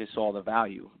point, I just saw the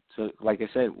value. So, like I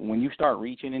said, when you start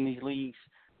reaching in these leagues,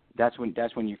 that's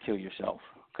when you kill yourself,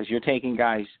 because you're taking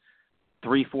guys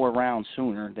 3-4 rounds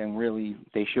sooner than really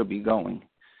they should be going.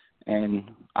 And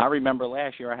I remember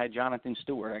last year I had Jonathan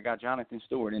Stewart. I got Jonathan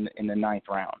Stewart in the 9th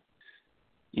round.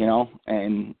 You know,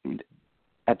 and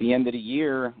at the end of the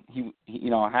year, he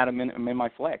I had him in my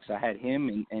flex. I had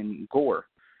him and Gore.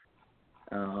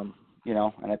 You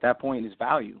know, and at that point, his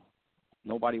value.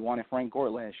 Nobody wanted Frank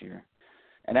Gore last year.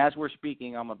 And as we're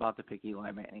speaking, I'm about to pick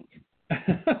Eli Manning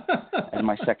as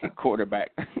my second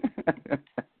quarterback.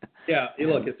 Yeah,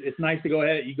 look, it's nice to go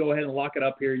ahead. You go ahead and lock it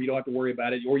up here. You don't have to worry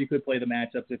about it, or you could play the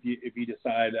matchups if you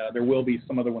decide. There will be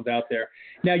some other ones out there.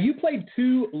 Now, you played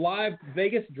 2 live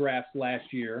Vegas drafts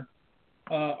last year.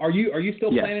 Are you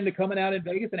still planning to coming out in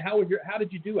Vegas? And how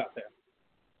did you do out there?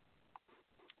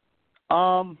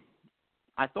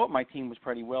 I thought my team was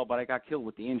pretty well, but I got killed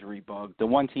with the injury bug. The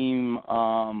one team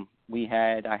I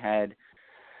had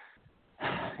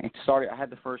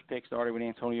the first pick started with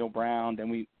Antonio Brown.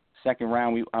 Then second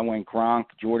round I went Gronk,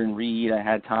 Jordan Reed. I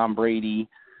had Tom Brady,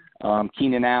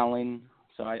 Keenan Allen.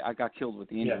 So I got killed with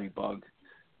the injury bug.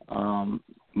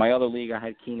 My other league I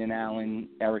had Keenan Allen,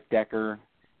 Eric Decker,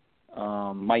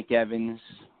 Mike Evans.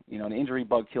 You know, the injury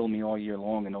bug killed me all year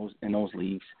long in those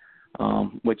leagues.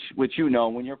 Which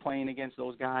when you're playing against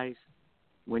those guys,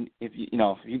 if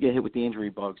you get hit with the injury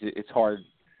bugs, it's hard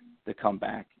to come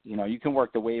back. You know, you can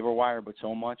work the waiver wire, but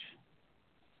so much.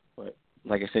 But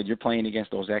like I said, you're playing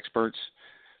against those experts.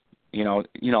 You know,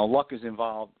 luck is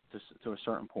involved to a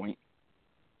certain point.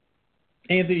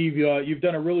 Anthony, you've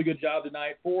done a really good job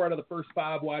tonight. 4 out of the first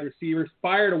 5 wide receivers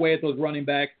fired away at those running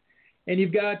backs, and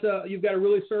you've got a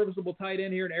really serviceable tight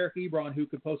end here in Eric Ebron who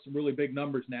could post some really big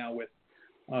numbers now with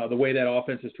the way that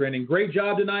offense is trending. Great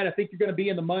job tonight. I think you're going to be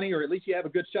in the money, or at least you have a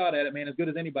good shot at it, man, as good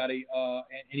as anybody.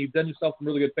 And you've done yourself some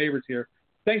really good favors here.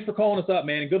 Thanks for calling us up,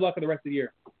 man, and good luck with the rest of the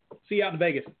year. See you out in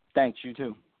Vegas. Thanks, you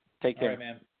too. Take care. All right,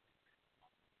 man.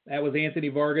 That was Anthony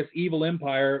Vargas, Evil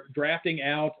Empire, drafting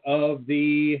out of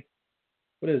the,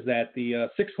 the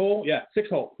 6th hole? Yeah, 6th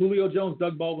hole. Julio Jones,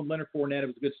 Doug Baldwin, Leonard Fournette. It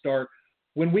was a good start.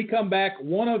 When we come back,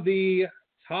 one of the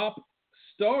top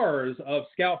stars of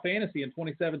Scout Fantasy in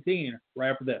 2017, right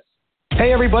after this.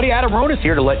 Hey everybody, Adam Ronis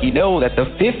here to let you know that the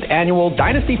 5th annual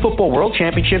Dynasty Football World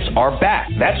Championships are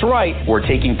back. That's right, we're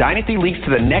taking Dynasty Leagues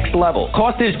to the next level.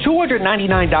 Cost is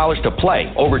 $299 to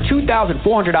play, over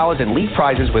 $2,400 in league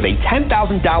prizes with a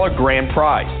 $10,000 grand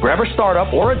prize. Grab a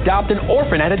startup or adopt an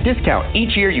orphan at a discount.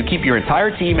 Each year you keep your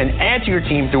entire team and add to your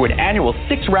team through an annual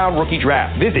 6-round rookie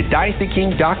draft. Visit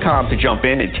DynastyKing.com to jump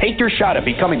in and take your shot at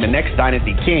becoming the next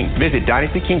Dynasty King. Visit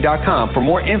DynastyKing.com for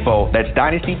more info. That's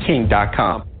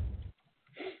DynastyKing.com.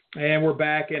 And we're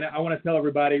back, and I want to tell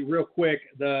everybody real quick,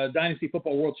 the Dynasty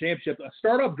Football World Championship, a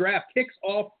startup draft kicks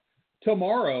off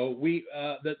tomorrow.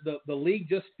 The league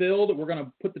just filled. We're going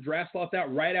to put the draft slots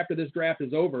out right after this draft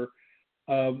is over.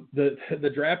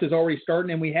 The draft is already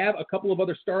starting, and we have a couple of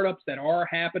other startups that are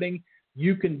happening.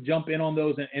 You can jump in on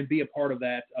those and be a part of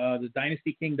that. The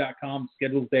DynastyKing.com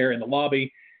schedule's there in the lobby,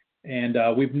 and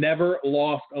we've never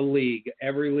lost a league.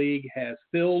 Every league has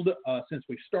filled since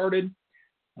we started.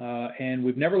 And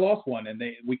we've never lost one, and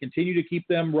we continue to keep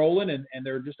them rolling, and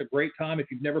they're just a great time.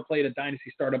 If you've never played a Dynasty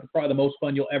startup, it's probably the most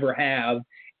fun you'll ever have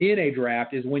in a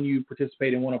draft is when you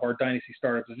participate in one of our Dynasty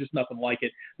startups. There's just nothing like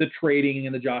it, the trading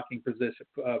and the jockeying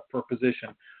for position.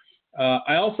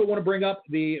 I also want to bring up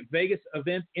the Vegas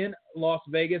event in Las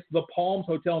Vegas. The Palms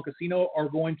Hotel and Casino are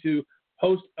going to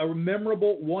host a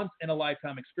memorable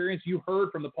once-in-a-lifetime experience. You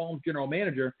heard from the Palms general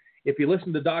manager. If you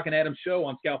listen to Doc and Adam's show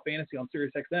on Scout Fantasy on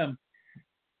SiriusXM,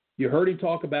 you heard him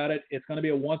talk about it. It's going to be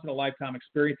a once-in-a-lifetime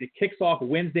experience. It kicks off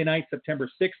Wednesday night, September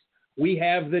 6th. We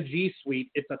have the G Suite.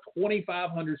 It's a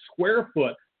 2,500 square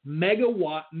foot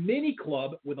megawatt mini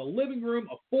club with a living room,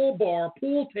 a full bar,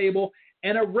 pool table,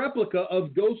 and a replica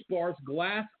of Ghost Bar's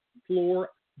glass floor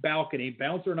balcony,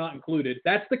 bouncer not included.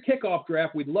 That's the kickoff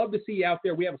draft. We'd love to see you out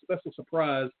there. We have a special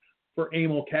surprise for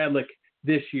Emil Kadlik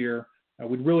this year.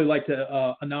 We'd really like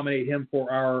to nominate him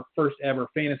for our first ever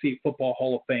Fantasy Football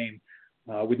Hall of Fame.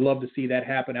 We'd love to see that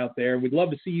happen out there. We'd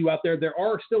love to see you out there. There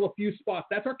are still a few spots.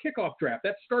 That's our kickoff draft.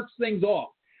 That starts things off.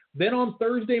 Then on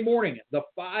Thursday morning, the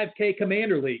 5K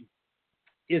Commander League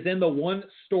is in the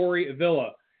one-story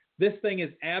villa. This thing is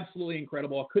absolutely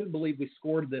incredible. I couldn't believe we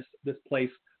scored this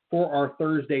place for our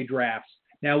Thursday drafts.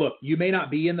 Now, look, you may not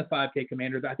be in the 5K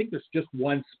Commander. I think there's just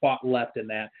one spot left in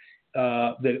that.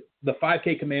 The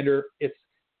 5K Commander, it's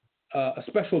a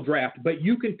special draft, but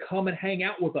you can come and hang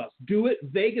out with us. Do it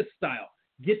Vegas style.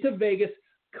 Get to Vegas.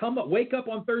 Wake up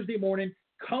on Thursday morning.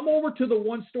 Come over to the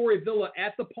one-story villa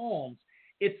at the Palms.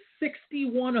 It's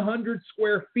 6,100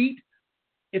 square feet.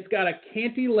 It's got a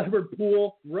cantilevered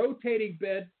pool, rotating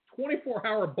bed,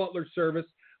 24-hour butler service.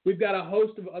 We've got a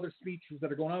host of other features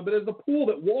that are going on, but there's a pool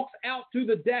that walks out to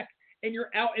the deck, and you're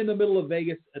out in the middle of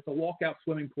Vegas. It's a walkout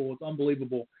swimming pool. It's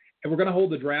unbelievable, and we're going to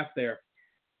hold the draft there.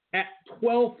 At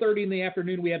 12:30 in the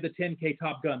afternoon, we have the 10K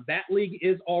Top Gun. That league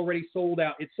is already sold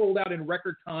out. It's sold out in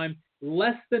record time.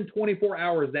 Less than 24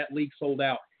 hours, that league sold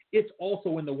out. It's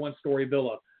also in the one-story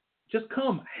villa. Just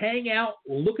come, hang out,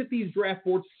 look at these draft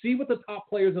boards, see what the top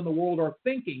players in the world are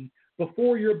thinking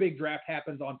before your big draft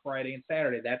happens on Friday and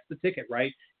Saturday. That's the ticket,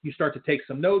 right? You start to take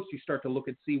some notes. You start to look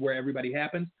and see where everybody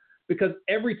happens. Because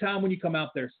every time when you come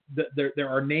out there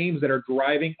are names that are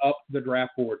driving up the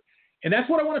draft board. And that's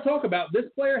what I want to talk about. This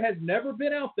player has never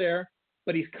been out there,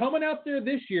 but he's coming out there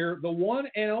this year, the one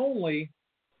and only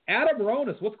Adam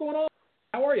Ronis. What's going on?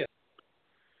 How are you?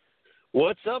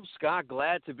 What's up, Scott?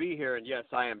 Glad to be here. And, yes,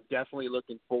 I am definitely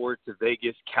looking forward to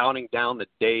Vegas, counting down the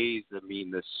days. I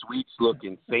mean, the suites look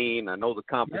insane. I know the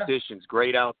competition's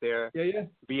great out there. Yeah.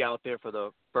 Be out there for the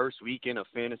first weekend of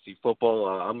fantasy football.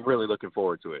 I'm really looking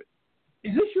forward to it.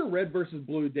 Is this your red versus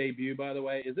blue debut, by the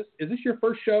way? Is this your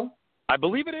first show? I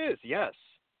believe it is, yes.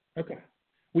 Okay.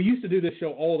 We used to do this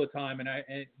show all the time, and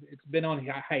it's been on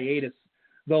hiatus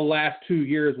the last 2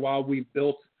 years while we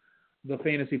built the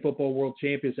Fantasy Football World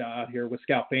Champions out here with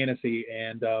Scout Fantasy.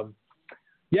 And,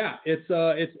 it's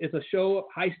a show,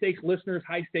 high-stakes listeners,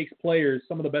 high-stakes players.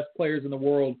 Some of the best players in the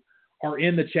world are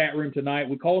in the chat room tonight.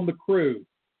 We call them the crew.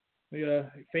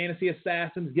 Fantasy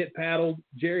Assassins, Get Paddled,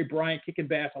 Jerry Bryant, Kicking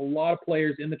Bass, a lot of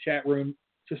players in the chat room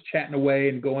just chatting away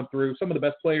and going through. Some of the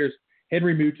best players,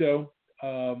 Henry Muto,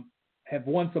 have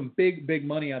won some big, big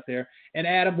money out there. And,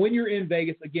 Adam, when you're in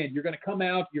Vegas, again, you're going to come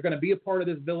out, you're going to be a part of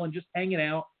this villain, just hanging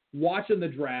out, watching the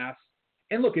drafts.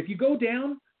 And, look, if you go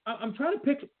down, I'm trying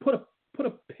to put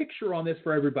a picture on this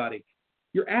for everybody.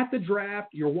 You're at the draft,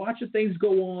 you're watching things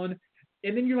go on,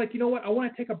 and then you're like, you know what, I want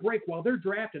to take a break while they're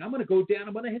drafting. I'm going to go down,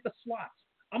 I'm going to hit the slots.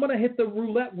 I'm going to hit the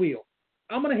roulette wheel.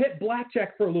 I'm going to hit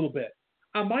blackjack for a little bit.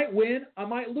 I might win, I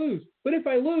might lose. But if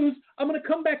I lose, I'm going to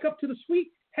come back up to the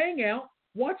suite, hang out,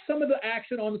 watch some of the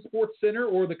action on the Sports Center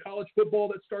or the college football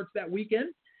that starts that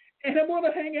weekend, and I'm going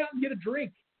to hang out and get a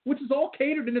drink, which is all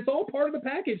catered, and it's all part of the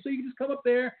package. So you can just come up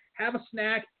there, have a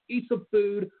snack, eat some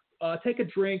food, take a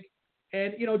drink,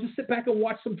 and, just sit back and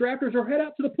watch some drafters or head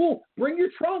out to the pool. Bring your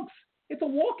trunks. It's a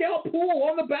walkout pool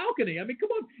on the balcony. I mean,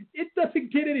 come on. It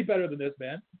doesn't get any better than this,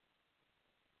 man.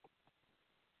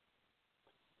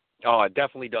 Oh, it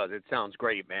definitely does. It sounds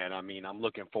great, man. I mean, I'm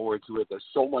looking forward to it. There's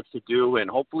so much to do, and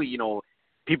hopefully,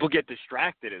 people get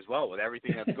distracted as well with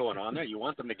everything that's going on there. You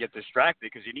want them to get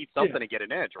distracted because you need something to get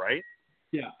an edge, right?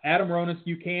 Yeah. Adam Ronis,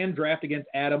 you can draft against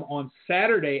Adam on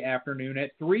Saturday afternoon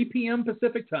at 3 p.m.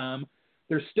 Pacific time.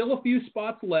 There's still a few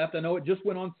spots left. I know it just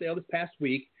went on sale this past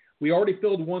week. We already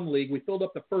filled one league. We filled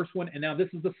up the first one, and now this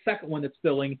is the second one that's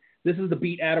filling. This is the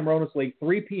Beat Adam Ronis League,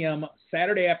 3 p.m.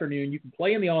 Saturday afternoon. You can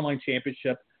play in the online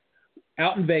championship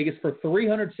out in Vegas for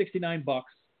 $369,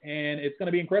 and it's going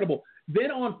to be incredible.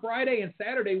 Then on Friday and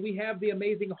Saturday, we have the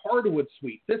amazing Hardwood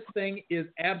Suite. This thing is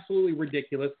absolutely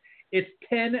ridiculous. It's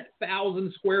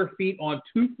 10,000 square feet on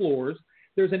 2 floors.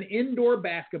 There's an indoor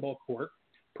basketball court,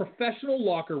 professional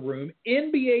locker room,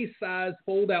 NBA-sized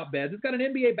fold-out beds. It's got an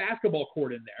NBA basketball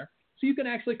court in there, so you can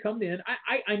actually come in.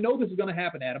 I know this is going to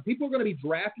happen, Adam. People are going to be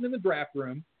drafting in the draft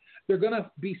room. They're going to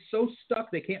be so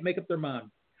stuck they can't make up their mind.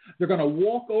 They're going to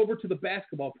walk over to the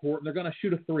basketball court, and they're going to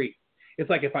shoot a 3. It's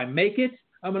like, if I make it,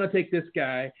 I'm going to take this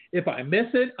guy. If I miss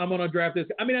it, I'm going to draft this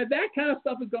guy. I mean, that kind of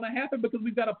stuff is going to happen because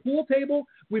we've got a pool table,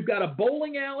 we've got a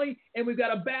bowling alley, and we've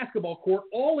got a basketball court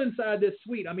all inside this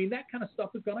suite. I mean, that kind of stuff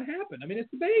is going to happen. I mean, it's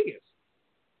Vegas.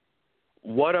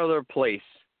 What other place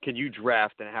can you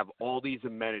draft and have all these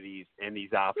amenities and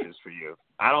these options for you?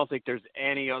 I don't think there's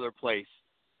any other place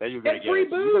that you're going to get. You're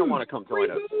going to want to come join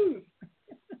us.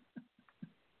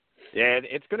 Yeah,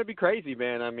 it's going to be crazy,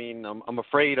 man. I mean, I'm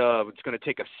afraid it's going to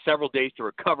take us several days to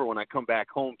recover when I come back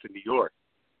home to New York.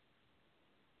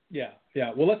 Yeah.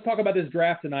 Well, let's talk about this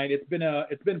draft tonight. It's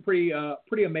been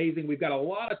pretty amazing. We've got a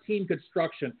lot of team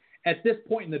construction at this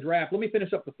point in the draft. Let me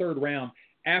finish up the third round.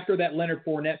 After that Leonard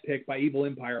Fournette pick by Evil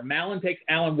Empire, Mallon takes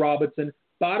Allen Robinson,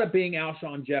 BaDaBing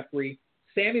Alshon Jeffrey,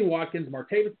 Sammy Watkins,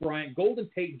 Martavis Bryant, Golden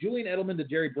Tate, Julian Edelman to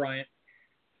Jerry Bryant.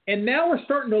 And now we're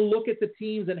starting to look at the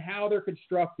teams and how they're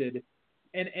constructed.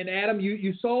 And Adam,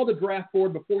 you saw the draft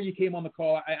board before you came on the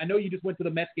call. I know you just went to the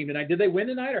Mets game tonight. Did they win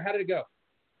tonight, or how did it go?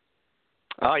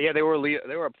 Yeah, they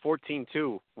were up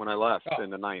 14-2 when I left in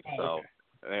the ninth. So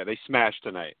they smashed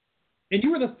tonight. And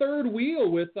you were the third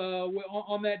wheel with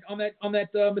on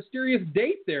that mysterious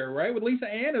date there, right, with Lisa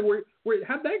Ann. And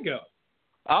how'd that go?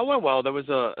 Went well. There was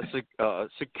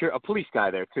a police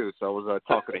guy there too, so I was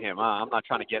talking to him. I'm not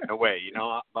trying to get in the way, you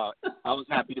know. I was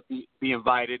happy to be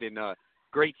invited, and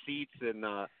great seats, and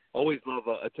always love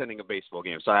attending a baseball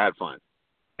game. So I had fun.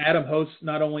 Adam hosts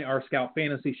not only our Scout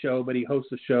Fantasy show, but he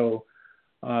hosts a show.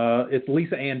 It's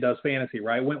Lisa Ann Does Fantasy,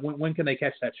 right? When can they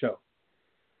catch that show?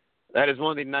 That is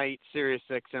Monday night, Sirius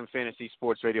XM Fantasy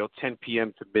Sports Radio, 10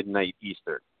 p.m. to midnight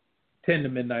Eastern. 10 to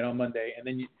midnight on Monday, and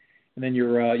then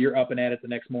you're up and at it the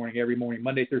next morning, every morning,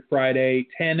 Monday through Friday,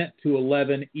 10 to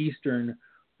 11 Eastern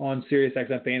on Sirius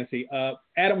XM Fantasy.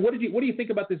 Adam, what do you think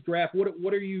about this draft?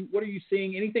 What are you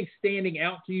seeing? Anything standing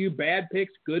out to you? Bad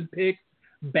picks, good picks,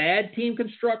 bad team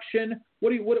construction? What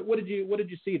did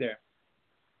you see there?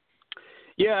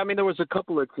 Yeah, I mean, there was a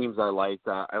couple of teams I liked.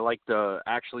 I liked,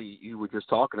 actually, you were just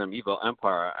talking to him, Evil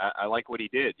Empire. I like what he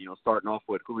did, you know, starting off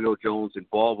with Julio Jones and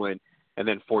Baldwin, and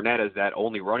then Fournette as that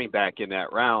only running back in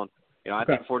that round. You know, I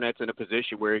think Fournette's in a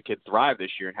position where he could thrive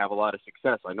this year and have a lot of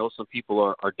success. I know some people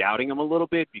are doubting him a little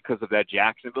bit because of that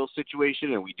Jacksonville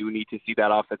situation, and we do need to see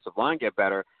that offensive line get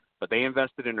better, but they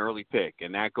invested in an early pick,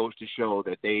 and that goes to show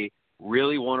that they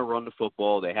really want to run the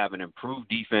football. They have an improved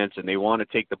defense, and they want to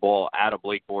take the ball out of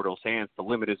Blake Bortles' hands to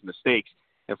limit his mistakes.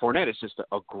 And Fournette is just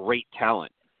a great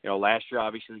talent. You know, last year,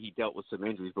 obviously, he dealt with some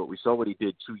injuries, but we saw what he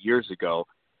did 2 years ago.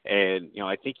 And, you know,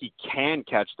 I think he can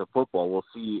catch the football. We'll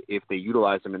see if they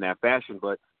utilize him in that fashion.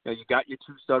 But, you know, you got your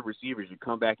two stud receivers. You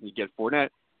come back and you get Fournette,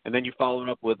 and then you follow it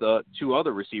up with two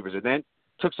other receivers. And then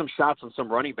took some shots on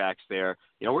some running backs there.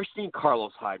 You know, we're seeing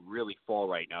Carlos Hyde really fall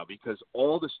right now because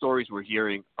all the stories we're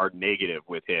hearing are negative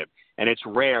with him. And it's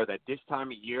rare that this time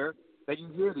of year that you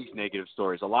hear these negative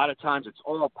stories. A lot of times it's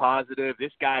all positive.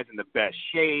 This guy's in the best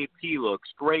shape. He looks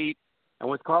great. And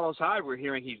with Carlos Hyde, we're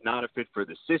hearing he's not a fit for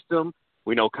the system.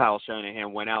 We know Kyle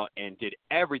Shanahan went out and did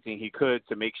everything he could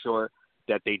to make sure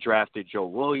that they drafted Joe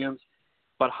Williams.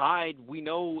 But Hyde, we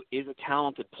know, is a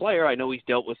talented player. I know he's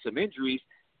dealt with some injuries.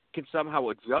 Can somehow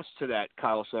adjust to that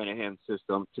Kyle Shanahan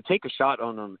system. To take a shot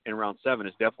on him in round 7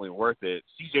 is definitely worth it.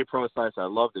 CJ Prosise, I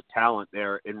love the talent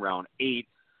there in round 8.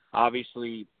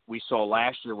 Obviously, we saw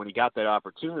last year when he got that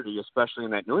opportunity, especially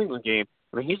in that New England game,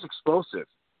 I mean, he's explosive.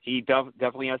 He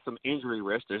definitely has some injury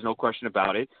risk. There's no question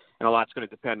about it. And a lot's going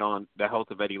to depend on the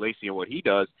health of Eddie Lacy and what he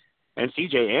does. And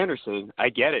C.J. Anderson, I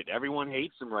get it. Everyone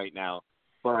hates him right now.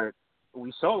 But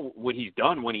we saw what he's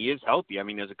done when he is healthy. I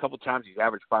mean, there's a couple times he's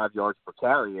averaged 5 yards per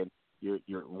carry, and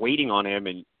you're waiting on him,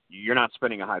 and you're not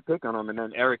spending a high pick on him. And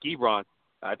then Eric Ebron,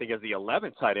 I think, as the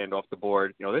 11th tight end off the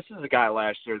board. You know, this is a guy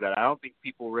last year that I don't think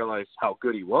people realize how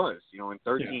good he was. You know, in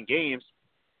 13 games,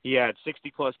 he had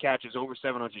 60-plus catches, over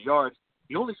 700 yards.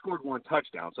 He only scored 1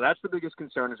 touchdown. So that's the biggest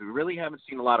concern is we really haven't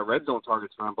seen a lot of red zone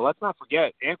targets from him. But let's not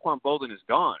forget, Anquan Bolden is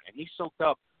gone, and he soaked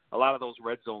up a lot of those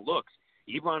red zone looks.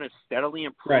 Ebron has steadily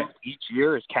improved each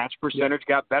year. His catch percentage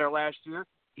got better last year.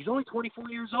 He's only 24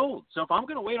 years old. So if I'm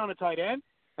going to wait on a tight end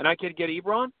and I can get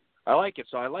Ebron, I like it.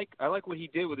 So I like what he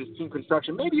did with his team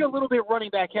construction. Maybe a little bit running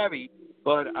back heavy,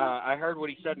 but I heard what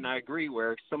he said, and I agree,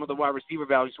 where some of the wide receiver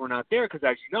values were not there because,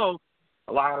 as you know,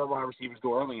 a lot of the wide receivers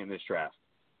go early in this draft.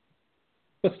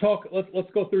 Let's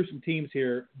go through some teams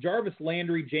here. Jarvis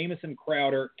Landry, Jamison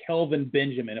Crowder, Kelvin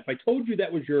Benjamin. If I told you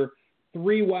that was your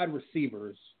 3 wide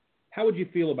receivers, how would you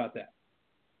feel about that?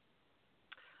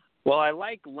 Well, I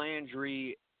like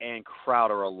Landry and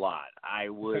Crowder a lot. I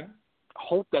would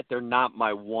hope that they're not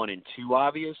my 1 and 2,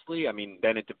 obviously. I mean,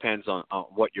 then it depends on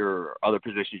what your other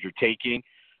positions you're taking.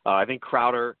 I think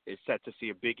Crowder is set to see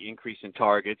a big increase in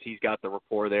targets. He's got the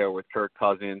rapport there with Kirk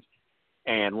Cousins.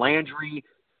 And Landry,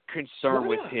 concern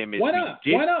with him is Why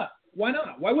not?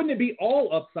 Why wouldn't it be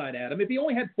all upside, Adam? If he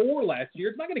only had 4 last year,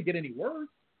 it's not going to get any worse.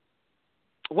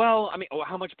 Well, I mean,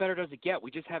 how much better does it get? We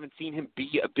just haven't seen him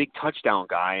be a big touchdown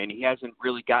guy, and he hasn't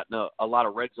really gotten a lot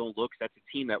of red zone looks. That's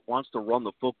a team that wants to run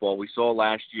the football. We saw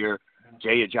last year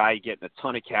Jay Ajayi getting a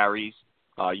ton of carries.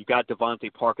 You got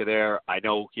Devontae Parker there. I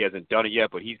know he hasn't done it yet,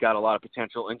 but he's got a lot of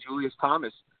potential. And Julius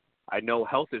Thomas, I know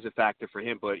health is a factor for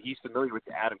him, but he's familiar with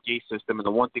the Adam Gase system, and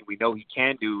the one thing we know he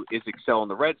can do is excel in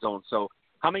the red zone. So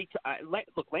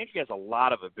look, Landry has a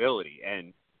lot of ability,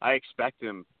 and I expect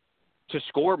him to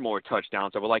score more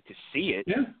touchdowns. I would like to see it,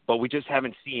 but we just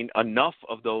haven't seen enough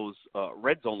of those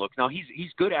red zone looks. Now,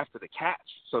 he's good after the catch,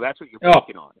 so that's what you're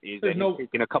picking on. He's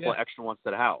taking a couple of extra ones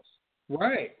to the house.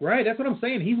 Right. That's what I'm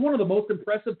saying. He's one of the most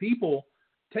impressive people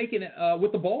taking it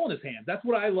with the ball in his hands. That's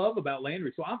what I love about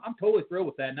Landry. So I'm totally thrilled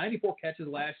with that. 94 catches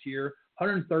last year,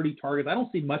 130 targets. I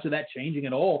don't see much of that changing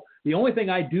at all. The only thing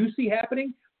I do see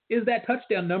happening is that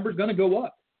touchdown number is going to go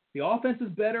up. The offense is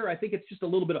better. I think it's just a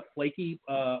little bit of flaky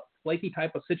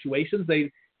type of situations.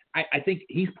 I think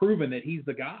he's proven that he's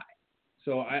the guy.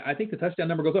 So I think the touchdown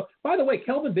number goes up. By the way,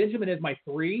 Kelvin Benjamin is my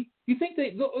 3. Do you think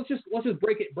let's just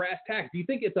break it brass tacks. Do you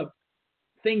think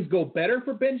things go better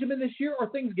for Benjamin this year or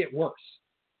things get worse?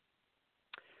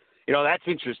 That's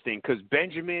interesting because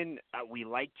Benjamin, we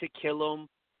like to kill him,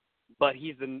 but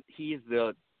he's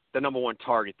the number one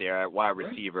target there at wide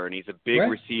receiver, and he's a big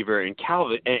receiver. And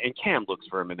Cam looks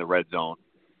for him in the red zone.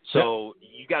 So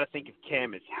you got to think if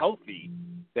Cam is healthy,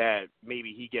 that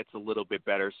maybe he gets a little bit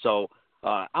better. So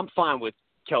I'm fine with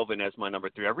Kelvin as my number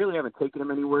 3. I really haven't taken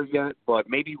him anywhere yet, but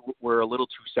maybe we're a little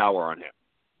too sour on him.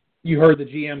 You heard the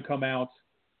GM come out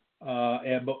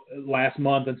last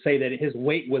month and say that his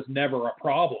weight was never a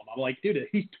problem. I'm like, dude,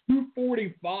 he's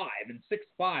 245 and 6'5".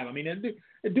 I mean,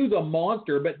 the dude's a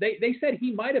monster, but they said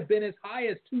he might have been as high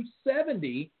as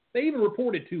 270. They even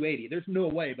reported 280. There's no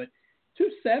way, but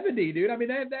 270, dude. I mean,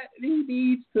 that he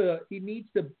needs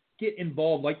to get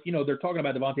involved. Like, they're talking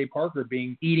about Devontae Parker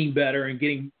eating better and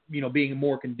getting, being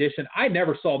more conditioned. I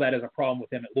never saw that as a problem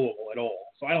with him at Louisville at all.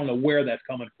 So I don't know where that's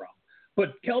coming from.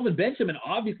 But Kelvin Benjamin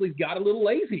obviously got a little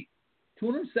lazy.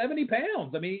 270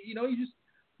 pounds. I mean,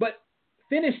 but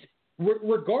finished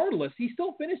regardless. He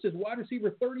still finished as wide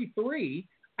receiver 33.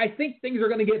 I think things are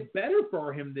going to get better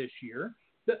for him this year.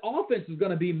 The offense is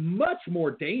going to be much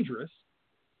more dangerous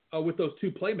with those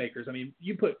 2 playmakers. I mean,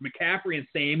 you put McCaffrey and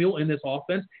Samuel in this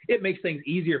offense, it makes things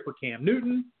easier for Cam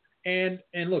Newton. And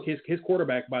look, his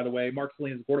quarterback, by the way, Mark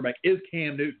Salinas' quarterback, is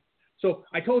Cam Newton. So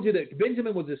I told you that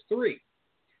Benjamin was his 3.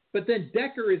 But then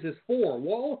Decker is his 4.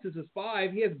 Wallace is his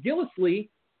 5. He has Gillislee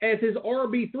as his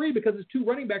RB3 because his 2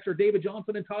 running backs are David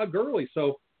Johnson and Todd Gurley.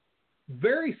 So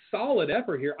very solid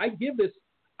effort here. I give this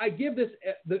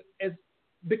as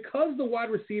because the wide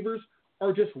receivers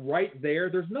are just right there.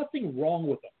 There's nothing wrong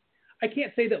with them. I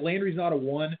can't say that Landry's not a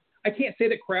 1. I can't say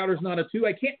that Crowder's not a 2.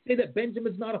 I can't say that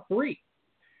Benjamin's not a 3.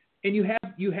 And you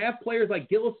have players like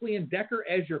Gillislee and Decker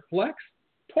as your flex.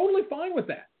 Totally fine with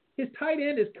that. His tight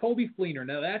end is Kobe Fleener.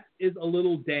 Now, that is a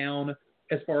little down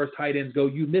as far as tight ends go.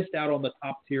 You missed out on the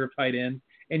top tier of tight ends,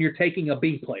 and you're taking a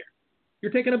B player.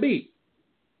 You're taking a B.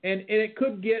 And it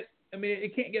could get – I mean,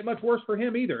 it can't get much worse for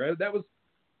him either. That was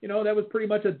pretty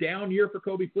much a down year for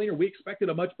Kobe Fleener. We expected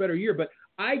a much better year. But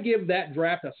I give that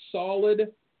draft a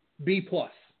solid B+.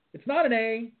 It's not an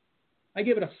A. I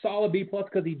give it a solid B+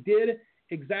 because he did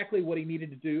exactly what he needed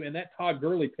to do, and that Todd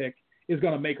Gurley pick is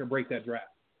going to make or break that draft.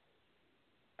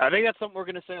 I think that's something we're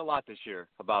going to say a lot this year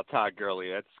about Todd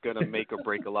Gurley. That's going to make or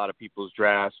break a lot of people's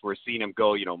drafts. We're seeing him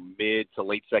go, mid to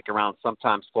late second round,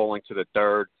 sometimes falling to the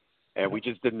 3rd. And we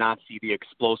just did not see the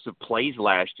explosive plays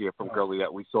last year from Gurley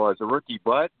that we saw as a rookie.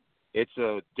 But it's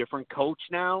a different coach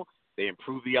now. They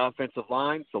improved the offensive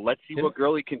line. So let's see what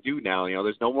Gurley can do now.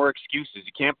 There's no more excuses.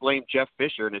 You can't blame Jeff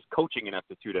Fisher and his coaching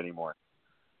ineptitude anymore.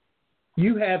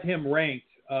 You have him ranked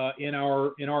in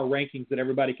our rankings that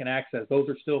everybody can access. Those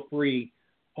are still free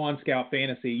on Scout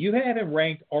Fantasy. You have him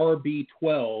ranked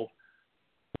RB12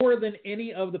 more than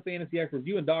any of the fantasy experts.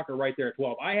 You and Doc are right there at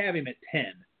 12. I have him at 10.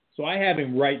 So I have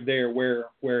him right there where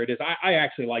it is. I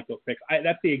actually like those picks.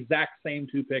 That's the exact same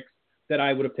 2 picks that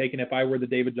I would have taken if I were the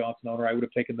David Johnson owner. I would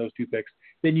have taken those 2 picks.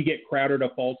 Then you get Crowder to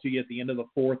fall to you at the end of the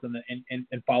 4th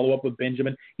and follow up with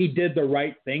Benjamin. He did the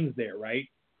right things there, right?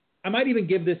 I might even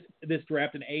give this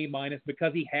draft an A-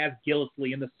 because he has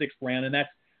Gillislee in the 6th round, and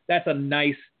that's a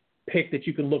nice pick that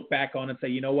you can look back on and say,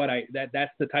 you know what,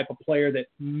 that's the type of player that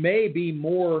may be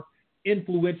more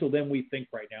influential than we think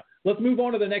right now. Let's move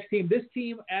on to the next team. This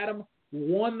team, Adam,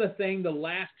 won the thing the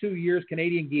last 2 years,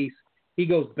 Canadian Geese. He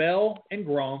goes Bell and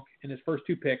Gronk in his first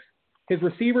 2 picks. His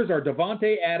receivers are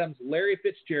Devontae Adams, Larry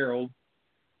Fitzgerald,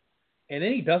 and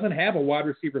then he doesn't have a wide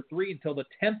receiver 3 until the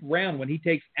 10th round when he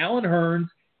takes Alan Hearns,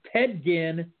 Ted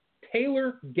Ginn,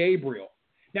 Taylor Gabriel.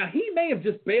 Now, he may have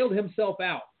just bailed himself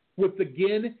out with the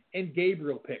Ginn and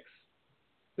Gabriel picks.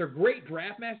 They're great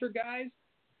draft master guys,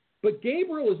 but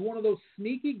Gabriel is one of those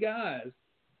sneaky guys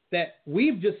that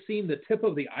we've just seen the tip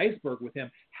of the iceberg with him.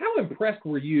 How impressed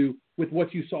were you with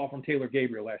what you saw from Taylor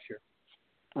Gabriel last year?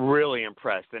 Really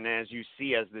impressed. And as you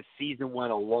see, as the season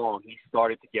went along, he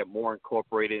started to get more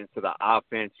incorporated into the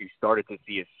offense. You started to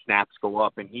see his snaps go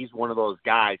up, and he's one of those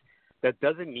guys that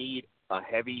doesn't need a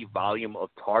heavy volume of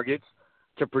targets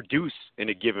to produce in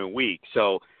a given week.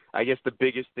 So I guess the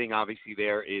biggest thing obviously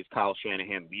there is Kyle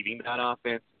Shanahan leading that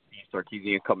offense, Steve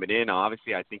Sarkisian coming in.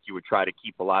 Obviously, I think you would try to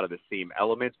keep a lot of the same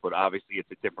elements, but obviously it's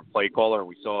a different play caller, and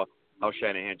we saw how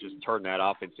Shanahan just turned that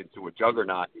offense into a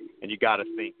juggernaut, and you got to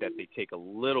think that they take a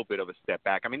little bit of a step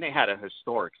back. I mean, they had a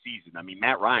historic season. I mean,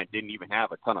 Matt Ryan didn't even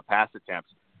have a ton of pass attempts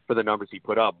for the numbers he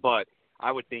put up, but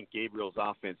I would think Gabriel's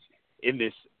offense in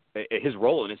this, his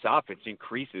role in this offense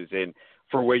increases, and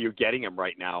for where you're getting him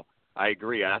right now, I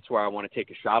agree. That's where I want to take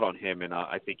a shot on him, and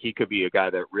I think he could be a guy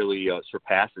that really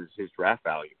surpasses his draft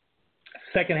value.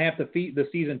 Second half of the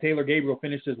season, Taylor Gabriel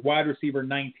finished as wide receiver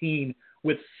 19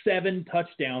 with 7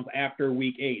 touchdowns after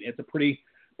week 8. It's a pretty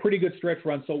good stretch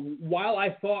run. So while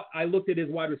I looked at his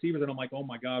wide receivers and I'm like, oh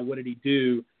my God, what did he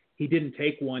do? He didn't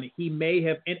take one. He may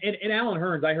have, and Alan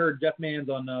Hearns, I heard Jeff Manns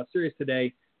on Sirius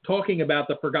today talking about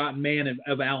the forgotten man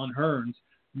of Alan Hearns.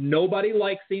 Nobody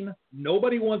likes him.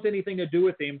 Nobody wants anything to do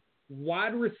with him.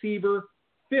 Wide receiver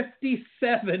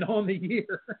 57 on the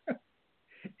year.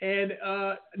 And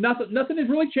nothing has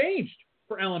really changed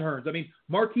for Alan Hearns. I mean,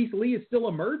 Marquise Lee is still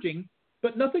emerging,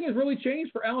 but nothing has really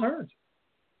changed for Alan Hearns.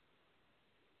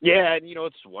 Yeah, and,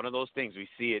 it's one of those things. We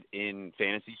see it in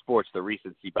fantasy sports, the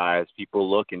recency bias. People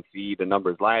look and see the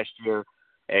numbers last year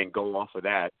and go off of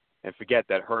that and forget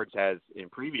that Hearns has, in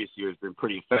previous years, been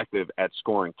pretty effective at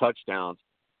scoring touchdowns.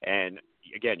 And,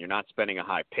 again, you're not spending a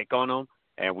high pick on him,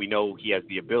 and we know he has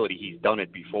the ability. He's done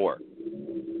it before.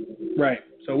 Right.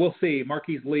 So we'll see.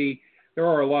 Marquise Lee, there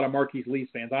are a lot of Marquise Lee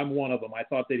fans. I'm one of them. I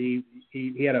thought that he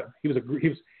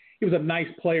was a nice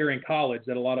player in college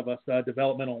that a lot of us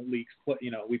developmental leagues,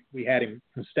 we had him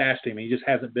and stashed him. He just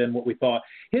hasn't been what we thought.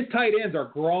 His tight ends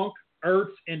are Gronk,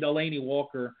 Ertz, and Delaney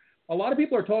Walker. A lot of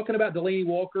people are talking about Delaney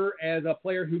Walker as a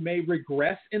player who may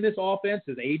regress in this offense.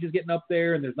 His age is getting up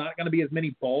there, and there's not going to be as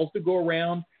many balls to go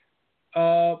around.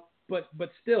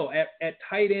 But still, at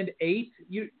tight end 8,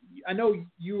 I know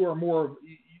you are more.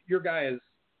 Your guy is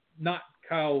not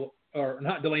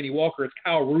not Delaney Walker. It's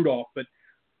Kyle Rudolph, but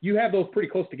you have those pretty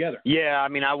close together. Yeah, I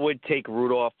mean, I would take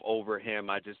Rudolph over him.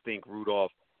 I just think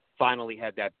Rudolph finally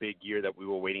had that big year that we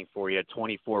were waiting for. He had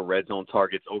 24 red zone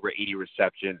targets, over 80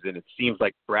 receptions, and it seems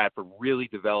like Bradford really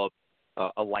developed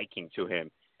a liking to him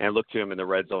and looked to him in the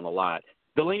red zone a lot.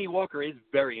 Delaney Walker is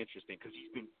very interesting because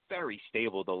he's been very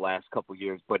stable the last couple of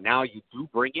years, but now you do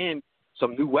bring in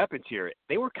some new weapons here.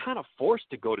 They were kind of forced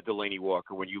to go to Delaney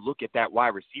Walker when you look at that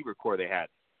wide receiver core they had.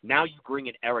 Now you bring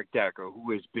in Eric Decker,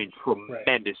 who has been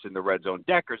tremendous in the red zone.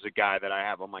 Decker's a guy that I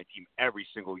have on my team every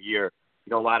single year.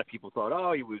 A lot of people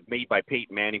thought, he was made by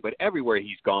Peyton Manning, but everywhere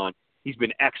he's gone, he's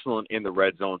been excellent in the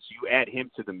red zone. So you add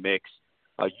him to the mix.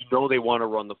 They want to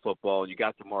run the football. You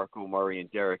got DeMarco Murray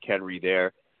and Derrick Henry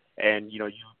there. And,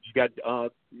 you got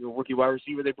rookie wide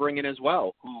receiver they bring in as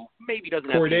well, who maybe doesn't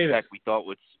have the impact we thought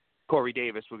with Corey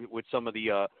Davis with some of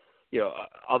the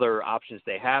other options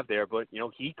they have there. But,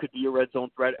 he could be a red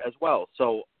zone threat as well.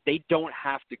 So they don't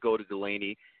have to go to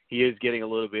Delaney. He is getting a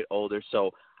little bit older.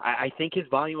 So I think his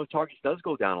volume of targets does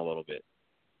go down a little bit.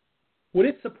 Would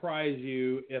it surprise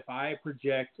you if I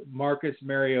project Marcus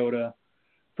Mariota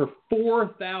for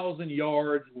 4,000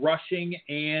 yards rushing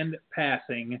and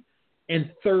passing and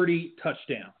 30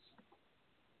 touchdowns?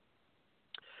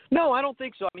 No, I don't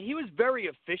think so. I mean, he was very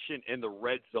efficient in the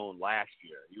red zone last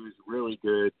year. He was really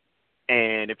good.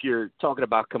 And if you're talking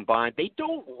about combined, they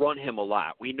don't run him a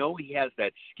lot. We know he has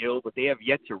that skill, but they have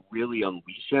yet to really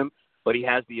unleash him. But he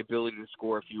has the ability to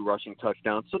score a few rushing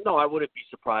touchdowns. So, no, I wouldn't be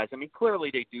surprised. I mean,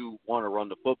 clearly they do want to run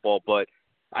the football, but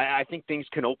I think things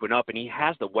can open up, and he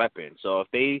has the weapon. So if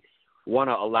they want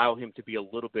to allow him to be a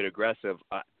little bit aggressive,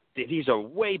 these are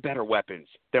way better weapons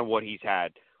than what he's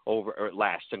had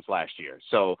since last year.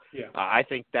 So I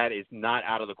think that is not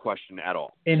out of the question at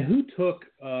all. And who took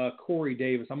Corey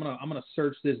Davis? I'm gonna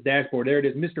search this dashboard. There it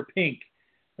is, Mr. Pink.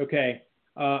 Okay,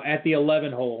 at the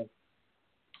 11 hole.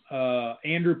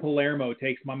 Andrew Palermo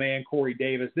takes my man Corey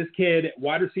Davis. This kid,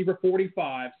 wide receiver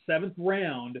 45, 7th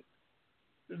round.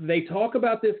 They talk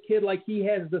about this kid like he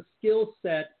has the skill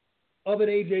set of an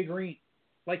A.J. Green.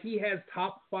 Like he has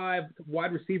top 5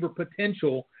 wide receiver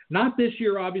potential. Not this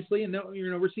year, obviously, and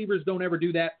receivers don't ever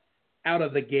do that out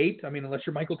of the gate. I mean, unless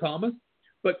you're Michael Thomas.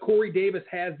 But Corey Davis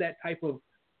has that type of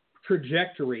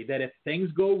trajectory that if things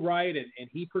go right and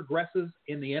he progresses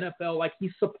in the NFL like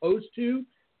he's supposed to,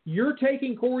 you're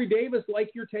taking Corey Davis like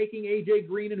you're taking A.J.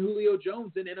 Green and Julio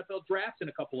Jones in NFL drafts in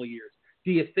a couple of years.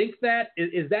 Do you think that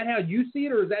is that how you see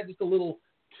it, or is that just a little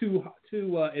too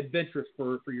adventurous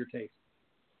for your taste?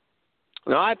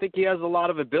 No, I think he has a lot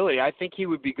of ability. I think he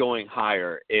would be going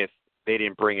higher if they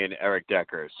didn't bring in Eric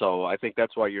Decker. So I think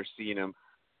that's why you're seeing him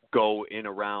go in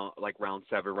around like round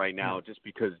 7 right now, just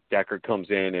because Decker comes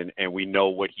in and we know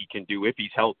what he can do if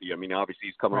he's healthy. I mean, obviously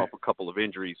he's coming off a couple of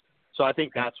injuries So I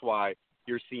think that's why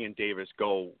you're seeing Davis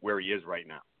go where he is right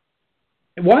now.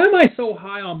 And why am I so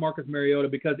high on Marcus Mariota?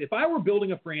 Because if I were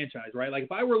building a franchise, right, like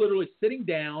if I were literally sitting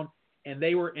down and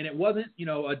it wasn't,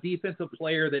 a defensive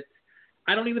player that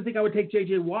I don't even think I would take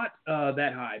J.J. Watt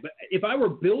that high. But if I were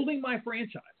building my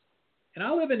franchise, and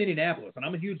I live in Indianapolis, and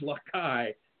I'm a huge luck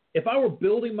guy, if I were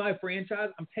building my franchise,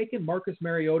 I'm taking Marcus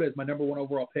Mariota as my number 1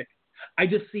 overall pick. I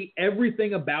just see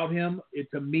everything about him. It,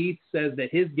 to me, says that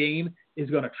his game is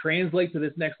going to translate to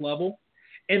this next level.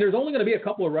 And there's only going to be a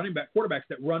couple of quarterbacks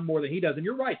that run more than he does. And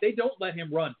you're right, they don't let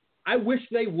him run. I wish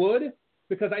they would,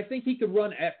 because I think he could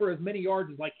run for as many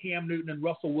yards as like Cam Newton and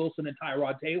Russell Wilson and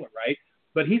Tyrod Taylor, right?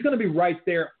 But he's going to be right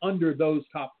there under those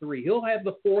top 3. He'll have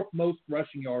the 4th most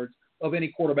rushing yards of any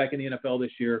quarterback in the NFL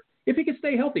this year if he can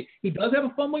stay healthy. He does have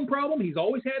a fumbling problem. He's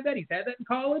always had that. He's had that in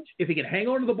college. If he can hang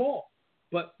on to the ball.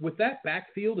 But with that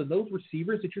backfield and those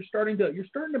receivers that you're starting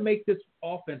to make this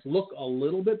offense look a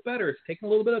little bit better. It's taking a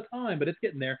little bit of time, but it's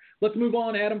getting there. Let's move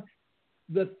on, Adam.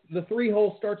 The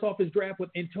 3-hole starts off his draft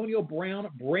with Antonio Brown,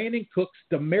 Brandon Cooks,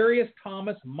 Demaryius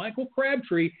Thomas, Michael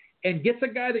Crabtree, and gets a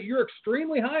guy that you're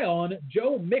extremely high on,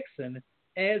 Joe Mixon,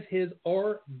 as his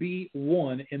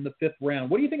RB1 in the 5th round.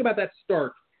 What do you think about that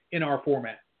start in our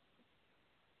format?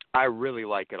 I really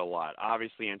like it a lot.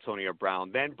 Obviously, Antonio Brown,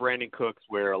 then Brandon Cooks,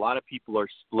 where a lot of people are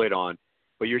split on,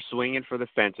 but you're swinging for the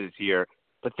fences here.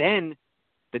 But then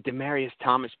the Demaryius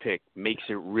Thomas pick makes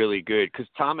it really good, because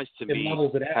Thomas, to me,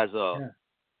 has a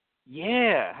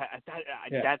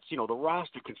that's, the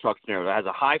roster construction there. It has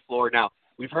a high floor. Now,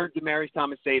 we've heard Demaryius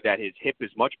Thomas say that his hip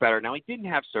is much better. Now, he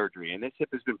didn't have surgery, and this hip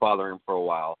has been bothering him for a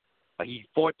while. He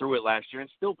fought through it last year and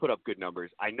still put up good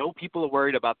numbers. I know people are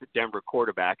worried about the Denver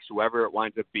quarterbacks, whoever it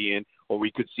winds up being, or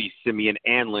we could see Simeon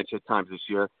and Lynch at times this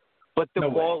year. But the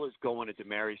ball is going to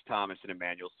Demaryius Thomas and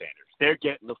Emmanuel Sanders. They're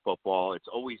getting the football. It's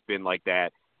always been like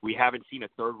that. We haven't seen a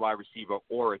third wide receiver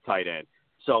or a tight end.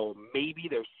 So maybe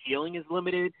their ceiling is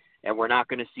limited, and we're not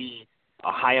going to see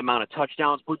a high amount of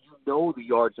touchdowns, but the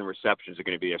yards and receptions are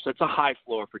going to be there. So it's a high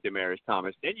floor for Demaryius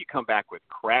Thomas. Then you come back with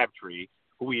Crabtree,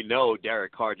 who we know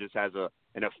Derek Carr just has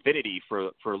an affinity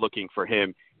for looking for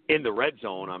him in the red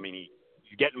zone. I mean,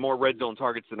 he's getting more red zone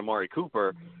targets than Amari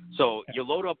Cooper. So you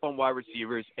load up on wide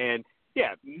receivers. And,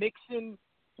 Mixon,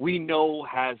 we know,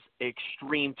 has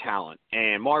extreme talent.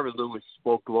 And Marvin Lewis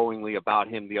spoke glowingly about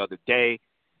him the other day.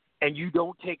 And you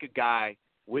don't take a guy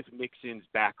with Mixon's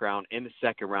background in the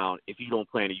 2nd round if you don't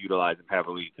plan to utilize him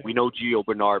heavily. We know Gio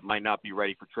Bernard might not be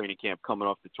ready for training camp coming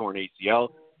off the torn ACL.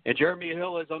 And Jeremy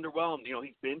Hill is underwhelmed.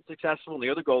 He's been successful in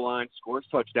the other goal line, scores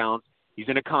touchdowns. He's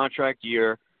in a contract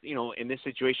year. In this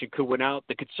situation, could win out.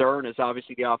 The concern is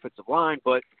obviously the offensive line,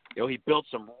 but, he built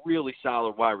some really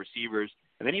solid wide receivers.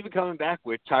 And then even coming back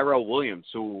with Tyrell Williams,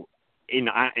 who in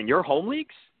your home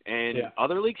leagues and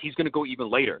other leagues, he's going to go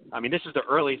even later. I mean, this is the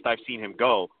earliest I've seen him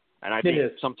go, and I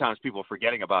think sometimes people are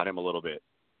forgetting about him a little bit.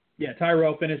 Yeah,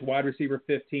 Tyrell finished wide receiver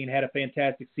 15, had a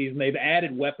fantastic season. They've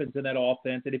added weapons in that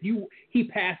offense. And he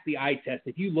passed the eye test.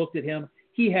 If you looked at him,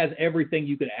 he has everything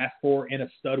you could ask for in a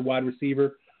stud wide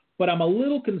receiver. But I'm a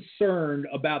little concerned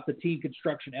about the team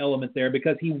construction element there,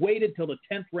 because he waited till the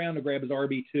 10th round to grab his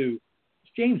RB2.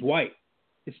 It's James White.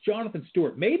 It's Jonathan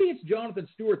Stewart. Maybe it's Jonathan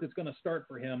Stewart that's going to start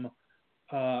for him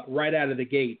right out of the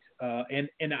gate.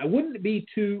 And I wouldn't be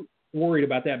too worried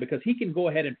about that, because he can go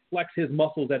ahead and flex his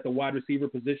muscles at the wide receiver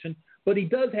position. But he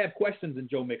does have questions in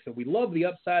Joe Mixon. We love the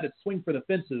upside and swing for the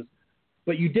fences,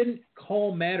 but you didn't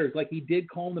calm matters like he did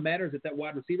calm the matters at that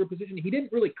wide receiver position. He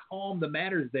didn't really calm the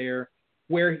matters there,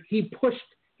 where he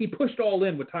pushed all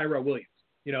in with Tyrell Williams.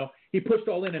 He pushed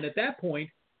all in, and at that point,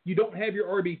 you don't have your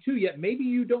RB2 yet. Maybe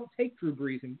you don't take Drew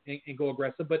Brees and go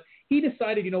aggressive, but he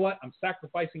decided, you know what, I'm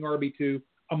sacrificing RB2.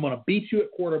 I'm going to beat you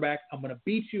at quarterback. I'm going to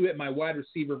beat you at my wide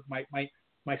receiver,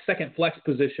 my second flex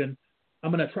position.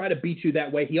 I'm going to try to beat you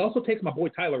that way. He also takes my boy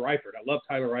Tyler Eifert. I love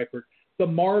Tyler Eifert. The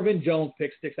Marvin Jones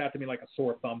pick sticks out to me like a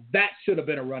sore thumb. That should have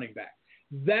been a running back.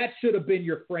 That should have been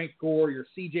your Frank Gore, your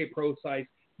CJ Prosise,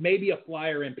 maybe a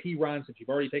flyer in P-Ron, since you've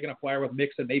already taken a flyer with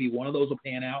Mixon. Maybe one of those will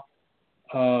pan out.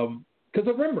 Because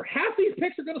remember, half these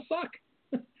picks are going to suck.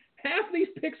 Half these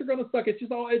picks are going to suck. It's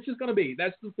just going to be.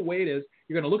 That's just the way it is.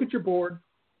 You're going to look at your board,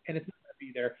 and it's not going to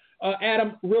be there.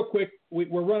 Adam, real quick,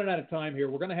 we're running out of time here.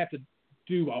 We're going to have to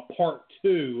do a part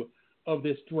 2 of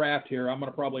this draft here. I'm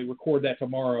going to probably record that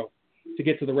tomorrow to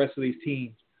get to the rest of these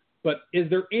teams. But is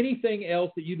there anything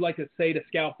else that you'd like to say to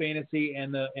Scout Fantasy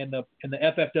and the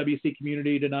FFWC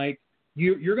community tonight?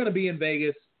 You're going to be in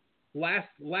Vegas. Last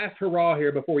hurrah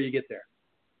here before you get there.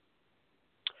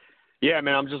 Yeah,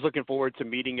 man, I'm just looking forward to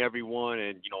meeting everyone,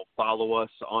 and follow us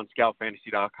on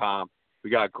scoutfantasy.com. We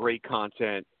got great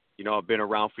content. I've been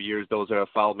around for years. Those that have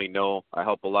followed me know I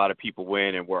help a lot of people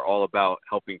win, and we're all about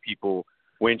helping people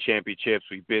win championships.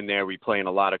 We've been there. We play in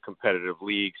a lot of competitive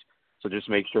leagues. So just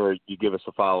make sure you give us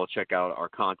a follow, check out our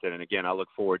content. And, again, I look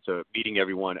forward to meeting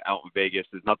everyone out in Vegas.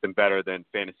 There's nothing better than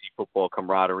fantasy football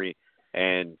camaraderie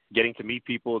and getting to meet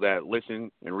people that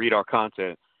listen and read our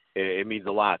content. It means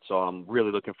a lot. So I'm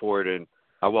really looking forward, and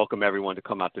I welcome everyone to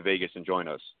come out to Vegas and join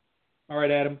us. All right,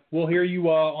 Adam. We'll hear you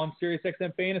on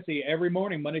SiriusXM Fantasy every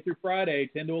morning, Monday through Friday,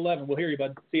 10 to 11. We'll hear you,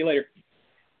 bud. See you later.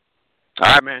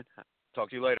 All right, man. Talk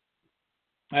to you later.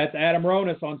 That's Adam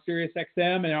Ronis on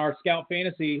SiriusXM and our Scout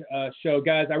Fantasy show.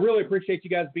 Guys, I really appreciate you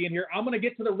guys being here. I'm going to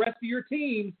get to the rest of your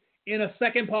teams in a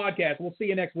second podcast. We'll see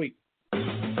you next week.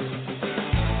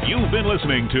 You've been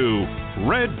listening to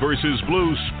Red vs.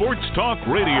 Blue Sports Talk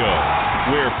Radio,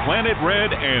 where Planet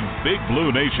Red and Big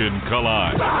Blue Nation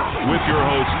collide. With your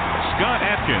hosts, Scott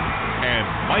Atkins and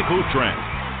Michael Trent.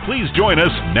 Please join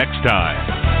us next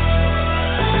time.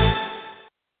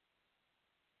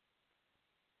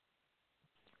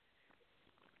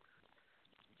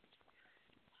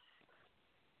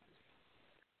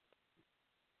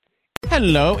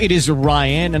 Hello, it is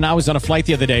Ryan, and I was on a flight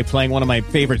the other day playing one of my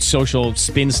favorite social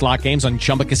spin slot games on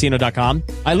ChumbaCasino.com.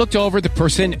 I looked over at the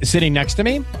person sitting next to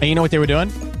me, and you know what they were doing?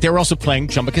 They were also playing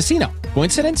Chumba Casino.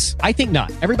 Coincidence? I think not.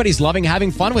 Everybody's loving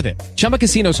having fun with it. Chumba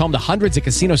Casino is home to hundreds of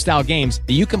casino-style games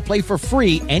that you can play for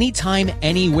free anytime,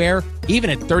 anywhere, even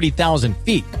at 30,000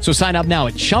 feet. So sign up now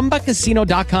at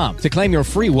ChumbaCasino.com to claim your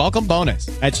free welcome bonus.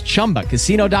 That's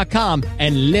ChumbaCasino.com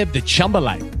and live the Chumba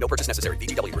life. No purchase necessary.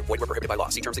 VGW. Void where prohibited by law.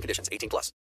 See terms and conditions. 18+.